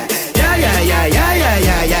 yeah, yeah. Yeah, yeah, yeah, yeah, yeah,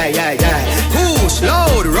 yeah, yeah, yeah, yeah. Push,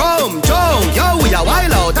 load, rum, jump. Yo, we a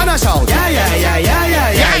wild out and a shout. Yeah, yeah, yeah, yeah,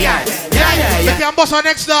 yeah, yeah, yeah. Yeah, yeah, We yeah. can bust our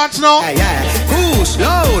next dance now. Yeah, yeah. Push,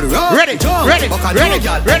 load, rum, Ready, jump. ready, ready, ready,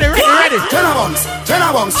 ready, ready. Tenor bumps,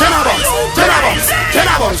 tenor bumps, tenor bumps, tenor bumps,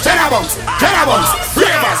 tenor bumps, tenor bumps, tenor bumps,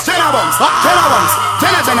 ravers, tenor bumps, tenor bumps,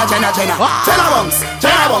 tenor, tenor, tenor, tenor, tenor bumps,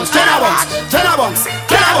 tenor bumps, tenor bumps, tenor bumps,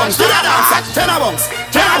 tenor bumps, to the dance, tenor bumps,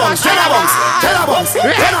 tenor bumps, tenor bumps, tenor bumps,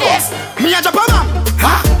 tenor bumps. Me a jump a man,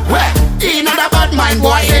 huh? Where? In a bad mind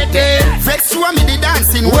boy head there. Vex you and me the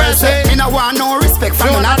dancing worse. Me no want no respect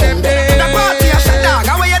from none of them there. The party a shut down,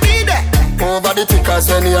 how you need it? Over the tickers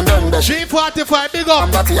when you done the G45, big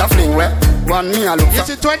up. party a fling where one me a look It's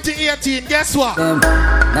in 2018, guess what?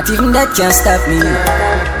 Not even that can stop me.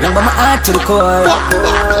 Young but my heart to the core.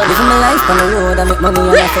 Living my life on the road, I make money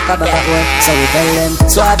and I fuck up back at work. So we tell them,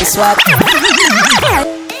 swap is swap.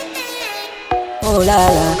 Oh Oh la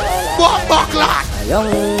la. Bomba clock. Young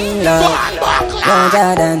love. Young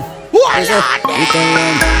Jordan. What?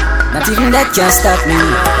 Not even that can stop me.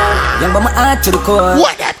 Young but my heart to the core.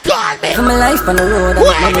 What that call me? For my life on the road, I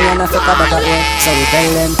got money and I fuck about it. So we tell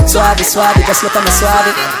them, Swabby, just look at me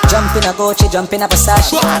Swabby. Jump in a Gucci, jump in a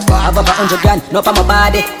Versace. Have about 100 grand, no for my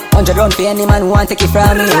body. 100 round for any man who want take it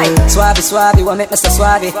from me. Swabby, want make Mr.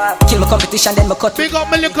 Swabby. Kill my competition, then my cut. Big up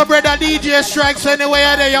my little brother DJ Strikes anyway,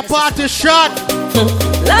 there your party shot.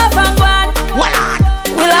 Laugh and one.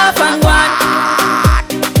 We laugh and one.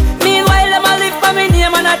 Meanwhile, I'm a live for me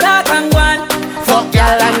name and a talk and one. Fuck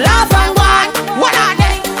y'all and laugh and one. What are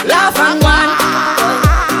they? Laugh and one.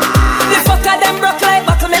 The fuck of them broke like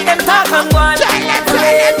buckle, make them talk and one. Tell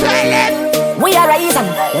them. We are reason,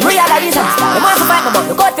 we are reason. We want to fight me, but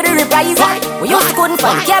we got for the reprisal. We used to couldn't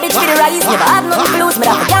find cabbage for the rice. Never had nothing to lose, me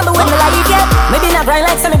that I gamble with my life, yeah. Maybe not grind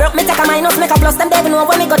like semi broke, me take a minus, make a plus. Them they know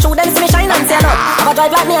when me go through, them see me shine and say no. Have a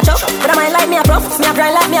drive like me a truck, but I mind like me a prof. Me a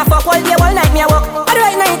grind like me a fuck, all day, all night me a walk. At the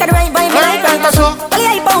right night, at the right vibe, me like right so. Well,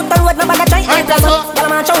 yeah, I out the road, nobody try I plus up. Girl,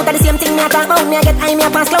 I'm a chow, the same thing me a talk about. Me a get high, me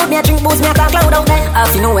a pass cloud, me a drink booze, me a talk cloud out there.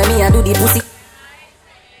 If you know where me a do the pussy.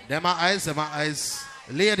 Them my eyes.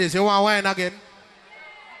 Ladies, you want wine again?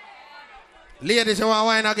 Ladies, you want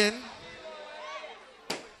wine again?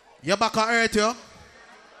 Your back a hurt you?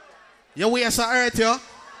 Your waist a hurt you?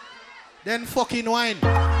 Then fucking wine.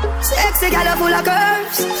 Sexy girl full of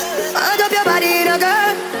curves. Hand up your body in a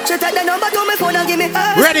girl. She take the number to my phone and give me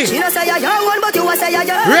hers. Ready? She not say you're young one, but you a say you're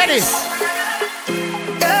young. Ready?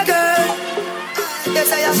 Yeah, girl.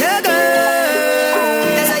 Yes, I am. Yeah, girl.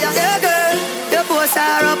 Yes, I am. Yeah, girl. You post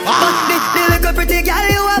her up. The little pretty girl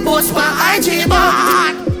you a post for IG,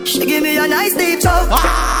 but she give me a nice deep choke.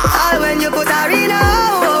 All when you put her in a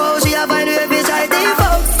house, she a find a bitch I think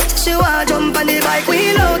folk. She want jump on the bike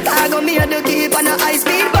wheel out. I go me to keep on a high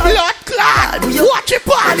speed boat. Blood clot, watch it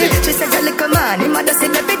party. She said you little man, him a just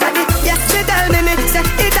sit the bit of it. Yeah, she tell me say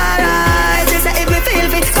it alright. She say if me feel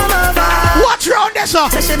fit, come over. Watch round this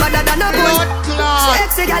up. Say she better than a boy. Blood clot.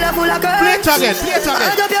 Sexy girl full of curves. Play it again.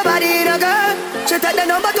 Hand up your body in a girl. She take the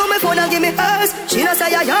number to my phone and give me hers. She not say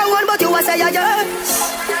you're young one, but you a say you're young.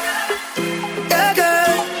 Yeah,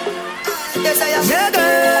 girl. Yes, I am. Yeah, girl.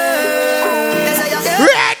 Yes, I am.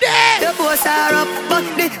 Ready? You post her up, but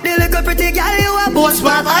the little pretty girl you a post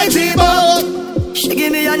for IG, but she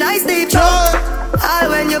give me a nice deep choke. All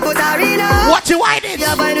when you put her in a what you whining?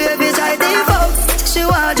 You find a bitch I think folk. She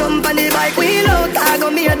want jump on the bike wheel out. I go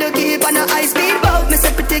me to keep on a high speed boat. Me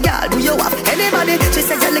say pretty girl, do you have anybody? She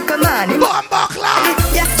said you little man. Bomba clock.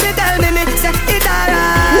 Yeah, she tell me say it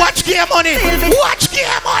alright. Watch game money. Watch game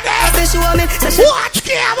money. She show me. Watch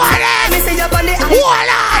game money. Me say you on the ice.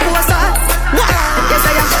 Voila. What's up? Yes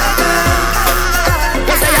I am.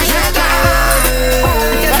 Yes I am.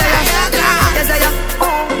 Yes I am. Yes I am.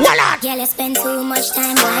 Voila. Girl, you spend too much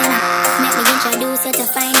time whining. Make me introduce you to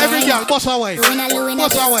fine every girl, boss away. Boss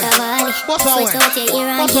away. Boss away. Sweat out your ear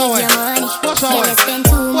and Boss give away. your money. Boss Girl, away. you spend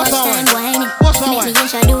too much Boss away. time whining. Boss Make away. me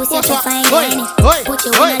introduce you to fine whining. Put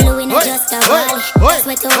you in a Louis and just a Wally.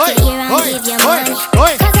 Sweat out your ear and give your money.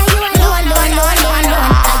 Cause are you alone.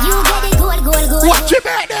 Are you getting good? Watch it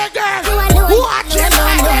back there, girl. You alone. Watch it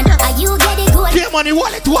back there. Are you getting good? Get money,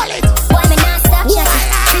 wallet. Boy, me not stop chatting.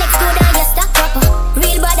 Flex good on your stock proper.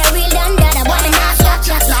 Real brother, real done dada. Boy, me not stop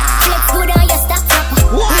chatting. Flex good on your stock proper.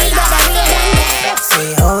 Real brother, real done dada.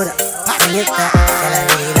 Say hold up, bring it back. Girl, I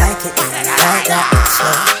really like it, like that.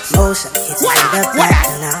 Slow motion, hits it to the back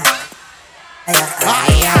now.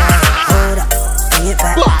 Hold up, bring it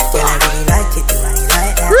back. Girl, I really like it,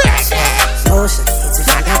 like that. Slow motion, hits it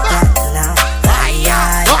to the back now.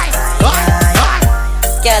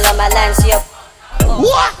 Girl on my line, she up.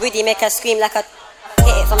 Really make her scream like a.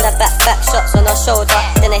 Hit it from the back shots on her shoulder.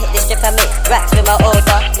 Then I hit the strip and make racks with my order.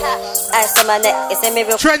 Ice on my neck, it's a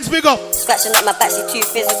miracle. Trends big up. Scratching up my back, she too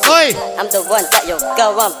physical. Oi. I'm the one that your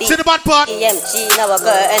girl won't beat. See the bad part. EMG, now I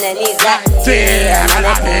got her enemies like. Damn,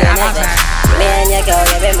 me and your girl,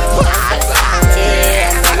 you be moving.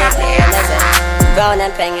 Brown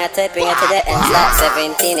and bring her to the end. Like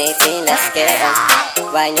 17, 18, let's get it.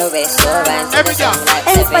 Wine your waist, so wine to the sun.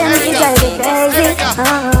 Inspire me to drive it crazy.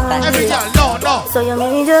 Every girl, no. So you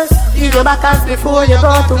may just use your back as before you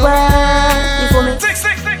go to work. Before me.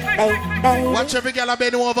 Hey. Watch every girl I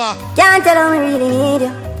bend over. Can't tell how me really need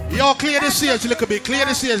you. Yo, clear the stage, look a bit. Clear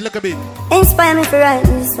the stage, look a bit. Inspire me for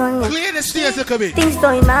writing this one. Yeah. Clear the stage, look a bit. Things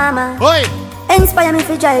going mama. Oi. Inspire me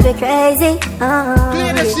for drive it crazy.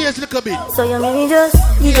 Clear the stage, look a bit. So you may just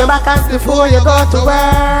use your back as before you go to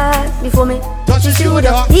work. Before me. Touch the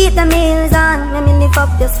shoulder. Keep the meals on, let me lift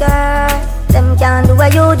up your skirt. Them can't do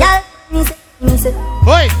what you got. Me say Me say,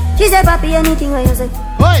 oi. She say, papi, anything when you say.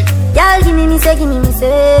 Oi. Y'all give me say, me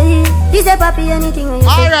say. She say, papi, anything when you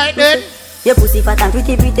say. Alright then. Your pussy fat and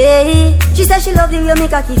pretty, pretty. She said she love the way you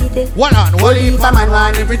make her kitty. What on? What if a man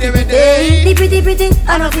want the pretty, pretty? The pretty, pretty,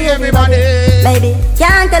 I know for everybody. Baby,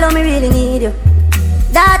 can't tell how me really need you.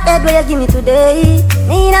 That head where you give me today.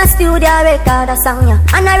 Me in a studio record a song, yeah.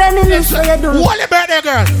 And I reminisce what you do me. What the birthday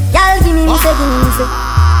girl? Y'all give me say,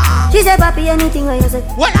 She say, papi, anything when you say.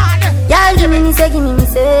 What on? Y'all give me say,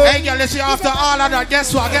 Hey girl, let's see after all of that,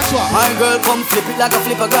 guess what? My girl, come flip it like a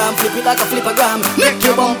flippergram, flip it like a flippergram. Make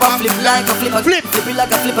your bumper flip like a flipper, flip it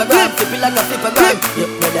like a flippergram, flip it like a flippergram.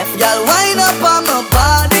 Y'all wind up on my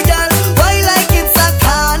body, girl. Why like it's a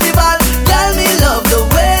carnival? Girl, me love the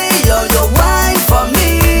way you wine for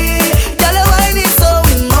me. Girl, your wine is so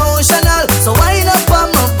emotional. So wind up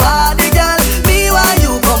on my body, girl. Me why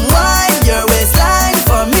you come wine your waistline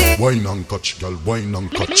for me. Wine and catch, girl, wine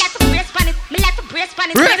and catch. Me like to brace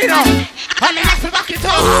pan it. Ready now. I me like to back it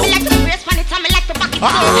up. Me like to brace pan it. I me like to back it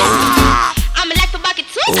up. I me like to back it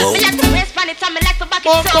too. Me like to brace pan it. I me like to back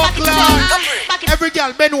it up. Every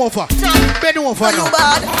girl bend over. Bend over now.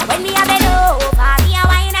 When me a bend over, me a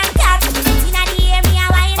wine and cut. Inna the air, me a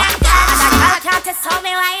wine and cut. I can't tell so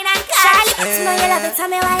me wine and cut. You know you love it, so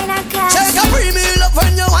me wine and cut. Take a premium love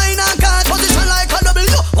when you wine and cut. Position like a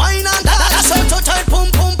W, wine and cut. That's how to tight,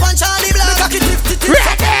 pum pum punch on the block.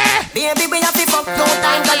 Baby, we have to fuck no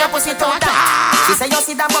time, cause your pussy too tight. She say you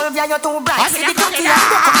see that bulb, yeah, you're too bright. See the cocky,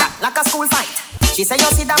 yeah, like a school fight. She say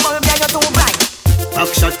you see that bulb, yeah, you're too bright. Back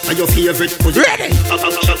shot are your favorite position. Ready. Back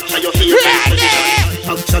shot are your favorite position.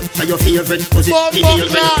 Back shot are your favorite position.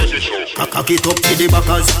 Cock it up to the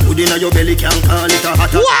backers. Put in your belly, can't call it a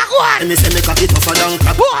hatter. And me say me cock it tougher than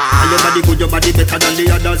crack. And your body good, your body better than the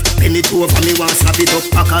others. Penny two over me, want slap it up,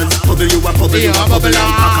 packers. Bubble you a bubble, you a bubble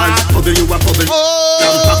and packers. Bubble you a bubble,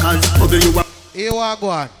 and packers. Bubble you a. Here we go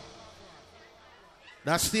on.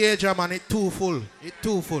 That stage, man, it's too full. It's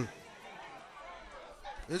too full.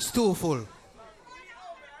 It's too full.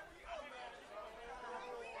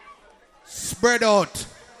 Spread out.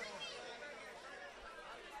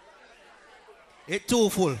 It's too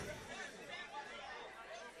full.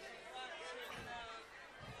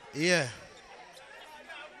 Yeah.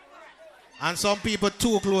 And some people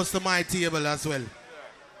too close to my table as well.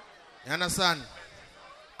 You understand?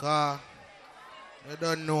 Because you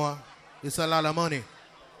don't know it's a lot of money.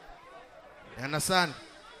 You understand?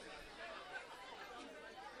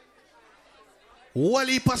 Whole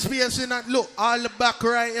heap of space in that. Look, all the back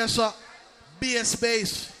right here, sir.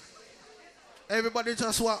 Bass. Everybody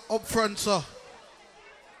just want up front, sir.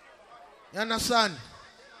 You understand?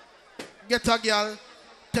 Get a girl,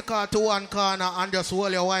 take her to one corner and just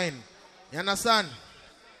hold your wine. You understand?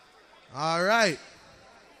 All right.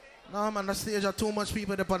 No, man, the stage are too much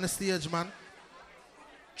people up on the stage, man.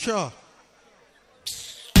 Sure.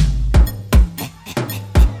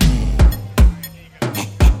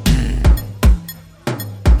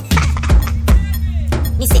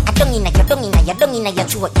 Me say I don't inna your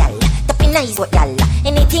throat, y'all. Top inna his what, y'all.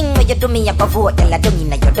 Anything where you do me, I go vote, y'all. Don't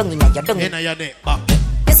inna your Inna your neck, back.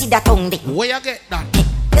 You see that tongue, dick? Where you get that?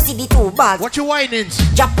 You see the two balls? What you whining?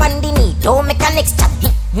 Drop on the knee, don't make a next chat.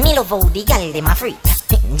 Me love how the girl dem a free.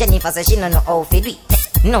 Jennifer say she no know how to do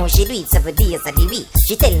it. No, she do it 7 days of the week.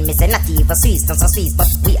 She tell me say not even Swiss, not so Swiss, but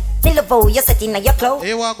we. Me love how you set inna your clothes.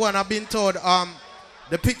 Hey, what going? I've been told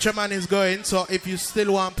the picture man is going. So if you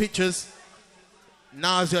still want pictures,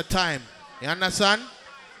 now's your time. You understand?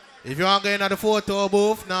 If you want to go in at the photo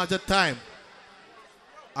booth, now's your time.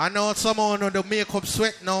 I know someone on the makeup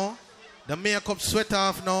sweat now. The makeup sweat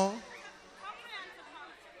off now.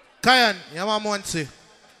 Kyann, you want one see?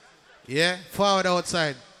 Yeah? Forward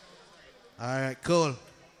outside. Alright, cool.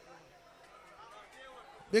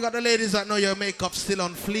 We got the ladies that know your makeup still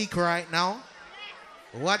on fleek right now.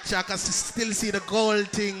 Watch, I can still see the gold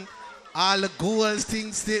thing. All the gold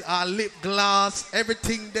things still, all lip gloss,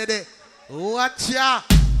 everything there. Watch ya.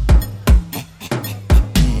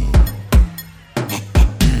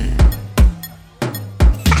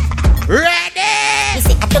 Ready? Me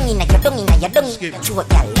say I don't inna your throat,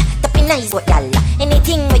 y'all. Top inna his what, y'all.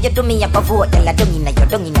 Anything where you do me, I go vote, y'all. Don't inna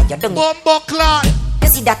your Bumbo clock. You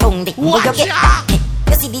see that tongue, dick? Where you get that?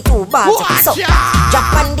 You see the two balls, so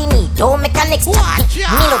drop on the knee, don't make a next chat. Me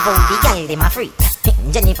love how the girl dem a free.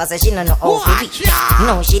 Jennifer say she no know how to do it.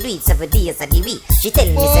 No, she do it 7 days of the week. She tell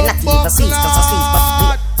me say not even Swiss, not so Swiss, but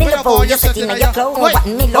we. Me love how you set inna your clothes, but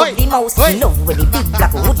me love the mouse. Me love with the big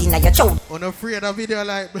black hood inna your throat. On a free of video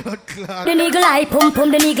like blood clot. The nigga like pum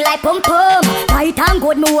pum, the nigga like pum pum. Tight and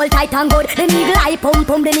good, me hold tight and good. The nigga like pum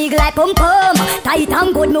pum, the nigga like pum pum. Tight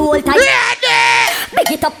and good, me hold tight.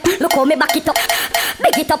 Big it up, look how me back it up.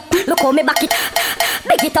 Big it up, look how me back it.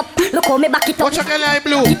 Big it up, look how me back it up. Watch a girl like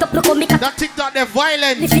blue. It up, look how me cut. That TikTok they're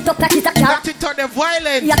violent. Lift it up like it's a car. That TikTok they're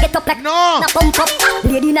violent. You get up like no. Pump up.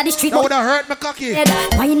 Lady inna the street. That woulda hurt me cocky.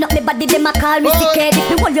 Wind up me body, them a call me sick. If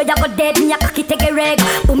me hold you, you go dead. Me a cocky take a reg.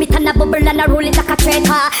 Boom it and a bubble and a roll it like a thread.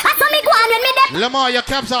 I saw me go on when me dead. Lamar, your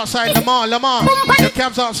cab's outside. Lamar. Your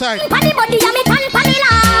cab's outside. Panny body and me pan panny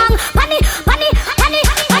long. Panny.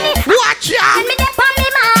 Watch out. And me dead pan me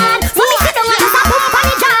man. So me sit down and a boom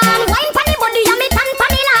panny jam. Wine panny body and me pan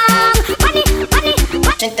panny long. Panny.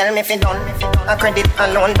 She tell me if you done, a credit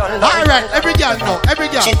alone done. Alright, every girl know, every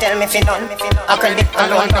girl. She tell me if you done, a credit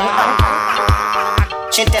alone done.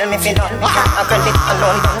 She tell me if you done, a credit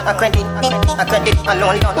alone done. A credit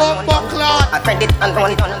alone done. A credit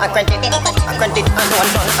alone done. A credit alone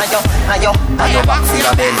done. Ayo back for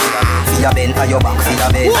your bend, ayo back for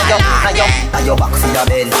your bend, ayo back for your bend, ayo back for your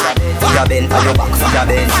bend, ayo back for your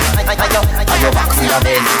bend,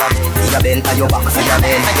 ayo back for your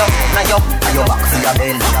bend, ayo back for your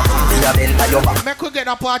bend, ayo back. Make we get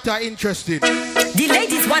a part interesting. The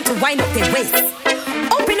ladies want to wind up their waist.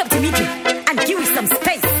 Open up the middle and give me some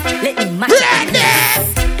space. Let me match it. I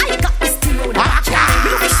got this thing on the back. Me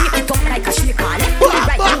don't shake it up like a shaker. Let me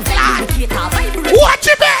right move like indicator. Vibrate. Watch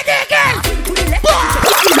it back again.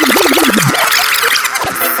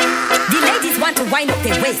 The ladies want to wind up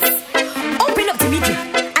their waist. Open up the middle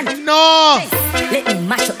and no. Let me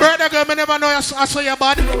mash up. Brother girl, me never know I saw your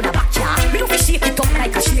body. Me don't shake it up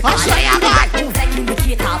like a shaker. I saw your body. Move like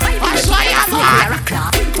indicator. Vibrate. I saw your body.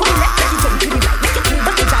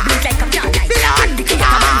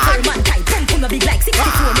 Big like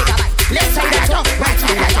 64 megabytes. Left side that up, right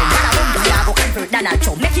side that up. That a bump, I go convert Donald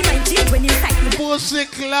Trump. Make him mind change when you fight me. Pussy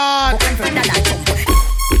clot. Go convert Donald Trump.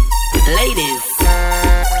 Ladies,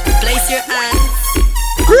 place your hands.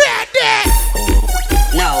 Ready.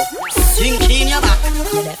 Now, sink in your back.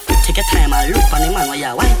 Take your time and look on the man while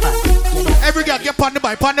you're wiping. Every girl get on the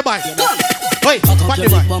bike. Wait, on the bike.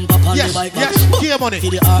 Yes, here money.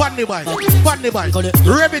 On the bike.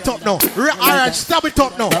 Rev it up now. Alright, stop it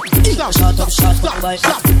up now.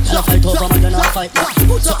 Stop.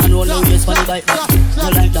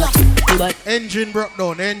 Engine broke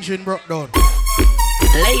down.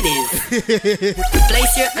 Ladies,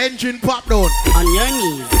 place your engine pop down on your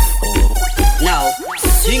knees. Now,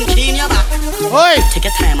 sink in your back. Oi. Take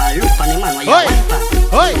your time and look on the man while you're wiping.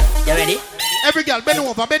 Oi. You ready? Every girl, bend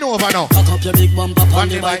over now. Cock up your big bumper on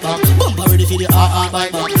the bike back. Bumper ready for the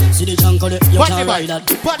bike back. See the junk on it, you can't ride that.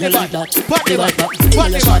 You like that, the bike back.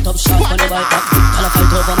 You shot up shot on the bike back. I'll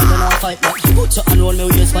fight over and you'll fight back. Put your hand on me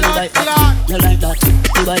waist on the bike back. You like that,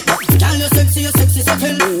 the bike back. Girl, you sexy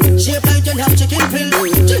second. Shape like you have chicken pill.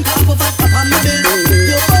 Drink half of that up on the bill.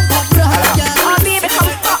 You pump up right, girl. Oh, baby, come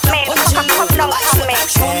me. Come down on me.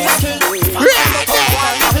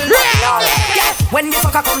 When the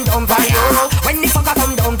fucker come down for you, when the fucker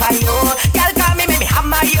come down for you, y'all call me, maybe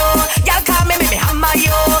hammer you. Y'all call me, maybe hammer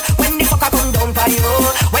you. When the fucker come down for you,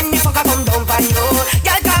 when the fucker come down for you,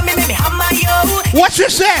 y'all call me, maybe hammer you. What you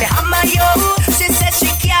say? Hammer you. She said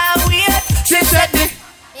she can't wait. She said the.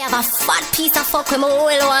 Have a fat piece of fuck with my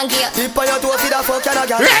oil one gear. Tip on your toe for the fuck and a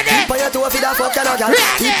gal. Tip on your toe for the fuck and a gal.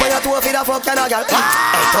 Tip on your toe for the fuck and a gal.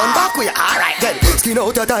 Hey, turn back with you. Alright then. Skin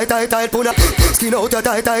out a tight puna. Skin out a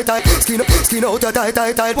tight. Skin out a tight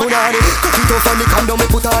punani. Cook it off and the condom me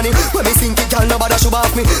put on it. When me sink it, gal nobody should off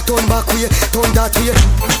me. Turn back with you. Turn that way.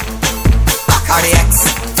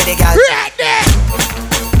 RDX to the gal. Ready.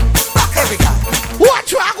 Every gal. Watch.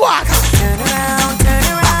 Turn around.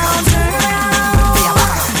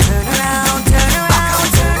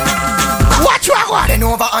 Then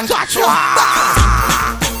over and touch you.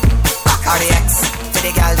 RDX to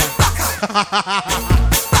the gal.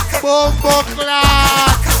 Boom,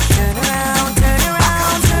 clock.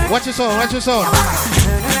 Watch your soul.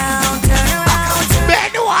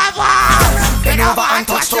 Bend over and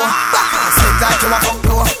touch you. Sit that you a fuck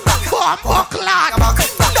door. Boom, clock.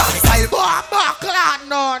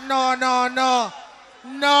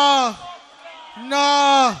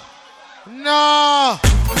 No.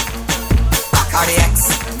 RDX.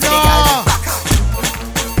 No.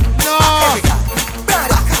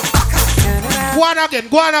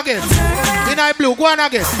 Go on again. In I blue, go on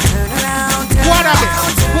again.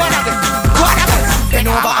 Bend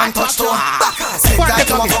over and touch toe. Sit that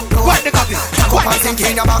you a fuck door. What the cocky? Come on, sink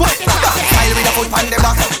in your back. Style with a foot on the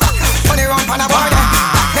back. Turn it round on the border.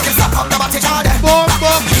 Make him slap up the body shoulder. Boom.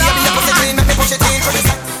 Baby, you push it in, make me push it in through the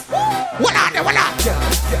side. What on?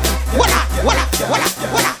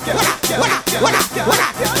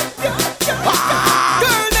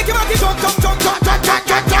 Girl, make your body jump.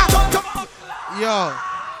 Yo.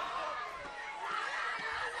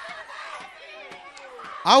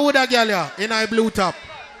 How would a girl ya in a blue top?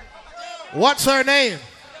 What's her name?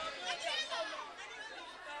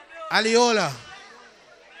 Aliola.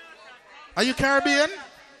 Are you Caribbean?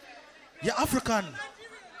 You're African.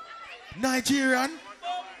 Nigerian?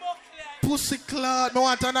 Pussy clad. I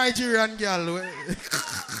want a Nigerian girl.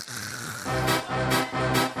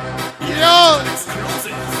 Yo!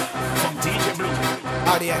 Exclusive from DJ Blue.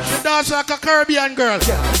 She dance like a Caribbean girl.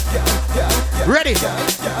 Ready?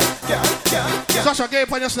 Sasha, get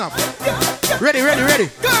up on your snap. Ready. Girl,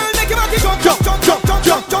 make your body jump.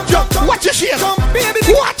 Watch your shit.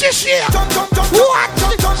 Watch your shit. What?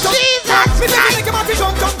 Jesus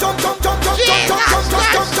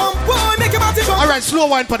Christ. All right, slow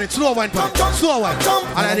wine on it. Slow wine.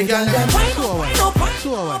 And then the girl,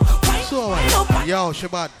 slow wine. Yo,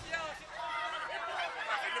 Shabad.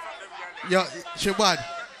 Yo, Shabad.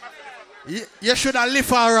 You should have lift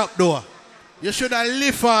her up, though. You should have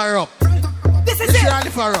lift her up. This is it.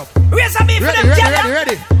 Raise a beef for them,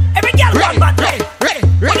 Ready. Every girl want back. Ready.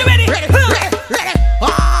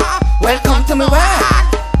 Welcome to my world.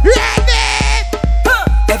 Ready.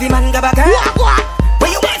 Every man got a girl. What?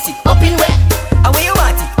 Where you want it? Up in wet. Where you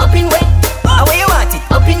want it? Up in wet. Where you want it?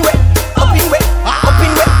 Up in wet. Up in wet.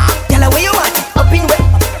 Girl, where you want it? Up in wet.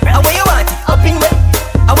 Where you want it? Up in wet.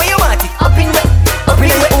 Where you want it? Up in wet. Up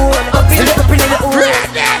in wet. Up in wet.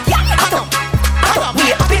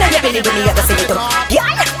 We up in your belly when you gotta sing it up.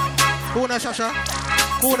 Kuna, Shasha.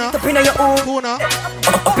 Kuna. Up in your own. Kuna.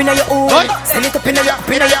 Up in your own. Send it up in your own.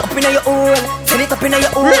 Send it up in your own. Send it up in your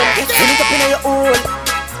own.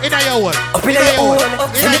 In your own. Up in your own.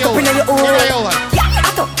 Send it up in your own.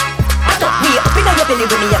 We up in your belly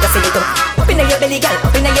when you gotta sing it up. Up in your belly, girl.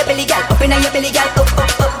 Up in your belly, girl. Up in your belly, girl. Up.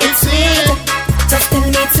 It's sweet. Just tell me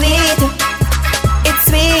it's sweet. It's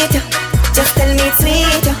sweet. Just tell me it's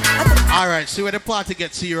sweet. All right, see where the party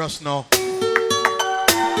gets serious now.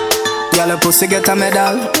 Y'all pussy get a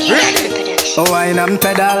medal. Ready. Wine and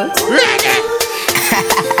pedal. Ready.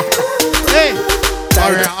 Hey.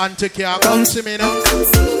 Alright, Auntie Kyann, come see me now.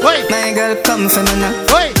 Wait. My girl, come for me now.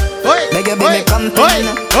 Wait. Beg you, baby, come to me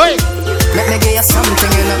now. Let me give you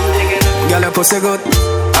something, you know. Girl, your pussy good.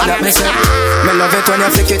 That me say. Me love it when you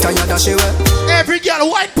flick it and you dash it away. Every girl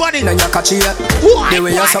white bunny. Then you catch it. The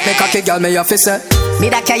way you suck me cocky, girl, me have to say. Me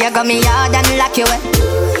that care you go me hard and lock you away.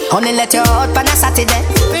 Honey, let you out on a Saturday.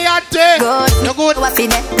 Good, you good. What for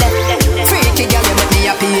that? Freaky girl, you make me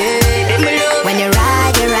happy. When you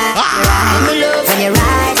ride, you ride, you ride. When you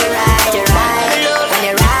ride, you ride, you ride. When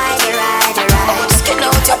you ride, you ride, you ride. Skin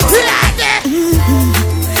out your pussy.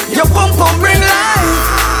 Your pum pum bring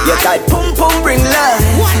life. Your tight pum pum bring life.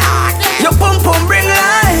 Your pum pum bring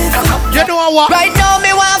life. You know what? Right now,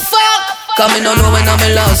 me want fuck. Come in on when I'm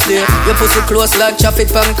in last year. Your pussy close like traffic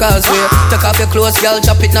from causeway. Take off your clothes, girl,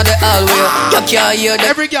 chop it now the hallway. You can't hear them.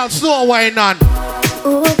 Every girl slow wine on.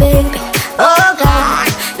 Ooh, baby, oh God.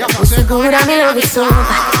 Your pussy good and me love it so. Ooh,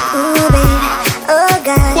 baby, oh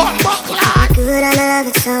God. Your pussy good and I love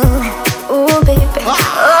it so. Ooh, baby,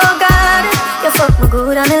 oh God. You fuck me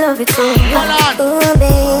good and I love it so. Ooh,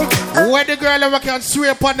 baby. When the girl ever can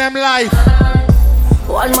sweep on them life.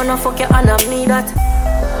 One man a fuck you and I me that.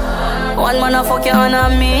 One man a fuck you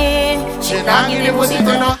and me. She not give the pussy to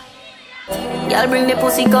no. Y'all bring the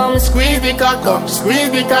pussy, come squeeze the cock, come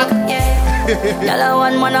squeeze the cock. Y'all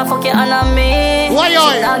one man a fuck you and me. Why she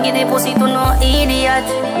not give the pussy to no idiot.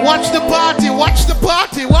 Watch the party, watch.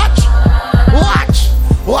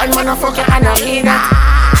 One man a fuck you and me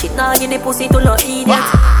that. She not give the pussy to no idiot.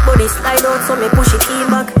 Body slide out so me push it in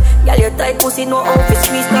back. Y'all your tight pussy no how to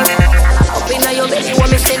squeeze back. Up in your belly, when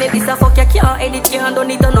me send it, this a fuck you can't edit, can't done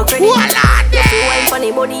it on no credit. You feel wine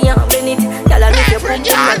funny body and bend it. Y'all a make your pump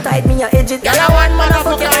and tight me and edge it. Y'all a one man a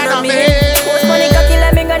fuck you and me. Post money cocky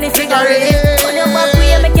like me gonna figure it. On your back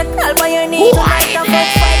way, make you crawl by your knee. Tonight I'm fuck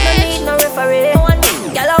fight, no need no referee.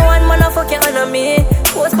 Y'all a one man a fuck you and me.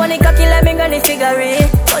 Post money cocky like me gonna figure it.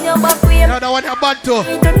 On your back way, another one about to.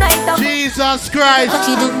 Jesus Christ. What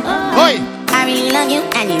you do? Oi. I really love you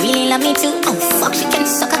and you really love me too. Oh fuck, she can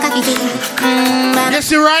suck a cocky too. You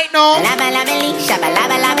see right now? Laba laba lee, shabba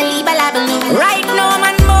laba laba lee, ba laba loo. Right now,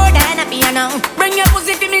 man, more than a piano. Bring your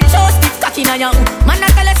pussy to me, toast it, cocky now, young. Man,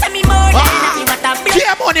 I tell us me more than a piano. But a bitch.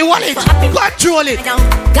 Get money, wallet, control it.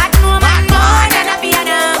 Got no man more than a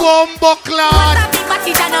piano. Bumbo cloud.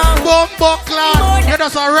 You're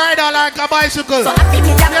just a rider like a bicycle.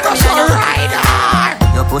 You're just a rider.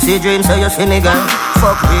 Your pussy dreams so you see me girl.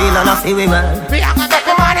 Fuck real and I feel we girl. Me a get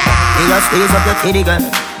the money. You just squeeze up your titty girl.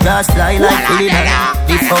 Just fly like Philly girl.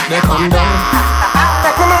 The fuck they come down.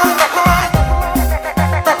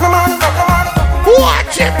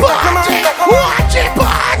 Watch it party. Watch it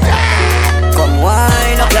party. Come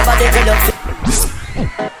wine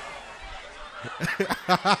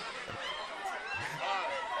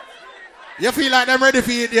You feel like them ready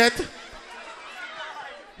for it yet?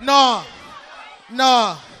 No. Me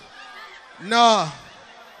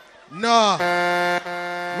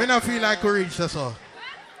not feel like we reach this all.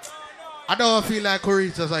 I don't feel like we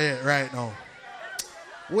reach this all yet right now.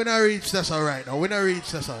 We not reach this all right now. We not reach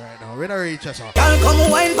this all right now. We not reach this all. Girl, come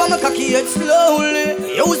wine for my cocky head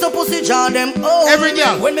slowly. Use the pussy jar them only. Every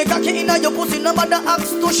girl. When me cocky inna your pussy, nobody ask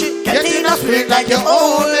to shit. Get in a spirit like you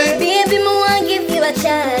only. Baby, me want give you a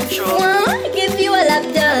chance. Want give you a lap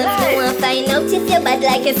dance. I want find out if you're bad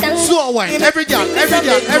like a song. So wine. Every girl. Every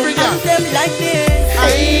girl. Every girl. Them like this.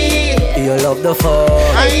 Aye. You love the fuck.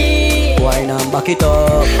 Aye. Wine and back it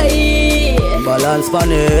up. Aye. Balance pan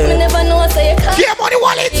Me it. never know so you can't. Get money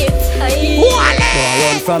wallet. Aye. Wallet. Go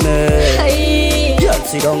run from it. Aye. Girl,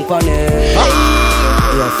 sit down pan it.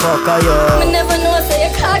 You fuck a you. Me never know so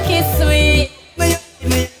your cock is sweet.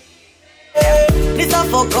 This a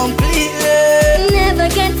fuck completely. Never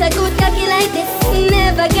get a good cocky like this.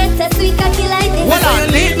 Never get a sweet cocky like this. Well,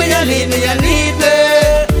 you need me, you need me, you need me.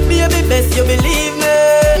 Baby, best you believe me.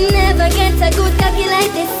 Never get a good cocky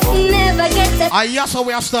like this. Never get a. Yes,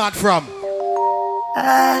 where I start from.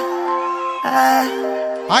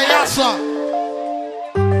 Yes,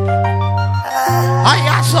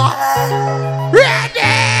 ready.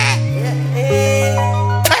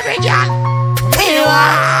 Every girl.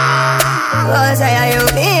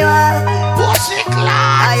 Pussy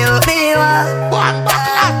clad. Bomba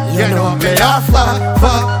clad. You know me love fuck.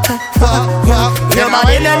 Your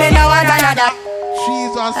body no need no one another.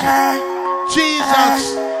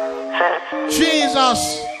 Jesus.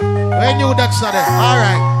 When you that Saturday. All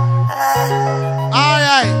right.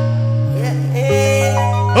 Hey.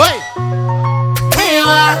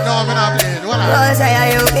 No, I'm not playing. What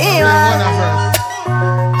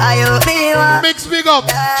mix big up.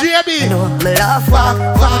 JB. Me love fuck.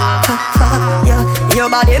 Your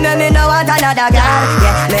body no need no one another girl.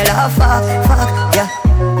 Yeah, me love fuck. Yeah.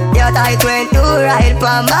 Your tight when you ride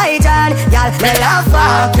for my turn. Girl, me love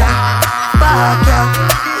fuck.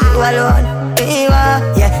 You alone.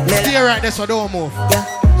 Yeah, stay right there so don't move. Yeah.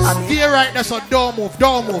 Stay right there so don't move.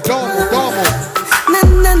 Don't move. Na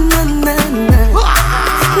na na na na.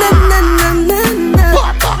 Na na na na na.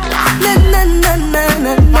 Na na na na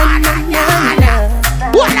na na.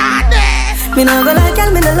 What are they? Me no go like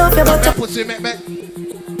girl, me no love you, but your pussy make me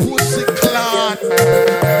pussy clot.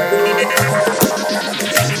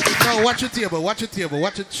 Now watch your table. Watch it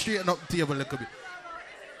straighten up the table a little bit.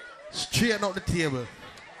 Straighten up the table.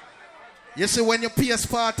 You see when you PS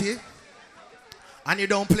party and you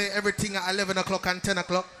don't play everything at 11 o'clock and 10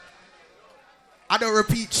 o'clock, I don't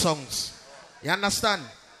repeat songs. You understand?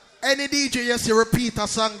 Any DJ you see repeat a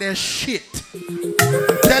song, they're shit.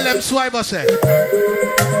 Tell them Swiper say.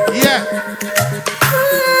 Yeah.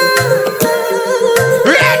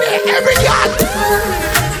 Ready, every girl.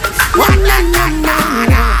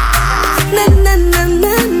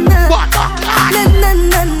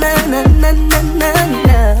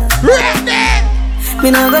 Ready. Me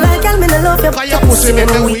no go like girl, me no love you. Can your pussy make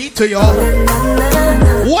the weed to you?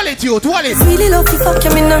 Wallet youth, wallet. Really love you, fuck you,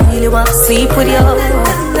 me no really want to sleep with you.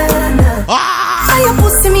 Say your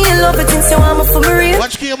pussy, me in love it since you want me for me real.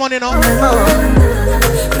 Watch Kyann money now.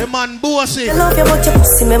 The man bossy. I love you, but your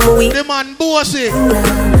pussy make me weak. The man bossy.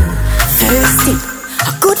 Thirsty.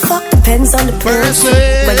 A good fuck depends on the person.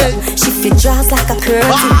 Well, she fit draws like a curtain.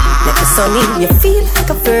 Let the sun in, you feel like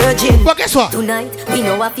a virgin. But guess what? Tonight, we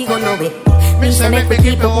know what we gon' know it. Me say make me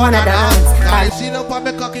keep it one of dance. I see no for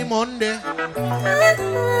me cocky Monday.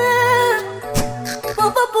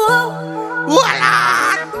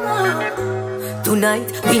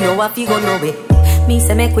 Tonight, we know what we gon' know it. Me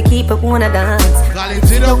say make we keep it one of dance. Call it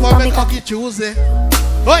sit up for me cocky Tuesday.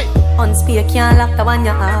 Oi! On spear can't lock the one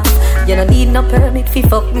you have. You don't need no permit fi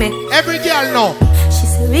fuck me. Every girl know. She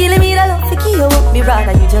say really me the love fi give you up. Me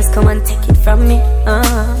rather you just come and take it from me.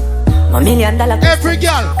 $1 million. Every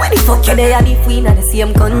girl. When the fuck you there if we in the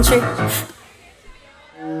same country?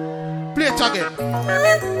 Play it again.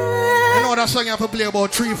 You know that song you have to play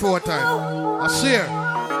about 3-4 times. I swear.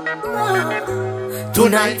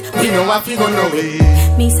 Tonight, we know what we gon' know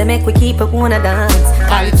it. Me say make we keep it one a dance.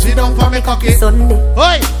 Call it sit down for me cocky Sunday.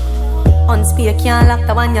 Oi! On spear can't lock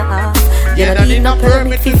the one you have. You don't need no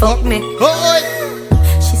permit fi fuck me. Oi!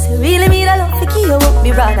 She say really me the love fi give you up.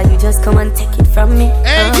 Me rather you just come and take it from me.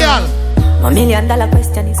 Hey girl! $1 million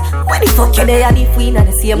question is when the fuck you there if we in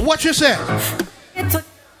the same. What you say?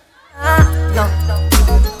 No.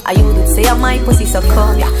 I you would say my pussy so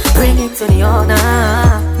come. Bring it to the owner.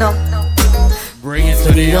 No. Bring it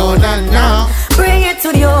to the owner now. Bring it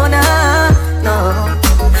to the owner. No.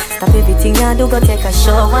 Stop everything thing I do, go take a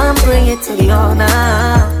shower and bring it to the owner.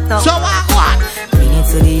 No. So what? Bring it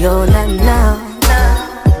to the owner now.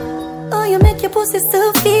 Oh, you make your pussy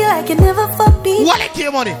still feel like you never fucked me. What it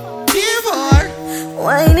your money? Give her.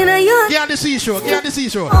 Wine in a yard. Get on the seashore. Get on the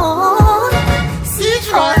seashore. Oh,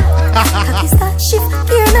 seashore. Cocky start shift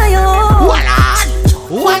here now yo. What on?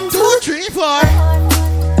 1, 2, 3, 4.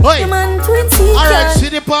 Oi. Alright, see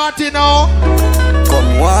the party now.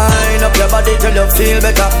 Come wind up your body till you feel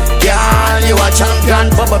better. Girl, you a champion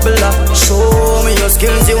for bubbler. Show me your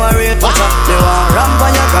skills, you a real toucher. You a ramp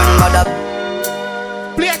on your grandmother.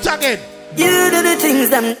 Play it again. You do the things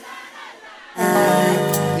them.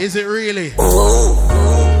 Is it really? Oh.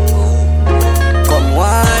 Come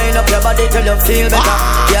wind up your body till you feel better.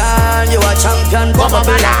 Girl, you a champion for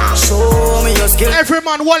bubbler. Show me your skills. Every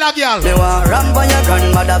man want a girl. You a ramp on your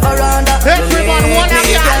grandmother veranda. Every man want a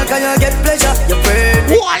girl. Can you get pleasure? You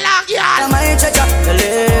pretty. Want a girl. My treasure. Your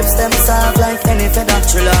lips them soft like any feather.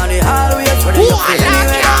 Chill on the hallway for the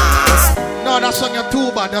No, that song you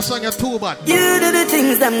too bad. That song you too bad. You do the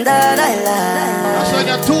things them that I like. That song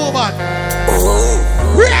you too bad. Oh.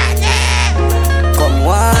 Ready. Come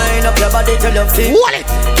wind up your body till you feel. Wall it.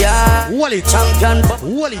 Yeah. Wall it. Champion.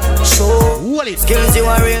 Wall it. Show. Wall it. Skills you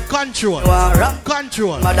are real. Control.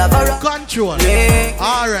 Control. Control.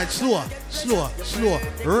 Alright, slow.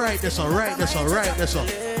 Right this one, right this one, right this one.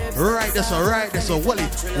 Right this one, right this one. Wall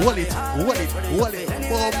it. Wall it. Wall it. Wall it.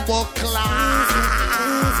 Bumbo clap.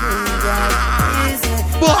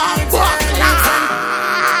 Bumbo clap.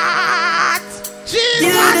 Jesus.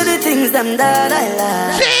 You do the things them that I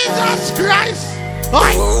like. Jesus Christ.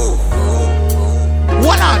 Oi.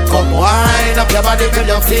 What on? Come wind up your body till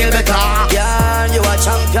you feel better. Girl, you a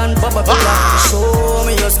champion for bubbler. Show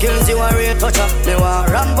me your skills, you a real toucher. You a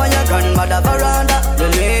ramp on your grandmother veranda. You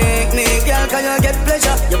make me, girl, can you get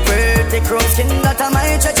pleasure? Your pretty chrome skin, that a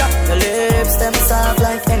my treasure. Your lips, them soft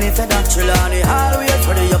like any feather. Chill on the hallway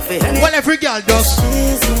for the yuppie. Well, every girl does.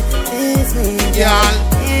 Tease me, girl.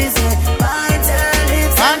 Tease me, bite your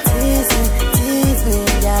lips and tease me,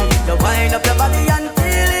 girl. You wind up your body and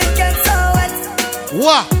feel it get so wet.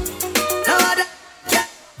 What? No other can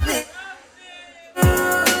be.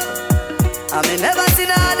 I mean, never seen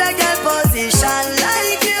another girl position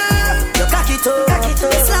like you. You cocky toe,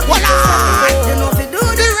 slap it, you know if you do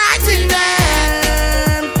the right thing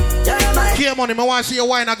then. Here, money, I want to see you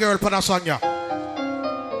wine a girl put a song ya.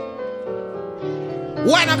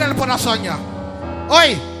 Wine a girl put a song ya.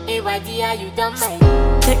 Oi. Hey, why dear, you done my?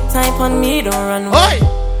 Take time on me, don't run away.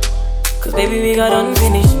 Oi. Cause baby, we got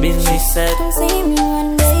unfinished business, said. Don't see me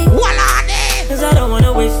one day. What on it? Cause I don't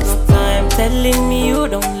wanna waste no time telling me you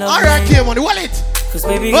don't love me. Alright, here, money, wallet. Cause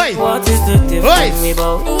baby, Oi. what is the difference we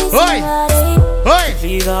both? Oi. Oi.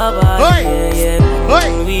 Please our body, yeah.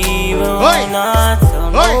 We will not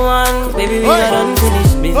tell no one. Cause baby, we got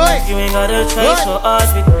unfinished business. You ain't gotta try so hard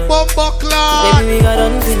with me. Bumbo clap. Baby, we got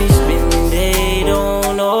unfinished business. They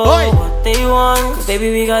don't know what they want. Cause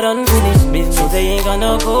baby, we got unfinished business. So they ain't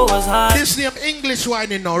gonna go as hard. This name English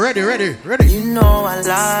whining now. Ready. You know I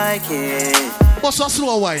like it. Bust a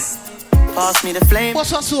slow wine. Pass me the flame.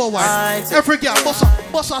 Bust a slow wine. Every girl,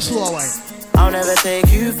 bust a slow wine. I'll never take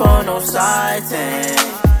you for no sighting.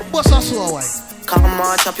 Bust a slow wine. Come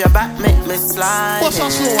on, chop your back, make me slide. Bust a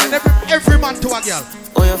slow wine. Every man to a girl.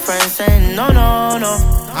 All your friends saying no. All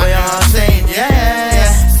your heart saying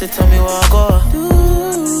yeah. So tell me what I gotta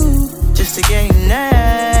do just to get in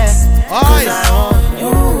there. Cause I want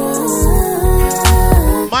you.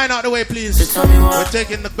 Mind out the way, please. So tell me what. We're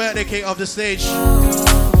taking the birthday cake off the stage.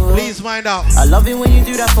 Please mind out. I love it when you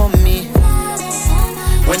do that for me.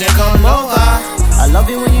 When you come over. I love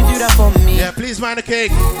it when you do that for me. Yeah, please mind the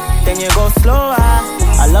cake. Then you go slower.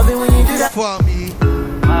 I love it when you do that for me.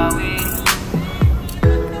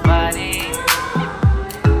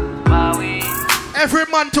 Every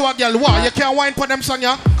man to a girl, what? You can't whine for them song,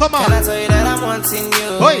 yeah? Come on. Can I tell you that I'm wanting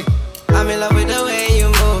you? Oi. I'm in love with the way you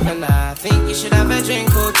move, and I think you should have a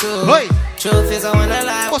drink or two. Oi. Truth is, I wanna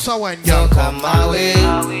lie. What's a wine, girl? So come my way.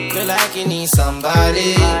 Feel like you need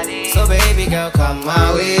somebody. So baby girl, come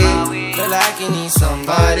my way. Feel like you need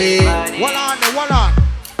somebody. What on?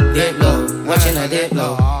 Dip low, watching a dip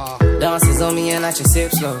low. Dances on me and I just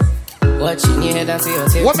sip slow. Watching your head down to your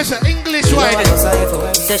tips. What is English wine?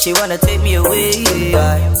 Said she wanna take me away.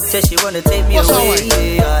 Said she wanna take me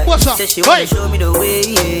away. What's up? Said she wanna show me the way.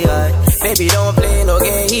 Baby, don't play no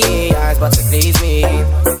games, but to please me.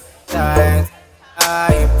 Time,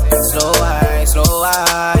 slow wine.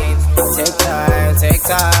 Take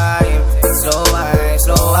time, slow wine.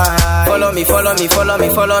 Follow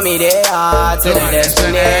me there to the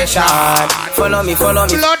destination. Follow me.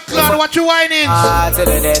 Blood Cloud, what you whining? To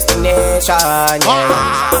the destination,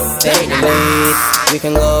 yeah. Take the lead. We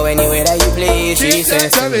can go anywhere that you please. She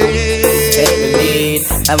says to me, take the lead.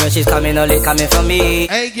 And when she's coming, only coming for me.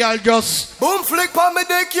 Hey, girl, just boom, flick on me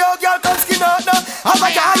dick, yo, girl, come skin out now. Have a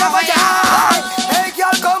girl, have a girl. Hey,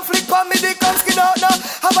 girl, come flick on me dick, come skin out now.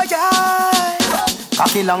 Have a girl.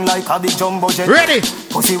 Cocky long like a big jumbo jet. Ready?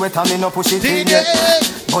 Pussy wet and me no push it in yet.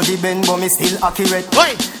 Body bend but me still accurate.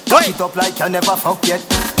 Cock it up like you never fuck yet.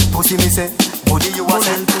 Pussy me say, body you a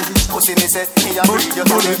sell. Pussy me say, me a breed your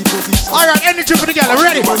body. Alright, energy for the girl,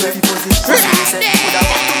 ready?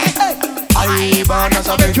 I born as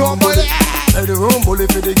a bedroom bully. Bedroom bully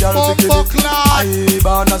for the girl to kill it. I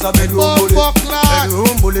born as a bedroom bully.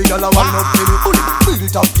 Bedroom bully, girl a wind up for the bully.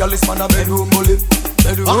 Built up girl is man a bedroom bully.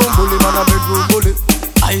 Bedroom bully, man a bedroom bully.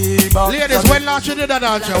 I born. Ladies, when last you did that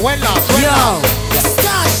answer? When last?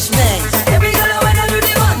 Gosh, man. Every girl when I do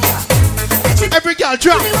the one. Every girl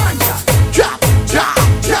drop. Drop, drop,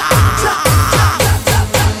 drop, drop.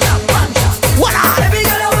 What up? Every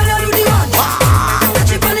girl when I do the one.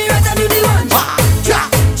 Touch it on the right and do the one. Drop,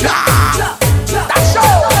 drop, drop. That's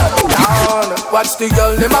all. Watch the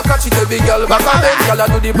girl, them a catch it, every girl back a bend. Girl a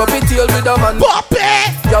do the puppy tail with a man. Puppy.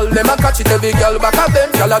 Girl, them a catch it, every girl back a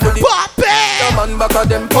bend. Girl a do the puppy. The man back a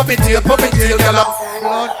them puppy tail, girl a.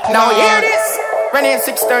 Now hear this. When it's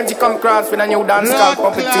 6:30, come cross with a new dance called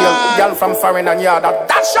Puppet Tail. Girl from foreign and yard at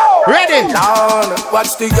that show. Ready? Down.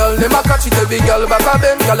 Watch the girl, them a catch it, every girl back a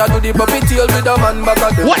bend. Girl a do the puppy tail with a man back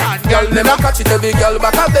a them. What on, Girl, them a catch it, every girl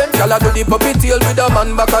back a bend. Girl a do the puppy tail with a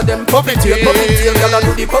man back a them. Puppy tail, girl a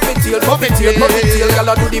do the puppy tail, puppy tail, puppy tail. Girl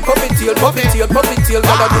a do the puppy tail, puppy tail, puppy tail.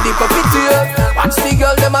 Girl a do the puppy tail. Watch the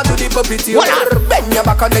girl, them a do the puppy tail. Bend your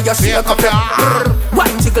back and then you shake up your.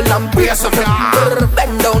 One jiggle and brace up your.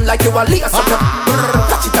 Bend down like you a lace up your.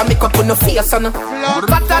 Touch it and make up on your face and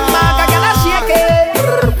Fat and maga girl a shake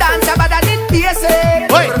it. Dance about that in basic.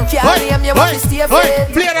 Can't name you what you stay for.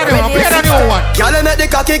 Play that new one. Girl make the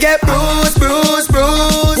cocky get bruised. Girl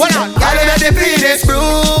make the penis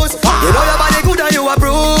bruised. You know your body good and you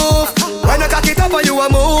approve. When you cock it up and you a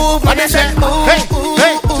move. When you say move. Hey,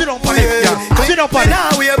 sit up on it. Sit up on it.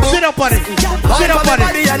 Sit up on it. Sit up on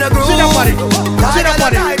it. Sit up on it. Sit up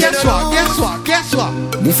on it. Guess what?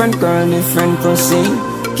 Different girl, different pussy.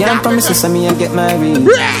 Can't promise you some me and get married.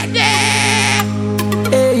 Ready?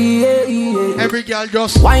 Hey. Every girl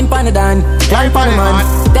just wine pon the dan, climb pon the man.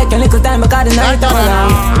 Take a little time because the night all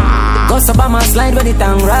long. Go so by my slide with the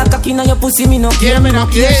tongue. Rock cocky on your pussy, me no care, me no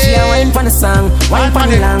care. She a wine pon the song, wine pon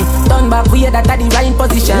the long. Turn back way that at the right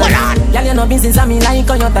position. Girl you know business and me like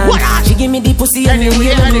on your tongue. She give me the pussy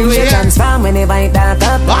anyway. She transform whenever I start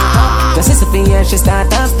up. Just listen here, she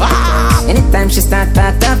start up. Anytime she start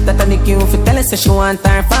up, that on the queue for tell her so she want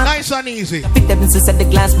her fuck. Nice and easy. Pick them and set the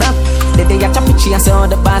glass broke. The day I chop it, she and say all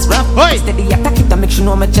the bars broke. Steady attack it and make sure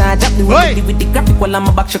no me charge up. The way with the graphic while I'm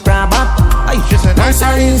a back she crab up. She said nice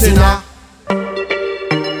and easy now.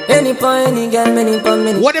 Any point, any girl, many point,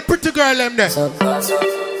 many. What the pretty girl them there?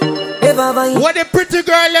 What the pretty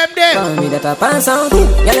girl them there? Tell me that I pass out. Girl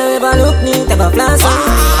you ever look neat, ever flash out.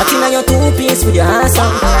 I think on your two-piece with your ass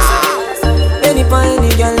out. Any point, any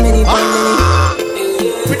girl, many point, many.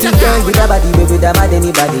 Pretty girl with a body, with a bad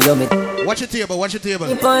anybody, you me. Watch your table, watch your table.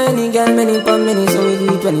 Any point, any girl, many point, many. So we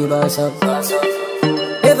do it when you boss up.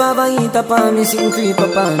 Ever eat up on me, sing creep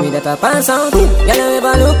up on me that I pass out. Girl you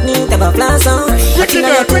ever look neat, ever flash out. Pretty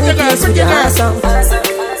girl, pretty girl, pretty girl.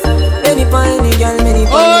 Any point, any girl, many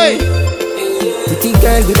point, many. Pretty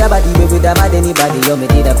girl with a body, with a bad anybody, you me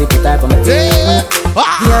did a put her for my team.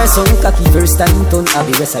 You are so cocky, first time turn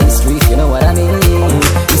Abbey West Side Street, you know what I mean?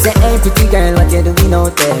 You say, hey pretty girl, what you doing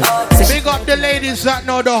out there? Big up the ladies that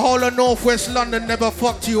know the whole of Northwest London never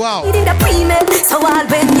fucked you out. We did a pre-med, so all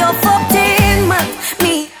when you're fucked in, man,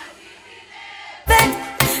 me. Then,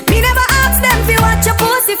 me never ask them if you want your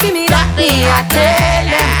pussy for me, that me I tell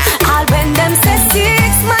them. All when them say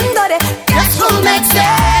 6 man got it, that's who makes 7.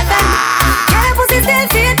 Your pussy still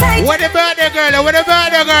feel tight. Where the birthday girl? Where the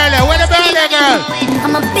birthday girl? Where the birthday girl?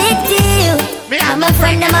 I'm a big deal. I'm a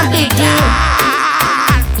friend, I'm a big deal.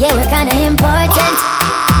 Yeah, we're kinda important.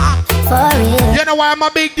 For real. You know why I'm a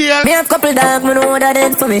big deal? Me have couple dog, me know that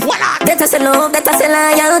it for me. That I say love, that I say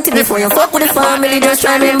loyalty. Before you fuck with the family, just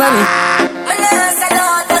try me, mommy. I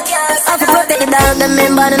have to protect the dog, them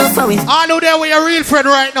member, enough for me. All who there with your real friend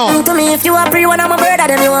right now? To me, if you are free, when I'm a brother,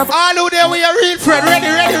 then you want. All who there with your real friend,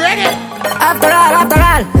 ready. After all,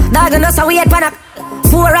 dog and us a weird panic.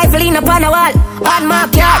 4 rifle in upon a wall, on my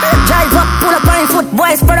car. Drive up, pull up on foot,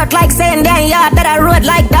 boys spread out like saying damn yard that I rode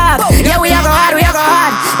like dog. Yeah, we are go hard.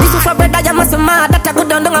 This is for bread that you must be mad, that I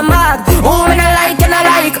put down a mag. Who me not like and I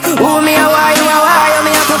like, who me a why, you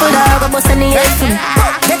me a couple it to me.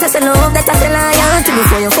 That I say love, that I say loyalty.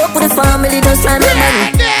 Before you fuck with the family, just try me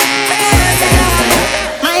money.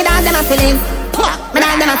 My dog them a feeling. My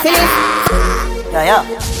dog them a feeling. Yeah.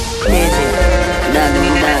 DJ. Dog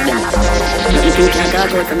them. You can't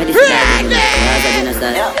talk out from me this time.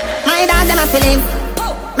 My dog them a feeling.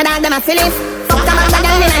 My dog them a feeling. Fuck the bag of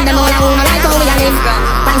girl and them all a woman like how we a live.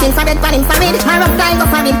 Panting for bed, panting for mid. My rough guy go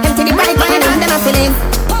for him. Empty the bright, my dog them a feeling.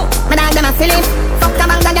 My dog them a feeling. Fuck the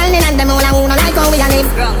bag of girl and them all a woman like how we a live.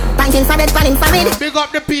 Panting for bed, panting for mid. Big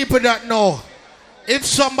up the people that know. If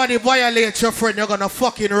somebody violates your friend, you're gonna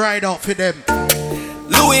fucking ride out for them.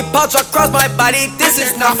 Louis pouch across my body, this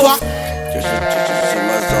is not for.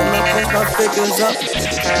 My figures up.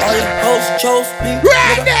 All your hoes chose me.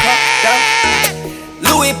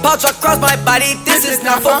 Louis pouch across my body, this is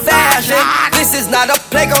not for fashion. This is not a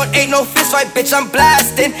playground, ain't no fist fight, bitch, I'm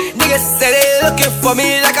blasting. Niggas say they looking for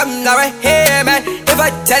me like I'm not right here, man. If I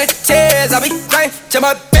tell it cheers, I'll be crying to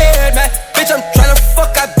my beard, man. Bitch, I'm tryna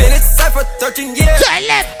fuck, I've been inside for 13 years.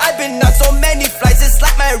 I've been on so many flights, it's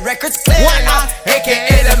like my record's clear.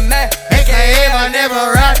 AKA the man, AKA I never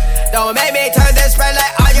run. Don't make me turn this red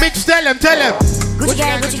light on you. Mix, tell him. Gucci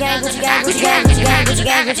gang, Gucci gang, Gucci gang, Gucci gang, Gucci gang, Gucci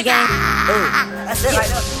gang, Gucci gang. That's it right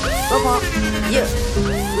there. Come on, yeah,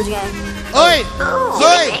 Gucci gang. Oi.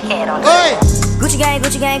 Gucci gang,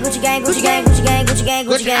 Gucci gang, Gucci gang, Gucci gang, Gucci gang, Gucci gang,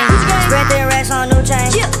 Gucci gang. Spread their racks on new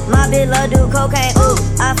chain. My bitch love do cocaine.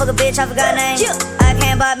 I fuck a bitch, I forgot name. I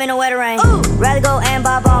can't buy me no wetter rain. Rather go and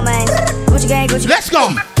buy ball main. Gucci gang, Gucci. Let's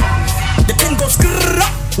go. The thing goes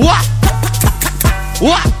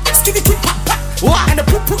What? Skitty tip pop pop. What? And the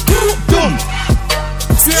poop poop poop boom.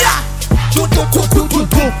 Yeah.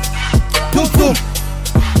 Boom.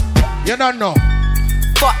 You don't know.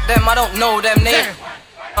 Fuck them, I don't know them names.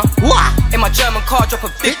 What? In my German car, drop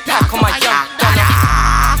a big pack on my young gunner.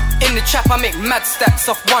 In the trap, I make mad stacks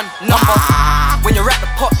off one number. When you're at the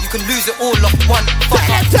pot, you can lose it all off one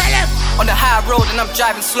fucker. On the high road and I'm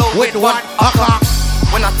driving slow with one upper.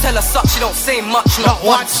 When I tell her suck, she don't say much, not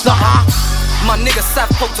one stutter. My nigga Sav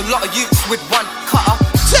poked a lot of youths with one cutter.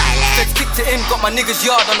 Let's kicked it in, got my niggas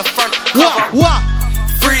yard on the front cover. What?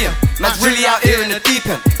 Free him, man's really out here in the deep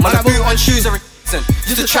end. My boot on shoes are reason.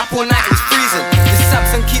 Used to trap all night, it was freezing. This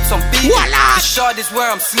Samsung keeps on beating. This shard is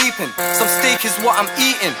where I'm sleeping. Some steak is what I'm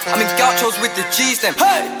eating. I'm in gauchos with the G's then.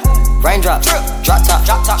 Hey! Raindrops, drop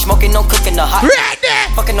top, smoking, no cooking the hot.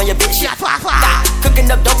 Fucking on your bitch, cooking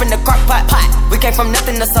up dope in the crock pot. We came from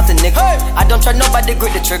nothing to something, nigga. I don't try nobody,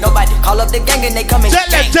 grip the trigger. Nobody call up the gang and they come and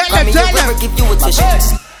grab me a river, give you a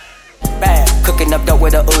tissue. Bad, cooking up dope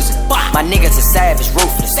with a Uzi. My niggas are savage,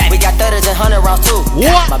 ruthless. We got 30s and 100 rounds too.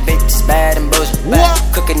 My bitch is bad and bullshit.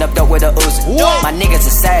 Cooking up dope with a Uzi. My niggas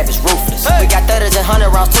are savage, ruthless. We got 30s and 100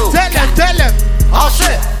 rounds too. Tell him. Oh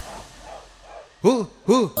shit. Who?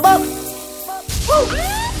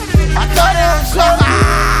 I thought it was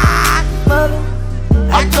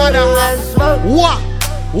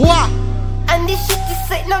What? And this shit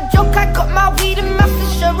just ain't no joke. I got my weed and my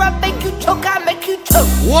fisher. I make you choke, I make you choke.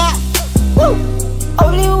 What?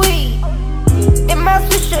 Only weed in my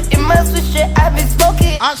swisher, I've been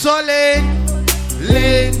smoking. I saw lean.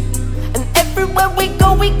 And everywhere we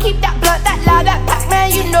go, we keep that blunt, that loud, that pack, man,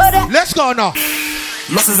 you know that. Let's go now.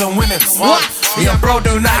 Losses and winnings. What? Yeah, bro,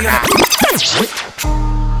 do not.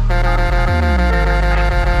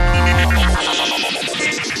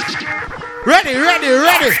 Ready.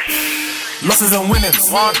 Losses and winnings.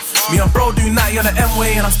 Me and bro do natty on the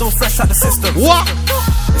M-way and I'm still fresh out the system. What?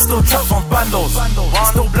 It's still traps on bandos. It's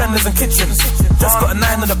still blenders and kitchens. Just got a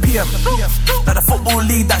 9 in the PM. Like the football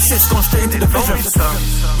league, that shit's gone straight into the vision.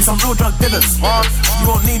 We some real drug dealers. You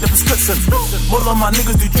won't need a prescription. More of my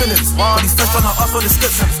niggas do drillings. But he's fresh trying to ask for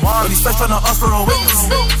descriptions. But he's fresh trying to ask for a witness.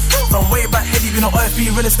 From way back heady, you know OFB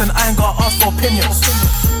realist and I ain't gotta ask for opinions.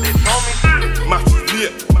 They know me. Match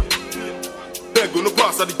late. They're gonna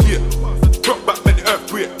pass at the gate. Drop back, make the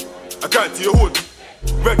earthquake. I guarantee you hold.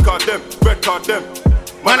 Red card them.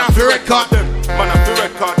 Man, I feel red card them.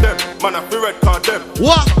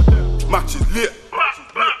 What? Match is late.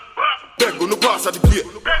 They're gonna pass at the gate.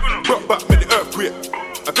 Drop back, make the earthquake.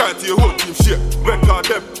 I guarantee you whole team shit. Red card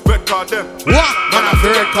them. What? Man, I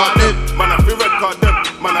feel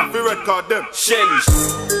red card them. Shelly.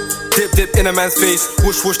 Dip in a man's face.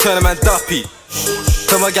 Whoosh, turn a man duppy.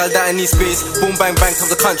 Tell my gal that I need space. Boom, bang,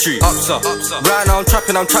 comes the country. Ups up. Right now I'm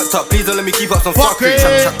trapped up. Please don't let me keep up some fuckery.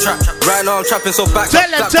 Trap. Right now I'm trapping so back. Tell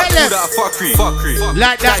him. That fuckery.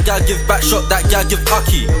 Like that. That gal give back shot. That gal give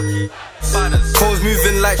ucky. Coles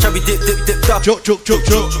moving like shabby dip up. Choke.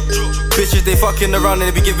 Bitches they fucking around and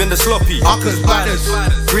they be giving the sloppy. Uncle's baddest.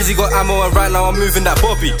 Breezy got ammo and right now I'm moving that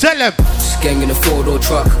Bobby. Tell them. Gang in a 4-door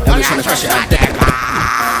truck and we're trying to crash it at them.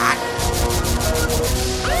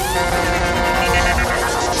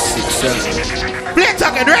 6-7. Play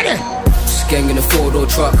talking ready. Gang in a 4-door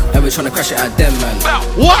truck and we're trying to crash it at them, man.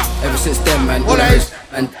 What? Ever since them, man. All I is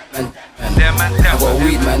man. I got a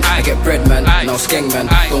weed, man. I get bread, man. Now skeng, man.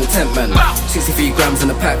 Don't tempt, man. 63 grams in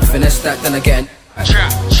the pack. Finesse that, then again.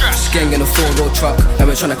 Skeng in a 4-door truck and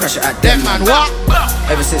we're trying to crash it at them, man. What?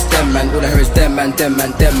 Ever since them, man. All I hear is them, man. I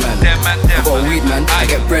got a weed, man. I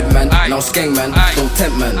get bread, man. Now skeng, man. Don't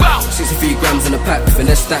tempt, man. 63 grams in the pack.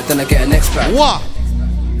 Finesse that, then I get a next pack. What?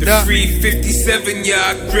 The 357, yeah,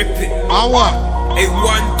 I grip it. I what? A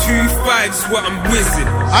 125's what I'm whizzing.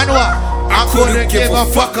 I know what? I couldn't give a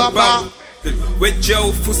fuck about. With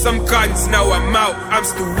Joe for some guns, now I'm out. I'm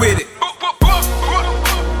still with it.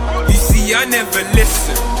 You see, I never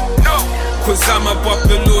listen. Cause I'm above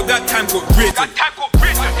the law, that time got ridden.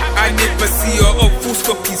 I never see her up, full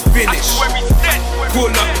stop, he's finished. Pull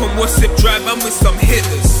up on WhatsApp drive, I'm with some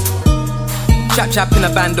hitters. Chap in a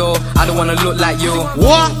bando, I don't wanna look like you.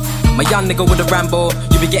 What? My young nigga with a Rambo,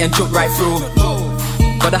 you be getting choked right through.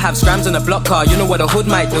 Gotta have scrams in a block car, you know what a hood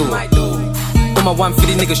might do. All my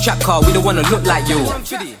 150 niggas trap car, we don't wanna look like you.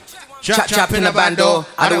 Chap in a bando,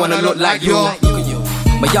 I don't wanna look like you.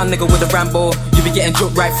 My young nigga with a Rambo, you be getting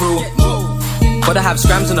choked right through. Gotta have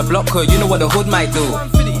scrams in a block car, you know what a hood might do.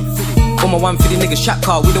 All my 150 niggas trap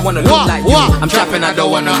car, we don't wanna look like you. I'm trapping, I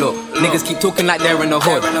don't wanna look. Niggas keep talking like they're in the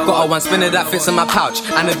hood. Got a one spinner that fits in my pouch,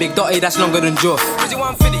 and a big dotty that's longer than Joff.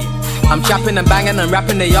 I'm trapping and banging and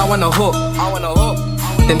rapping, they all wanna hook.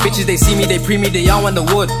 Them bitches, they see me, they pre me, they all want the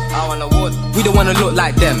wood. We don't wanna look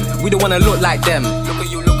like them, we don't wanna look like them.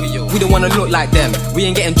 We don't wanna look like them, we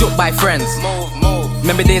ain't getting joked by friends.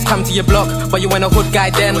 Remember days come to your block, but you ain't a hood guy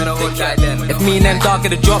then. If me and them dog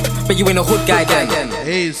get a drop, but you ain't a hood guy then.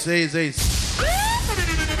 Ace.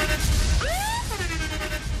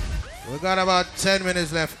 We got about 10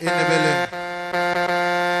 minutes left in the building.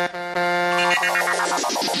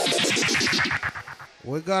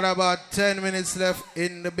 We got about 10 minutes left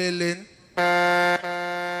in the building.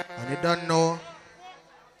 And you don't know.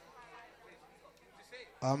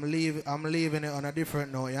 I'm leaving it on a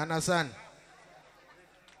different note. You understand?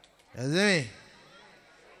 You see me?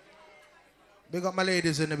 Big up my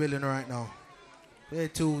ladies in the building right now. Play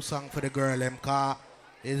 2 songs for the girl, them car.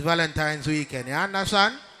 It's Valentine's weekend. You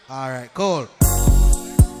understand? Alright, cool.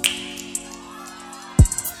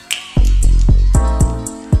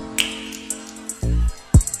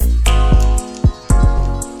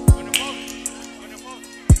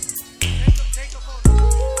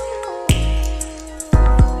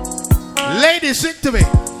 Ladies, sing to me.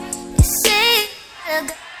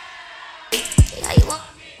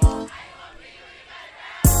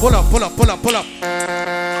 Pull up.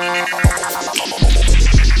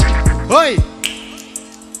 Oi!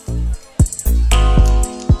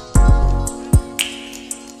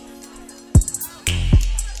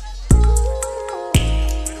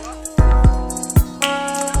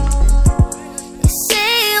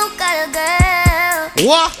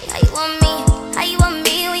 What? How you want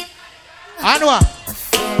me? Anwa.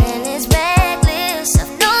 Feeling is reckless, of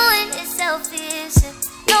knowing it's selfish,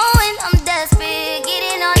 knowing I'm desperate,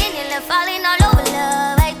 getting on in your love, falling all over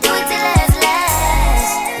love. I do it till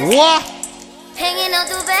last. What? Hanging out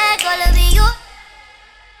the back, all of you.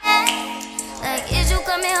 Like, is you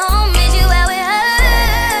coming home? Is you out with her?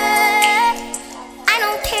 I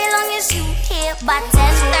don't care long as you here by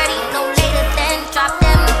 10:30, no later than drop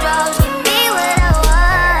them drugs. Give me what I want.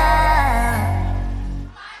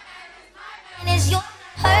 Is your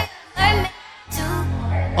her man too?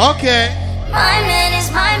 Okay. My man is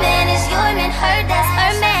your man, her that's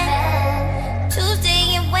her man.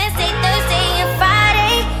 Tuesday and Wednesday, Thursday and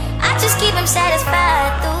Friday, I just keep him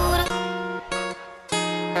satisfied through the...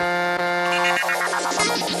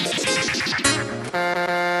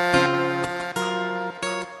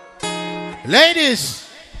 Ladies,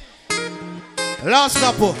 last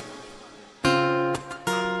couple.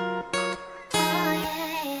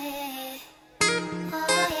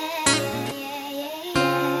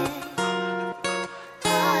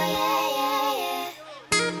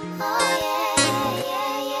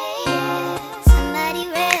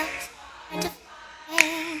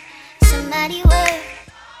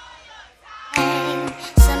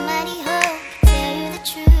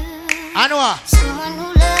 Someone who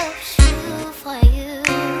loves you for you.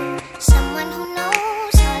 Someone who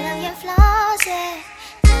knows all of your flaws,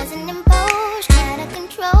 doesn't impose, try to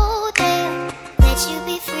control them. Let you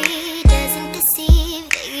be free.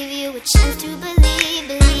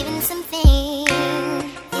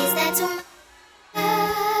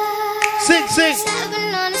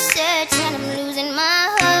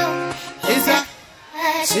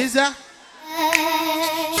 Is that?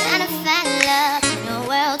 Trying to find love in a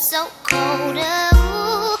world so cold.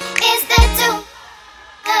 Ooh, is that too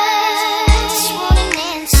much? Just want an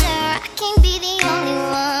answer. I can't be the only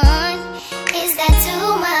one. Is that too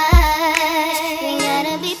much? We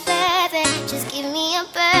gotta be perfect. Just give me a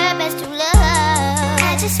purpose to love.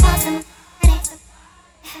 I just want somebody to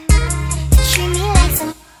treat me like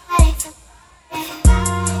somebody.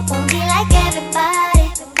 Won't be like everybody.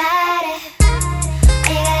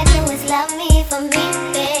 All you gotta do is love me for me,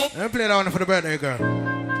 babe. Let me play that one for the birthday girl.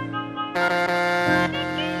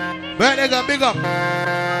 Birthday girl, big up.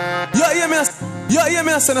 Yeah,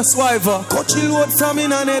 me a send a swiver. Coachy load from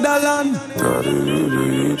in a Netherlands.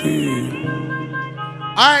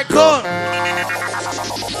 Alright, cool.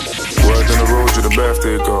 Word on the road, you're the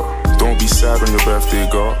birthday girl. Don't be sad on your birthday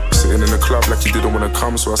girl. Sitting in the club like you didn't want to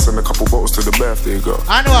come, so I sent a couple bottles to the birthday girl.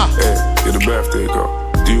 I know. Hey, you're the birthday girl.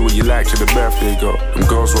 Do what you like, you're the birthday girl. Them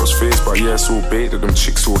girls watch face, but yeah, it's all bait. Them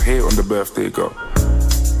chicks all hate on the birthday girl.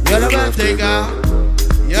 You're the birthday girl.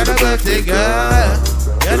 You're the birthday girl.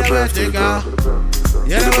 You're the birthday girl.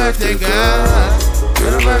 You're the birthday girl.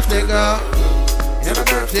 You're the birthday girl. You're the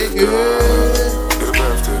birthday girl. You're the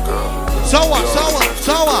birthday girl. So what?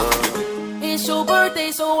 It's your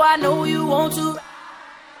birthday, so I know you want to.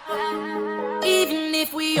 Even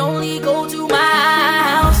if we only go to my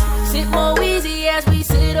house, sit more easy as we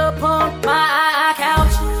sit upon my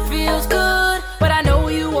couch. Feels good, but I know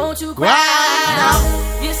you want to cry.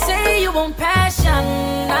 You say you want passion,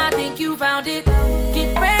 I think you found it.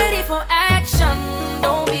 Get ready for action,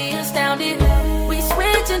 don't be astounded. We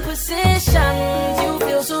switching positions, you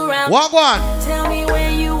feel surrounded. Walk one. Tell me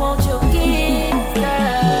where you want your gift,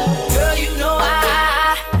 girl. Girl,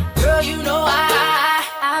 you know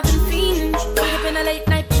I've been feeling. Wake up in a late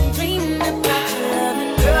night, been dreaming about your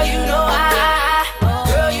loving. Girl,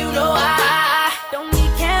 you know I don't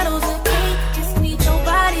need candles or cake, just need your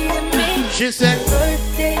body to make. She said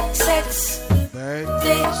birthday sex.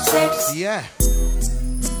 Birthday sex. Yeah.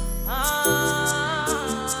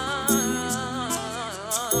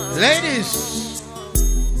 Ladies.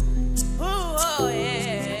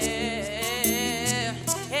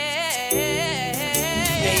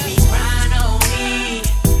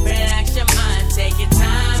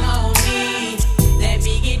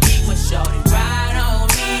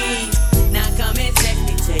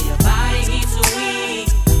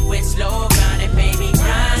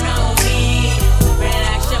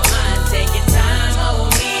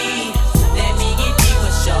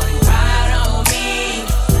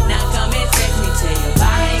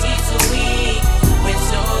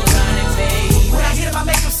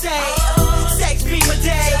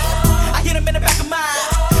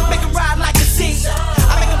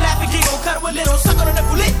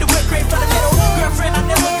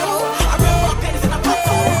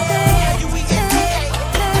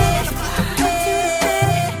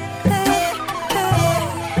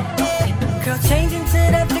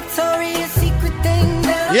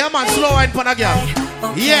 Yeah, man, slow wine for a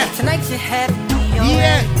girl. Yeah. Tonight you have me on.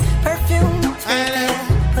 Yeah. Perfume,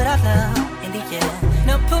 put our love in the air.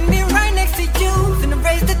 Now put me right next to you. Finna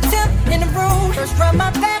raise the temp in the room. First rub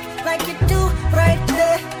my back like you do right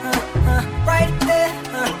there. Right there.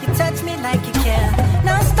 You touch me like you care.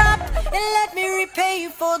 Now stop and let me repay you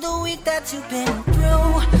for the week that you've been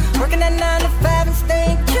through. Working at 9 to 5 and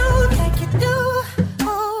staying cute like you do.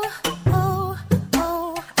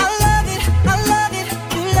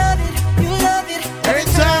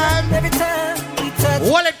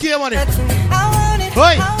 Wallet key money. I want it,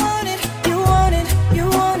 Oi. I want it, you want it, you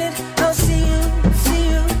want it. I'll see you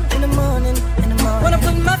in the morning, When I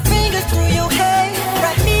put my fingers through your hair,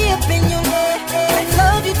 wrap me up in your neck. I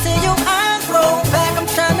love you till your eyes roll back. I'm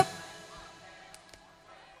trying to.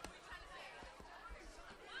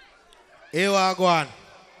 Here we go on.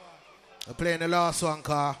 I'm playing the last one,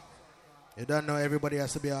 car. You don't know everybody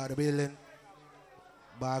has to be out of the building.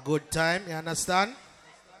 But a good time, you understand?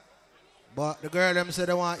 But the girl them say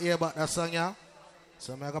they want to hear about that song, yeah?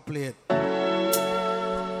 So I'm going to play it.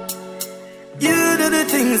 You do the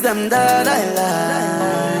things them that I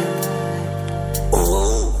like.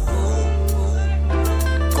 Oh.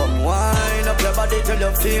 Come wind up your body till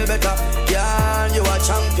you feel better. Girl, you a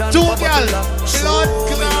champion. Two girl. Show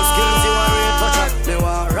me your skills, you are real toucher. You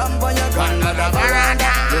are ramp on your grandmother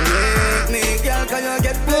veranda. You make me, girl, can you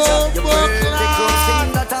get pleasure? You pretty cool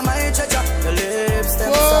thing that I might treasure. Your lips,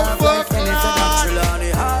 them soft like anything natural on the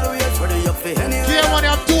hallways for the yuppie anyway. Clear money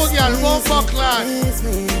up two girl, one fuck like.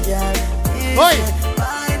 Oi!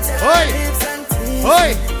 Oi! Oi!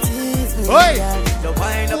 Oi!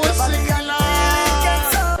 Pussy girl!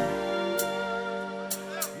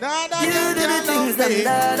 You do the things things them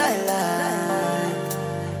that I like.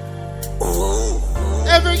 Oh,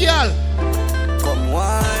 every girl. Come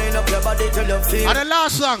wind up your body till you feel. And the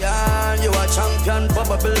last song. Girl, you a champion for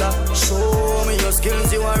bubbler. Show me your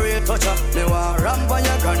skills, you a real toucher. Me want ramp on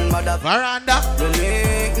your grandmother veranda. You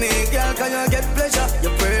make me, girl, can you get pleasure?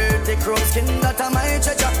 Your pretty chrome skin, that a my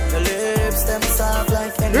treasure. Your lips, them soft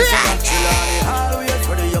like any summer. Chill on the hallway,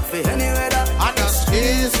 for the up for any weather. And just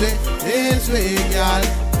tease me, girl.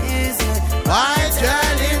 Tease me. My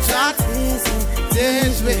girl, it's hot.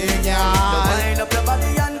 Tease me, girl. Wind up your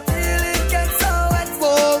body and feel it get so wet.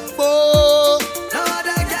 Boom, boom. No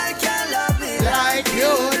other girl can love me like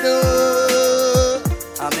you do.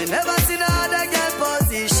 I mean, never seen another girl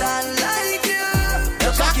position like you.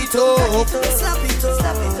 You cock it up, slap it up,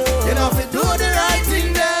 slap it up. You know if you do the right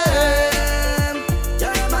thing there.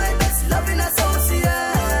 You're my best loving associate.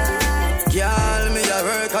 Girl, me a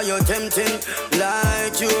work and you tempting.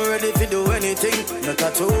 Like you ready to do anything. No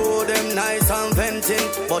tattoo them nice and venting.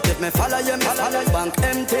 But if me follow you, bank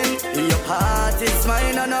empty. Your heart is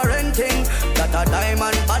mine and a renting. Got a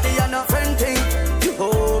diamond body and a friending. You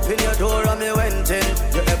open your door and me went in.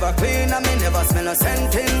 You ever clean and me never smell a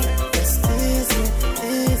scenting. Just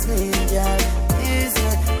tease me, girl, tease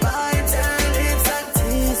me. My turn lips and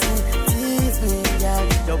tease me, girl.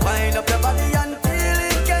 You wind up your body and feel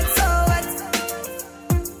it get so wet.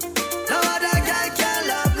 No other guy can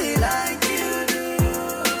love me like you do.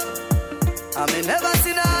 I mean, never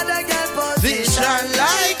seen another girl position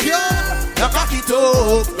like you. You cock it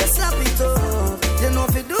up, you slap it up. You know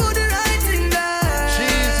if you do the right thing there.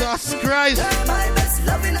 Jesus Christ. You're my best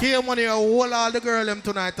loving. Here money, you hold all the girl them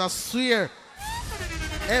tonight, I swear.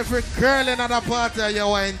 Every girl in the party you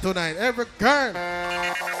wine tonight. Every girl.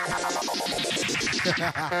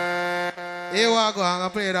 Here we go, I'm going to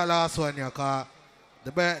play that last one, yeah, cause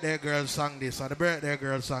the birthday girl sang this, and the birthday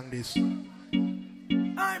girl sang this. I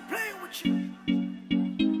ain't playing with you.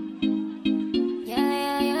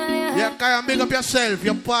 Yeah, Kyann, big up yourself,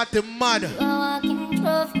 your party mad.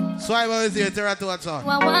 Swiver is here, TERRORTONE song.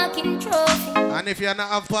 Walking trophy. And if you're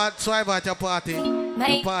not a part, Swiver at your party,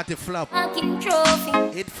 the party flop. Walking trophy.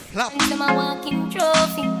 It flop. I'm a walking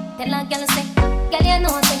trophy. Tell a girl say, girl you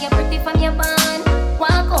know say you're pretty from your band.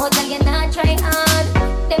 Walk out, girl you not try hard.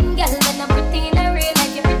 Them girl they not pretty in a real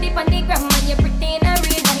life. You're pretty from the gram and you're pretty in a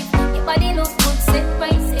real life. Your body look good, set by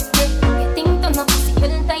set. You think turn up, pussy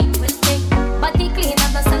well tight, well tight. Body clean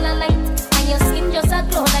as a cellulite, and your skin just a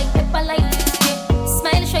glow like pepper light.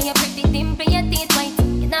 Smile show you pretty dimple, your teeth white.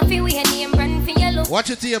 You not feel weird name brand for your look. Watch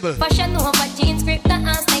your table. Fashion over jeans, grip the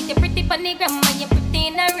ass like you're pretty from the gram and you're pretty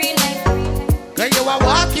in a real life. Girl, you a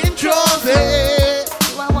walking trophy.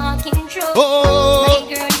 You a walking trophy. Oh. My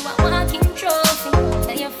girl, you a walking trophy.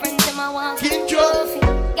 Tell your friends I'm a walking trophy.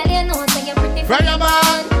 Girl, you know say you're pretty from your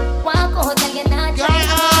man. Walk out, girl, you not try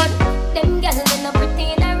hard. Them girls they not pretty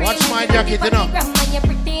in a real life. Watch my jacket, you know. You're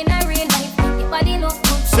pretty in a real life. Your body look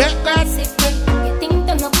good. Set that. You think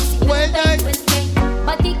turn up, pussy well tight, well tight.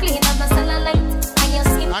 Body clean as a cellulite.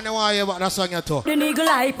 I know why you about that song you talk. The nigga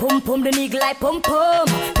eye pum pum, the nigga eye pum pum.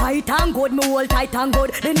 Tight and good, me hold tight and good.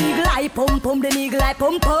 The nigga eye pum pum, the nigga eye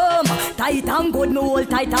pum pum. Tight and good, me hold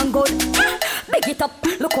tight and good. Big it up,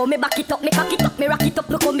 look how me back it up, me cock it up, me rock it up.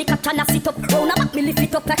 Look how me catch and I sit up. Round a back, me lift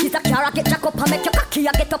it up like it's a car. I get jack up and make your cocky,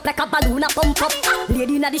 I get up like a balloon, I pump up.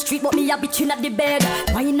 Lady inna the street, but me a bitch inna the bed.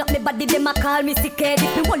 Wind up me body, them a call me sick head.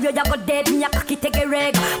 If me hold you, you go dead. Me a cocky take a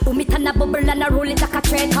reg. Boom it and a bubble and a roll it like a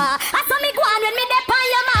train car. I saw me go on when me dep on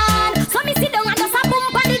your man. So me sit down and just a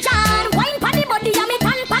boom pan the jan. Wine pan the body and me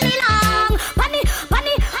tan pan the long. Pan the.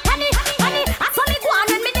 I saw me go on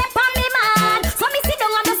when me dep on me man. So me sit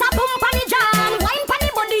down and just a boom pan the jan. Wine pan the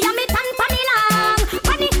body and me tan pan the long.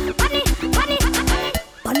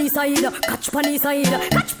 Panny side, catch panny side,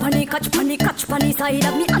 catch panny side.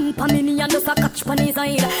 Me and panny and just a catch panny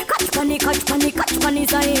side. Catch panny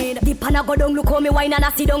side. The panna go down, look how me wine and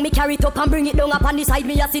I sit down. Me carry it up and bring it down up on the side.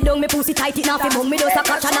 Me a sit down, me pussy tight it now. Fi bung me just a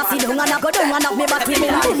catch and I sit down and I go down and up me body.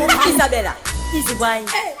 Isabella, easy wine,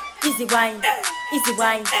 easy wine, easy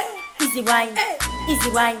wine, easy wine, easy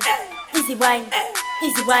wine, easy wine,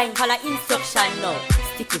 easy wine. Follow instruction now.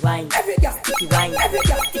 Sticky wine, sticky wine,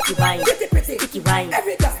 sticky wine, sticky wine,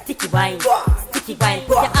 sticky wine, sticky wine.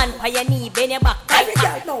 Put your hand on your knee, bend your back, tight.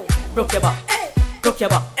 Broke your back, broke your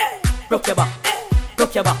back, broke your back,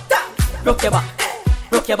 broke your back, broke your back,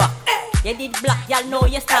 broke your back. You did black, y'all know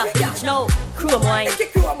you start bleach now. Chrome wine,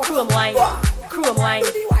 chrome wine, chrome wine,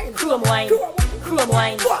 chrome wine, chrome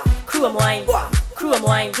wine, chrome wine, chrome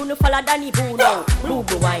wine. Who no follow Danny Boo now? Blue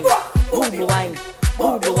blue wine, blue blue wine,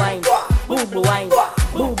 blue blue wine, blue blue wine,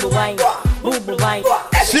 blue blue wine, blue blue wine.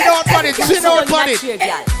 Sit down on it, sit down on it.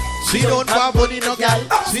 Sit down for body no girl.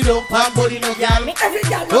 Sit down for body no girl.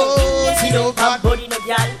 Oh, sit down for body no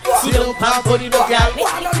girl. Sit down for body no girl.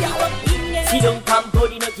 Sit down for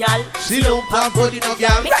body no girl. Sit down for body no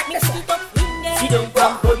girl. Sit down for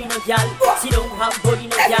body no girl. Sit down for body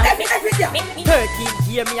no girl.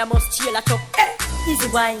 13 year me I must chill a chop. Easy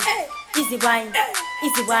wine, easy wine,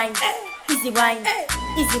 easy wine, easy wine,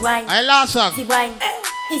 easy wine. I last song. Easy wine,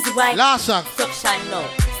 easy wine. Last song. Suction no.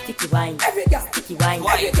 Sticky wine, sticky wine, sticky wine,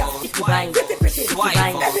 sticky wine, sticky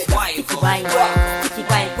wine, sticky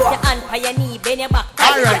wine. Put your hand on your knee, bend your back.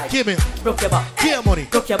 Alright, give me. Broke your back. Gear money.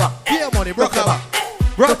 Broke your back. Gear money. Broke your back.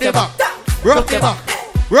 Broke your back. Broke your back.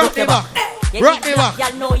 Broke your back. Broke your back.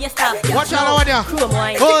 Y'all know you stop. Watch out on ya. Chrome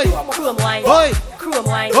wine. Oi. Chrome wine. Oi. Chrome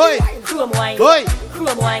wine. Oi. Chrome wine. Oi.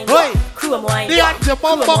 Chrome wine. Oi. Chrome wine. The answer,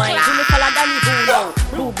 Chrome wine. Jimmy Fallon, Danny Boo now.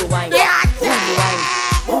 Boo wine. Boo wine.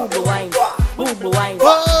 Boo wine. Boo wine. Boo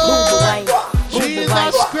wine.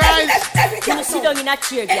 Jesus Christ. You sit down in a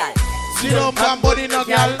chair, girl. Sit down pan body no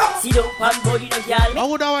girl. Sit down pan body no girl. How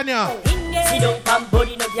would I want ya? Sit down pan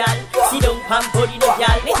body no girl. Sit down pan body no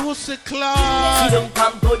girl. Pussy class. Sit down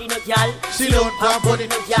pan body no girl. Sit down pan body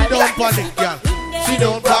no girl. Sit down pan it girl. Sit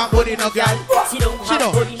down pan body no girl. Sit down Sit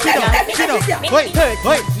down. body no Sit down. girl. Sit down. Wait.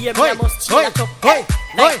 Wait. Here me I must chill it up.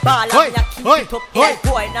 Like ball and ya keep it up. Yeah,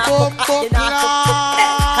 boy now fuck up, you now fuck.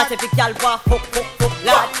 Cause every girl want fuck,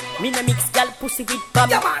 lad. Me no mix girl pussy with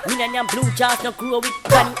bammy. Me no name blue jars no grow with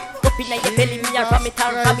granny. Up inna your belly me a ram it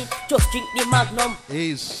and ram it. Just drink the magnum.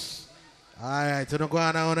 Is. Alright, you don't go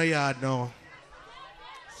on the yard now.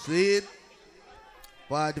 See it?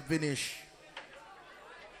 Party finish.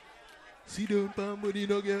 See down, pan body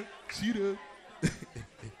no girl. See down.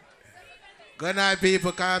 Good night,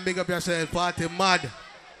 people. Can't big up yourself. Party mad.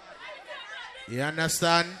 You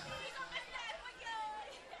understand?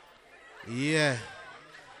 Yeah.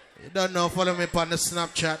 You don't know, follow me on the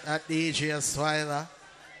Snapchat at DJ Swiler.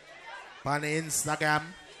 On the Instagram.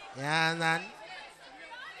 Yeah, man.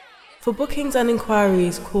 For bookings and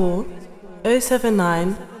inquiries, call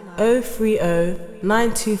 079 030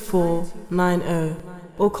 924 90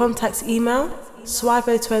 or contact email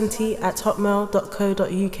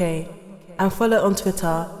swivo20@hotmail.co.uk and follow on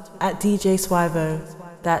Twitter at DJ Swivo.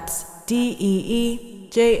 That's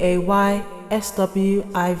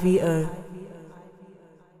DEEJAYSWIVO.